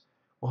else.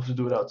 We'll have to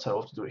do it outside.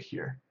 We'll have to do it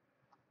here.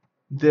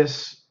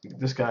 This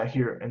guy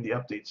here in the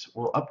updates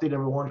will update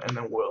everyone, and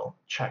then we'll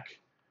check.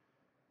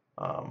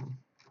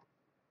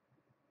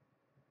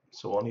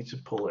 So I'll need to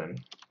pull in.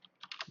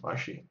 Well,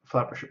 actually,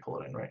 flapper should pull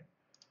it in, right?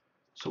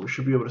 So we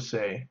should be able to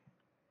say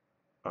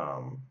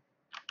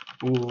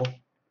bool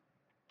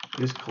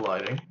is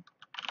colliding,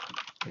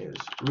 is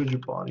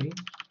rigid body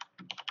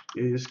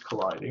is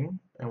colliding,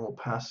 and we'll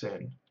pass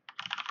in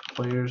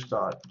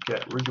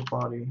players.get rigid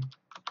body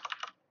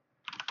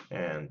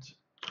and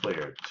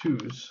player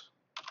 2's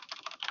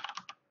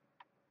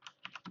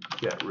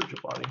get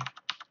rigid body.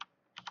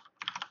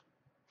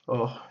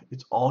 Oh,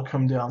 it's all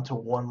come down to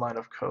one line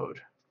of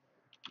code.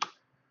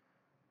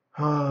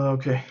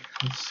 Okay,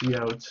 let's see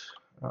out.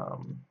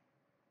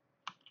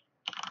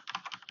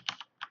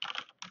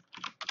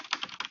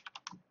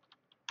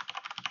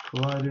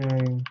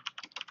 Colliding.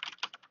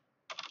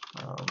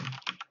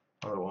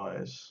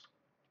 Otherwise,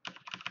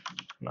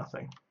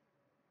 nothing.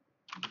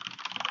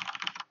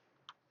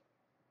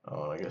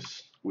 Oh, I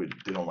guess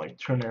they don't like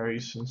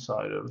ternaries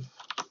inside of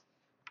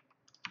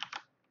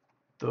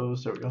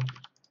those. There we go.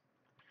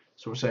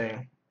 So we're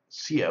saying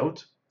see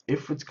out.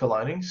 If it's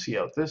colliding, see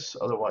out this.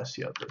 Otherwise,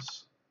 see out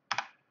this.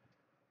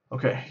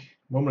 Okay,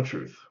 moment of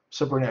truth.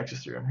 Separating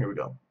axis theorem. Here we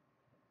go.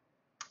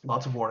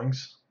 Lots of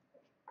warnings.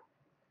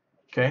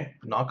 Okay,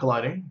 not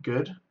colliding.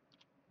 Good.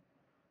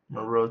 I'm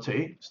gonna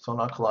rotate. Still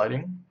not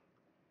colliding.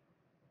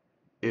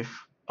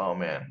 Oh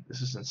man,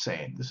 this is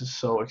insane. This is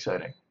so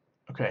exciting.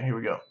 Okay, here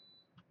we go.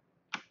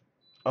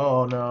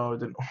 Oh no, it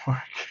didn't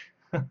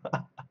work.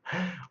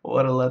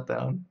 What a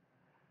letdown.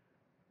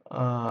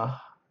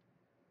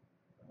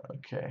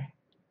 Okay,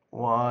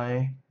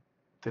 why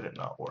did it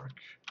not work?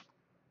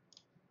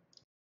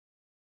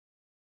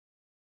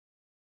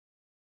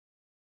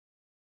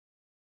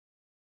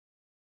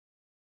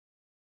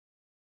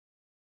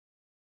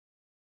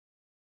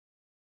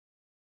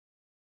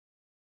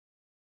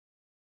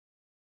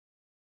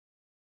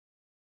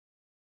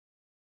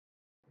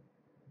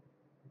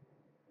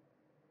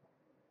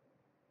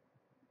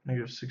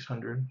 negative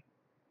 600,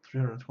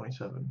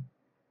 327.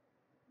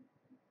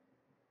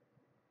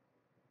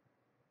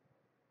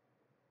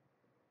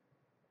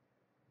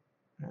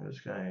 And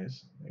this guy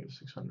is negative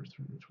 600,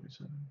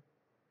 327.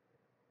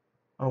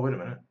 Oh, wait a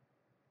minute.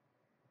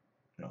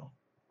 No.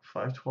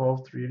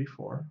 512,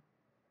 384.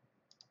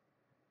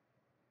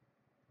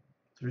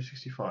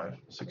 365,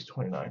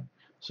 629.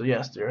 So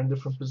yes, they're in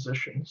different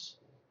positions,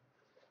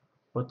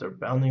 but their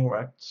bounding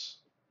rects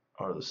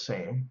are the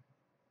same.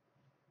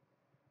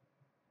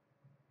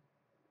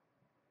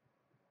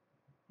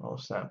 Oh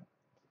snap.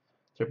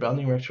 Their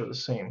bounding rects are the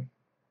same.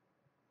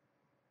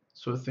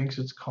 So it thinks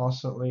it's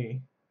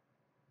constantly,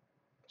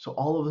 so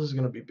all of this is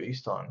going to be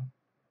based on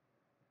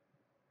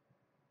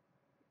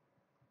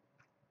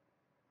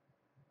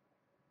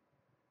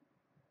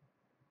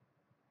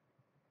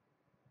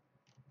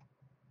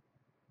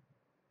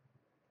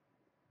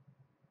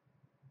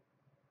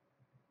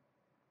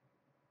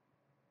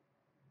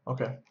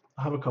okay,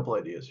 I have a couple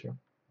ideas here.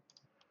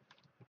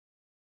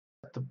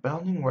 The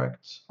bounding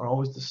rects are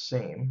always the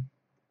same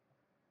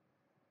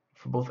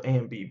for both A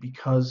and B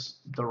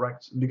because they're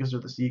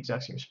the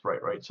exact same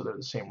sprite, right? So they're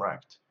the same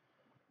rect.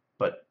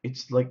 But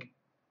it's like,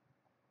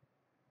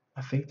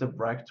 I think the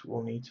rect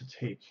will need to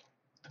take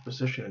the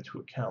position into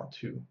account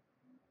too.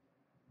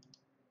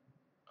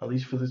 At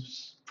least for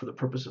the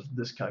purpose of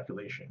this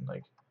calculation.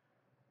 Like,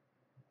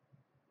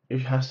 it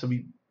has to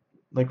be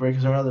like, right,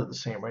 because they're not the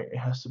same, right? It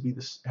has to be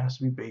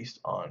based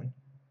on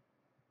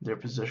their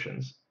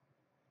positions.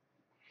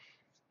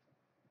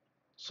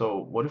 So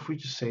what if we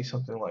just say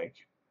something like,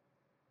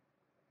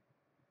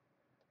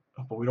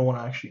 but we don't want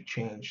to actually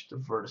change the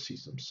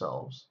vertices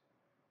themselves.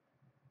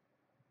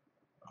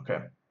 Okay.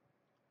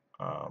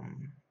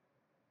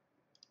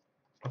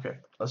 Okay,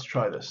 let's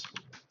try this.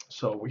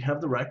 So we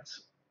have the rect.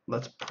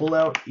 Let's pull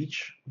out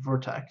each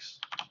vertex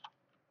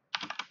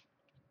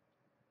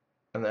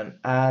and then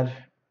add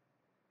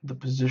the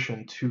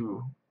position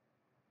to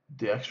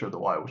the x or the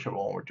y, whichever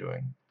one we're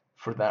doing,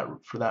 for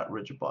that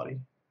rigid body.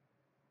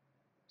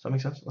 Does that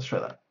make sense? Let's try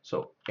that.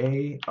 So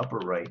a upper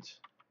right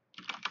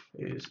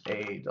is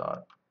a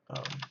dot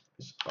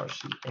is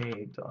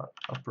RCA dot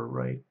upper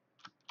right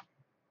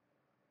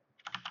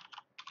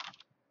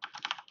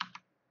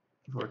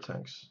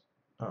vertex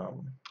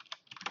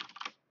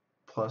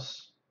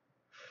plus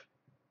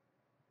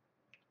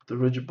the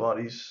rigid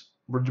body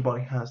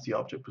has the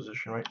object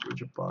position, right?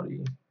 Rigid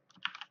body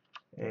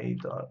a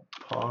dot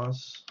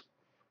pos.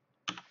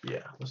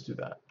 Yeah, let's do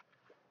that.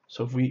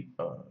 So if we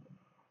oh,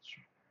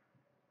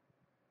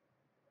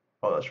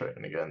 that's right.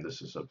 And again,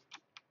 this is a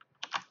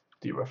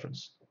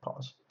dereference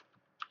pos.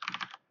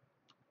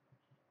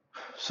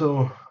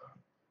 So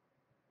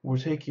we're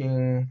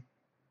taking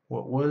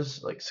what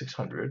was like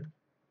 600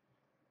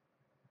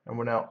 and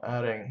we're now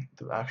adding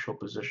the actual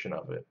position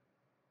of it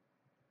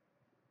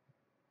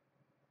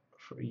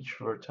for each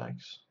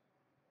vertex.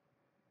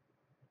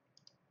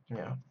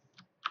 Yeah,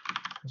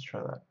 let's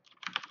try that.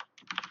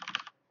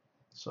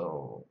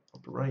 So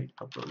upper right,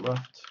 upper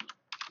left,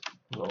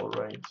 lower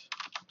right,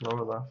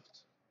 lower left.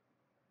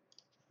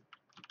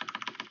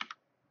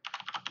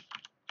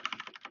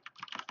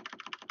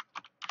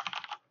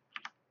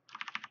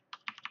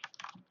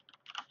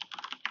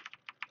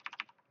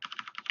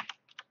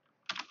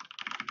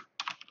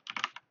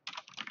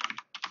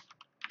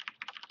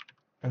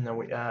 And then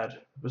we add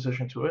the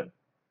position to it.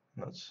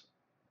 And that's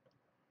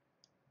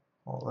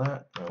all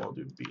that. And we'll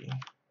do B.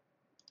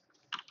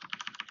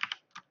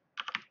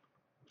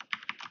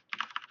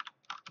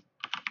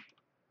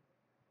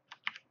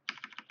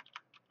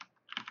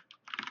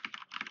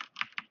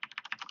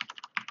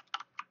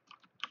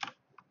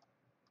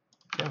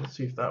 Okay, let's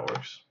see if that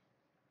works.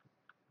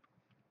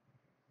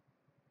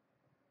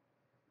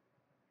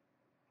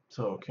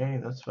 So, okay,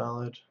 that's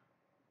valid.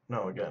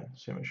 No, again,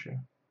 same issue.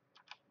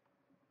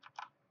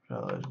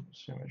 Valid,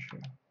 same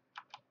issue.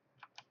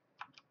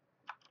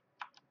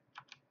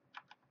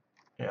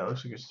 Yeah, it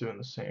looks like it's doing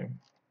the same.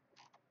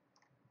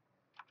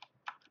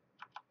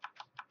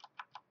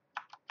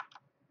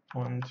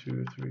 1,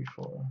 2, 3,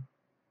 4.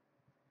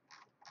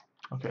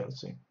 Okay,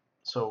 let's see.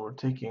 So we're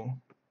taking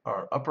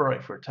our upper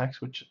right vertex,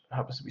 which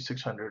happens to be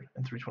 600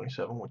 and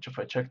 327, which if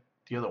I check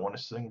the other one,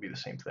 it's going to be the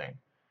same thing.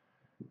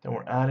 Then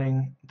we're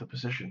adding the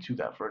position to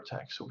that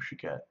vertex, so we should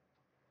get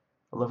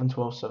 11,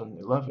 12, 7,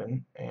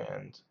 11,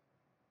 and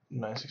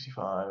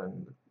 965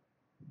 in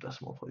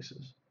decimal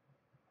places.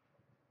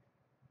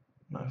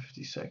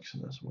 956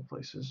 in decimal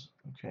places.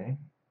 Okay.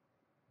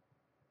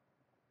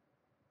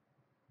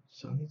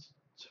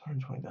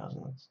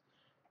 720,000. That's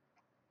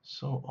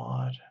so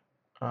odd.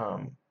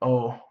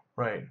 Oh,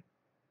 right.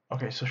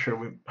 Okay, so sure,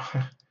 we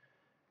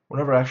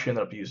never actually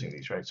ended up using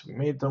these, right? So we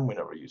made them, we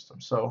never used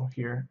them. So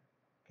here,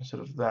 instead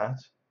of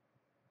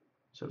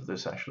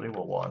this actually,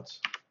 we'll want,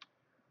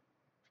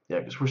 yeah,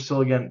 because we're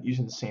still again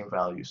using the same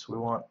value. So we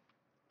want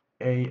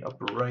a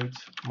upper right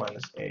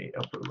minus a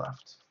upper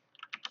left.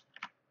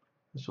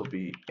 This will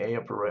be a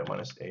upper right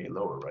minus a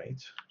lower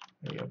right.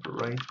 A upper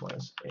right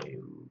minus a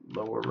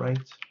lower right.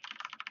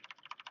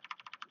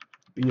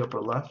 B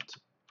upper left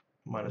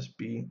minus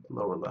b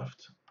lower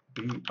left.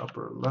 b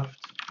upper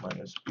left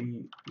minus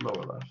b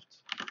lower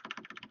left,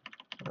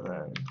 and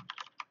then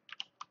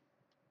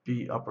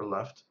b upper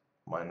left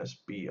minus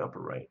b upper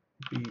right,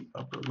 b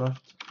upper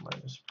left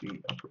minus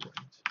b upper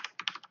right.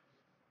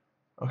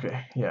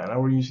 Okay, yeah, now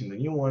we're using the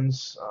new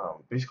ones.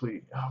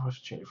 Basically, I have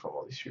to change it from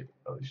all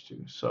these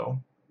two. So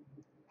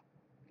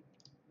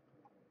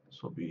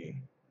this will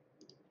be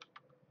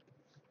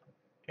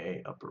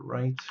a upper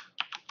right,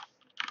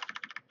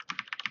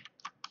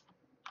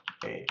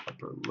 a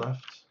upper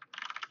left,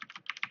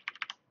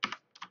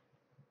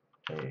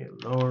 a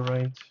lower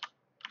right,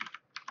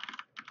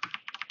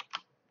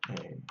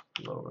 a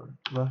lower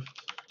left,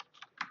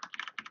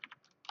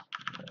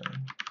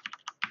 and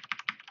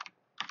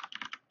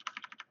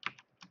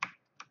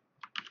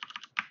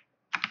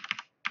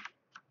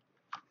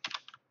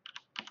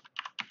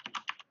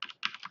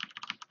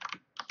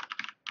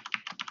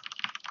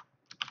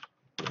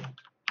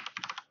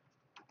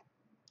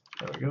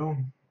there we go.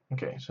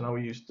 Okay, so now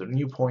we use the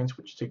new points,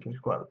 which take into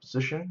account the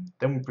position.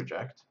 Then we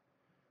project.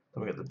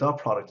 Then we get the dot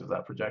product of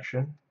that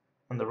projection,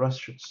 and the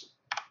rest should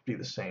be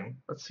the same.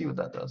 Let's see what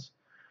that does.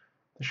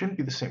 There shouldn't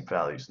be the same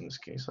values in this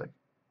case. Like,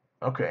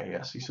 okay,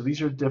 yeah. See, so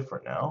these are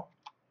different now.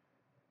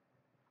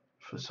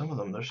 For some of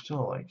them, they're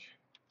still like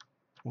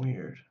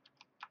weird.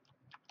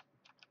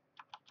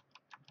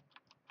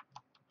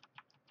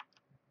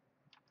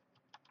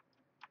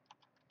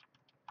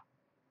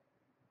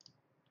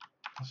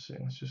 Let's see.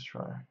 Let's just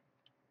try.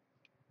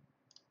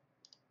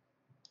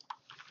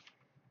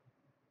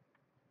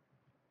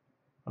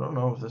 I don't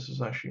know if this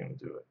is actually going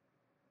to do it.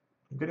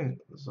 I'm getting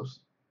those.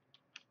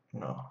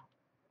 No,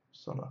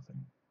 still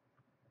nothing.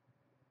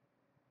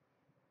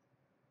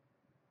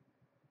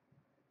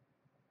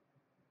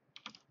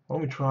 Why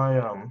don't we try?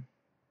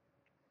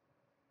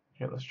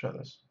 Here, let's try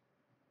this.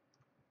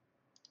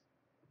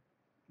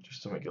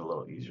 Just to make it a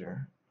little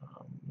easier.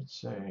 Let's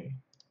say.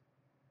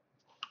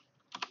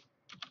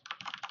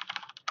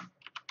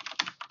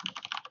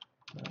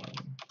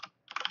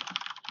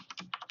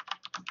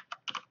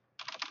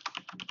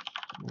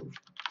 Move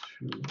to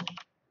 3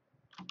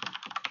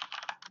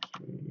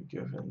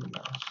 given the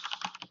mouse.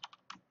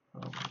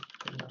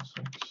 The mouse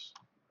X.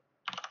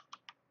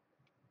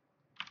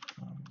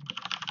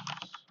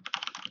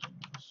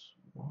 Mouse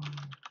 1.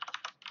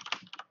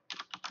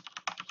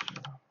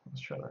 So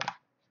let's try that.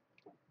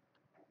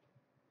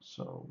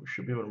 So we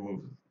should be able to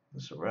move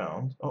this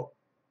around. Oh,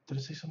 did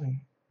it say something?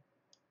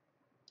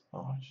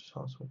 Oh, I just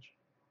saw a switch.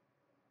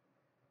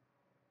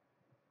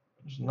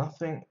 There's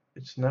nothing.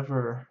 It's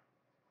never.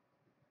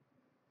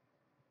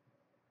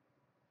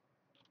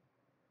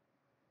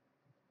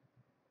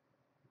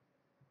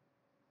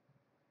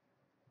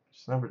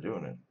 It's never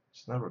doing it.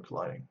 It's never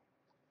colliding.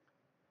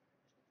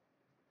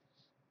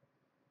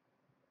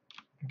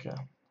 Okay.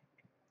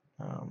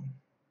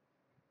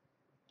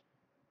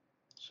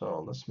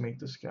 So let's make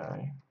this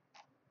guy.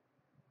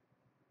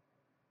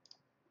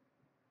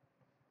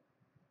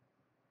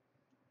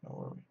 Oh,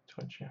 where are we?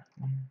 Twitch, yeah.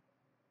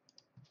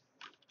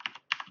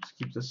 Let's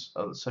keep this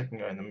the second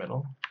guy in the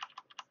middle.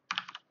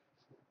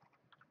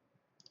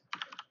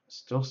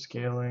 Still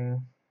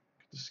scaling.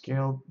 Could the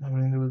scale have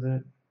anything to do with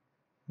it?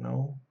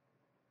 No.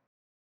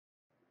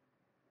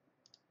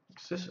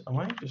 Is this? Am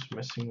I just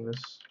missing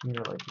this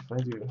here? Like if I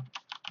do.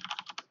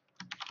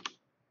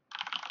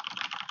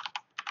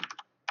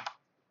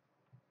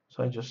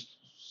 So I just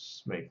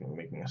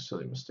making a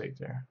silly mistake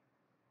there.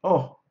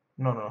 Oh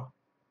no.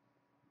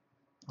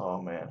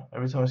 Oh man!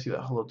 Every time I see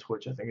that hello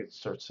Twitch, I think it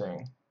starts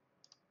saying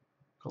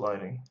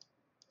colliding.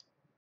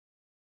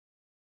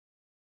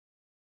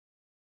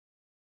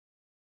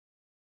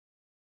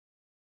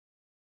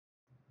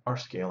 Our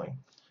scaling.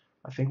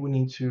 I think we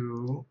need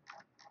to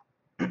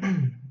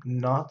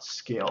not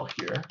scale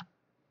here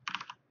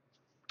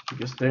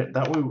because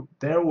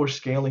there we're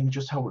scaling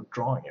just how we're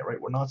drawing it, right?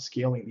 We're not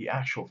scaling the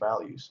actual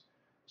values.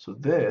 So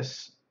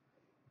this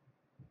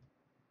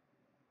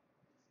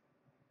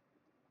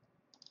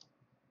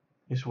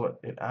is what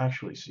it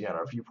actually see on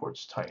our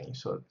viewport's tiny,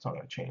 so it's not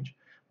going to change.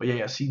 But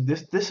yeah, see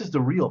this is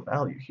the real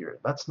value here.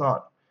 That's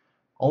not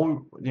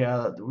all.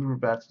 Yeah, we were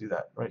bad to do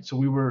that, right? So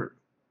we were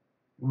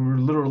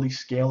literally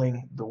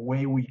scaling the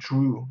way we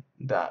drew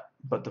that,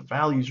 but the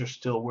values are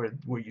still where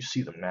you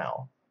see them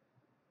now.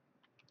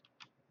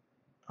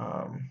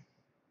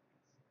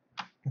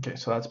 Okay,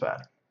 so that's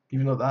bad.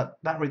 Even though that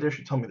right there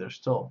should tell me there's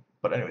still.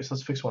 But anyways,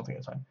 let's fix one thing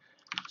at a time.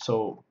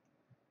 So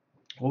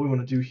what we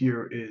want to do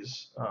here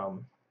is,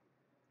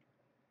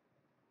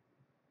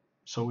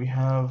 so we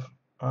have,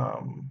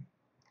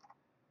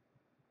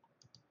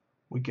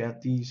 we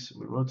get these,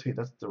 we rotate,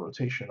 that's the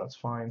rotation, that's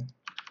fine.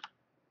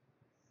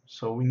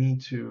 So we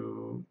need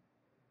to,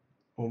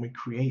 when we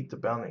create the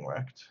bounding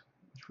rect,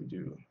 which we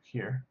do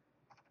here,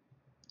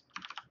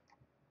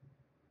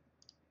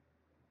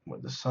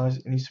 with the size,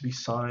 it needs to be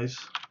size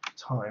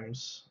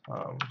times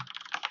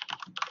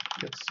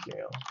get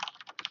scale.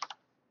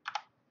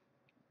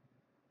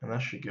 And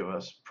that should give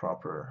us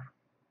proper,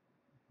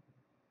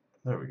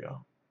 there we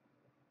go.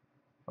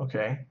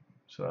 Okay,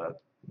 so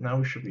now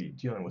we should be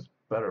dealing with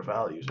better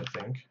values, I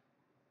think.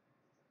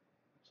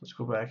 let's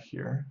go back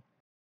here.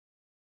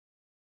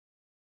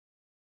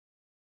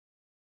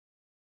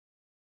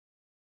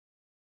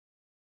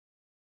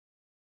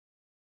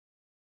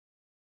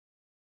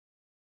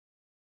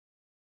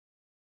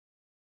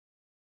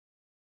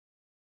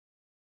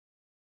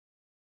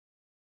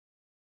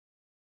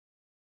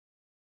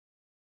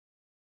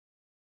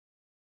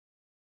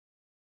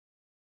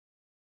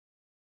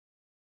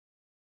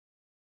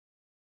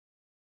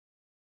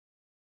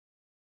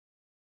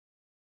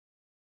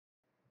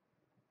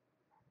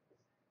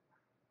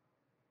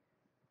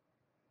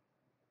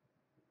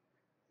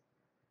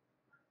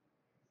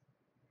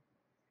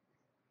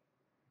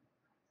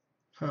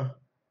 Huh.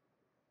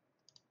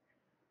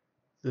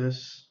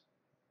 This.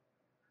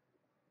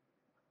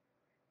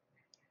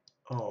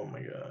 Oh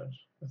my god.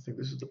 I think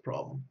this is the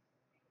problem.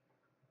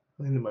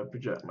 I think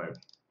that my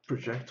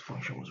project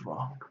function was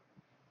wrong.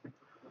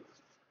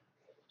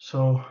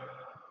 So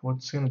what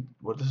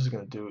this is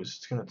gonna do is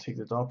it's gonna take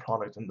the dot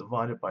product and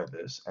divide it by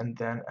this and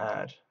then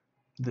add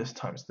this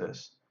times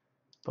this.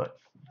 But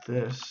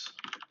this,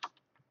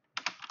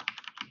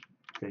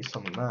 based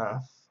on the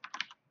math,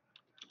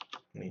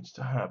 needs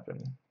to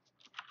happen.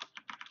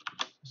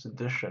 This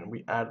addition,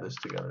 we add this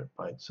together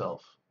by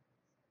itself.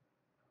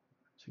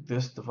 So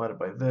this divided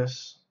by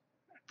this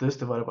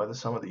divided by the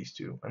sum of these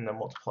two, and then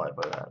multiplied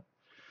by that.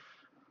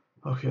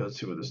 Okay, let's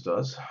see what this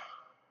does.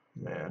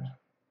 Man,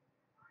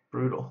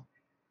 brutal.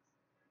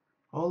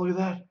 Oh, look at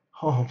that.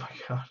 Oh my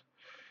god.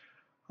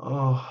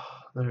 Oh,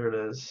 there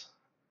it is.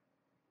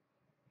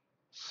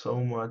 So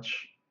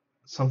much,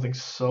 something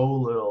so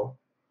little.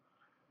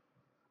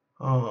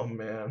 Oh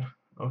man.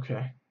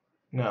 Okay.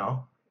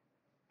 Now,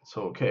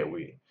 so okay,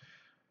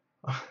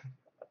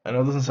 I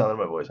know it doesn't sound like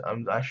my voice.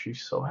 I'm actually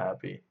so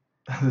happy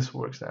that this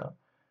works now.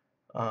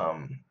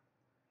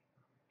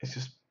 It's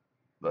just,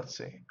 let's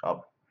see.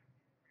 I'll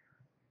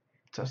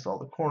test all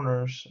the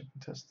corners. I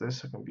can test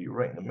this. I can be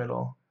right in the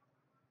middle.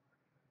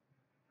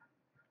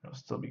 It'll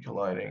still be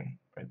colliding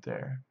right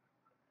there.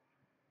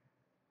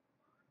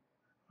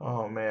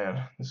 Oh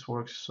man, this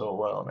works so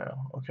well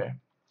now. Okay.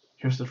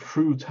 Here's the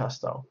true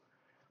test though.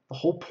 The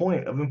whole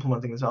point of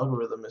implementing this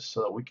algorithm is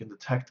so that we can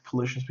detect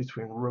collisions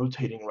between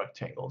rotating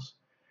rectangles.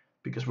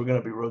 Because we're going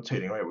to be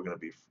rotating, right? We're going to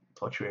be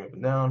fluctuating up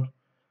and down.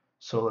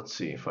 So let's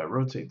see, if I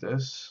rotate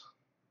this,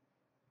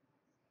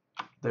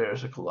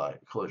 there's a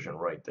collision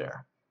right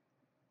there.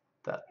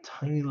 That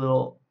tiny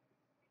little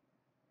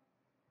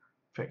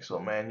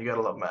pixel, man, you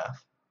gotta love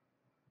math.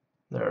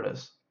 There it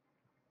is.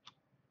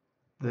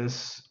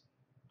 This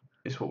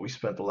is what we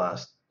spent the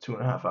last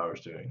 2.5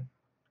 hours doing.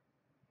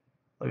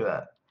 Look at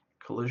that.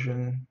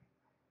 Collision.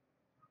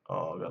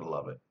 Oh, gotta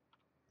love it.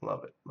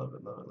 Love it, love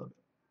it, love it, love it.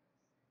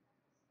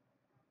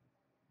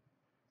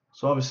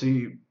 So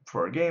obviously,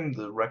 for our game,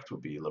 the rect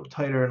would be a little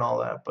tighter and all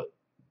that, but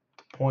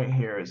the point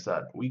here is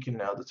that we can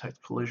now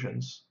detect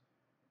collisions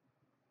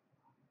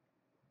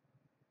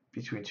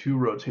between two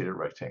rotated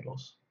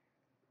rectangles.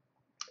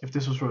 If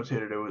this was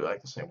rotated, it would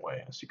act the same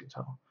way, as you can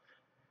tell.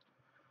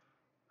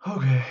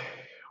 Okay,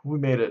 we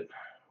made it.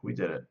 We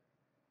did it.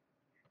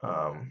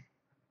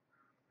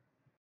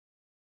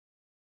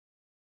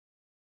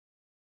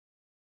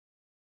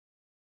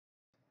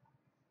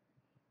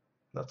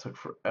 That took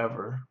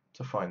forever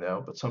to find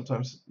out, but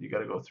sometimes you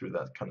gotta go through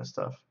that kind of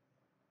stuff.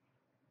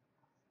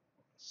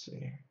 Let's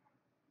see.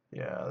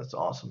 Yeah, that's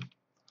awesome.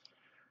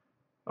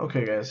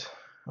 Okay, guys,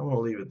 I'm gonna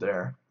leave it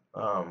there.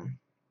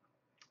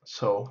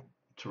 So,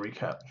 to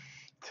recap,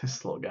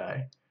 this little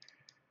guy.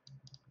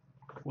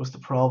 What's the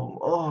problem?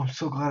 Oh, I'm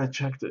so glad I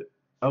checked it.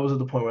 I was at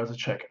the point where I had to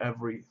check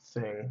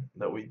everything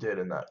that we did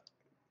in that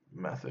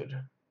method.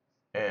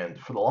 And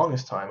for the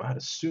longest time, I had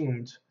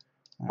assumed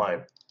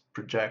my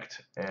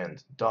project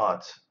and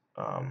dot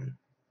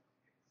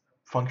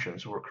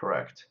functions were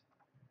correct.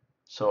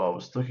 So I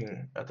was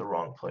looking at the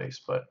wrong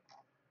place, but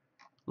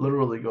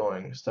literally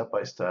going step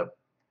by step,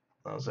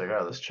 I was like, all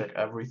right, let's check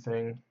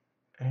everything.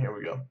 And here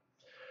we go.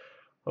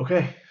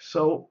 Okay,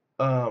 so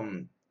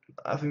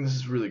I think this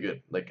is really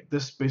good. Like,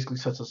 this basically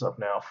sets us up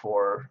now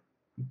for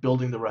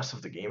building the rest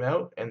of the game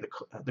out, and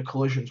the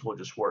collisions will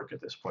just work at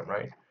this point,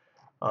 right?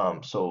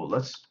 So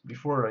let's,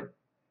 before I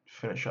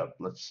finish up,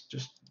 let's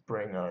just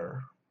bring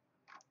our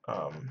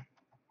let's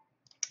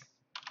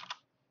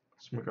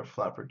make our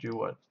flapper do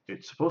what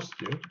it's supposed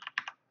to do.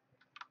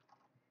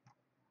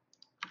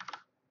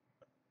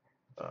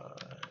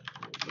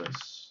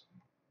 This,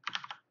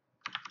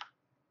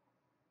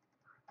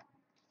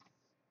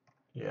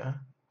 yeah,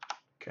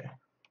 okay,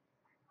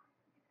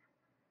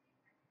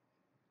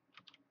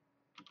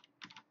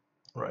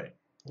 right.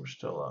 We're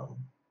still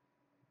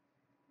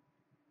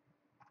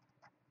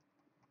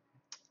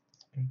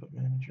input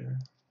manager.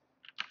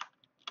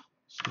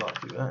 Let's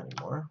not do that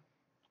anymore.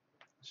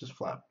 Let's just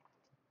flap.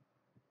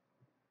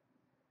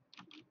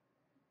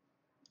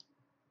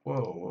 Whoa,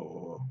 whoa,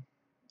 whoa.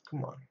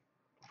 Come on.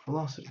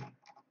 Velocity.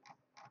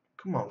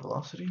 Come on,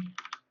 velocity.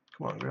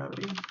 Come on,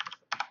 gravity.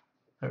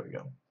 There we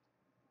go.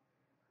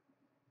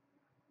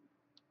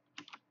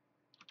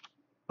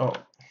 Oh,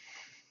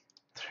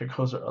 there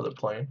goes our other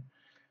plane.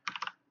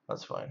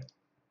 That's fine.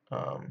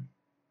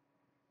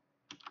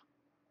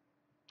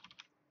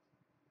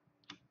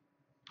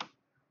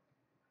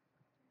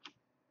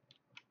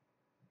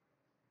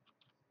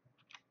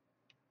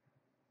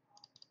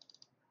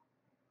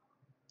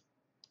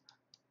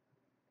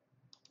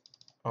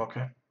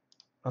 Okay,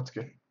 that's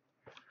good.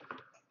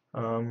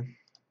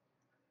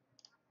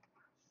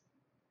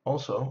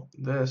 Also,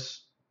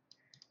 this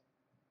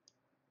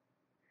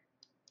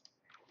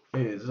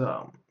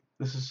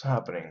is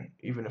happening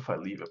even if I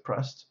leave it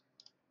pressed,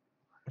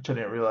 which I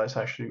didn't realize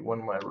actually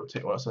when I was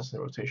testing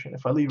the rotation.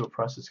 If I leave it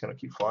pressed, it's gonna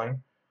keep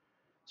flying.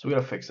 So we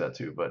gotta fix that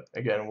too. But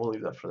again, we'll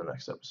leave that for the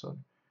next episode.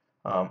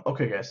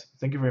 Okay, guys,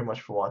 thank you very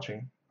much for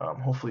watching.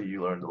 Hopefully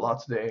you learned a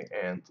lot today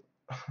and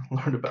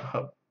learned about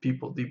how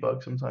people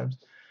debug sometimes.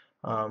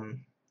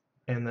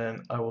 And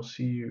then I will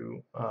see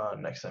you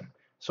next time.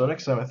 So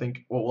next time, I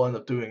think what we'll end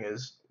up doing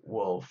is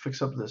we'll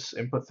fix up this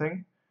input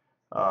thing,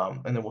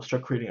 and then we'll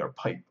start creating our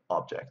pipe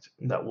object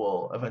that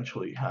will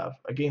eventually have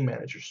a game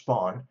manager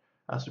spawn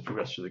as we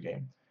progress through the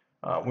game.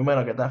 We might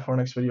not get that far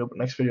next video, but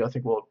next video I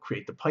think we'll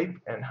create the pipe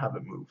and have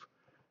it move.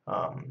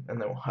 And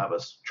then we'll have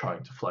us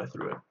trying to fly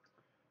through it.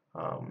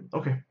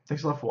 Okay,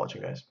 thanks a lot for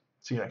watching, guys.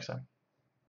 See you next time.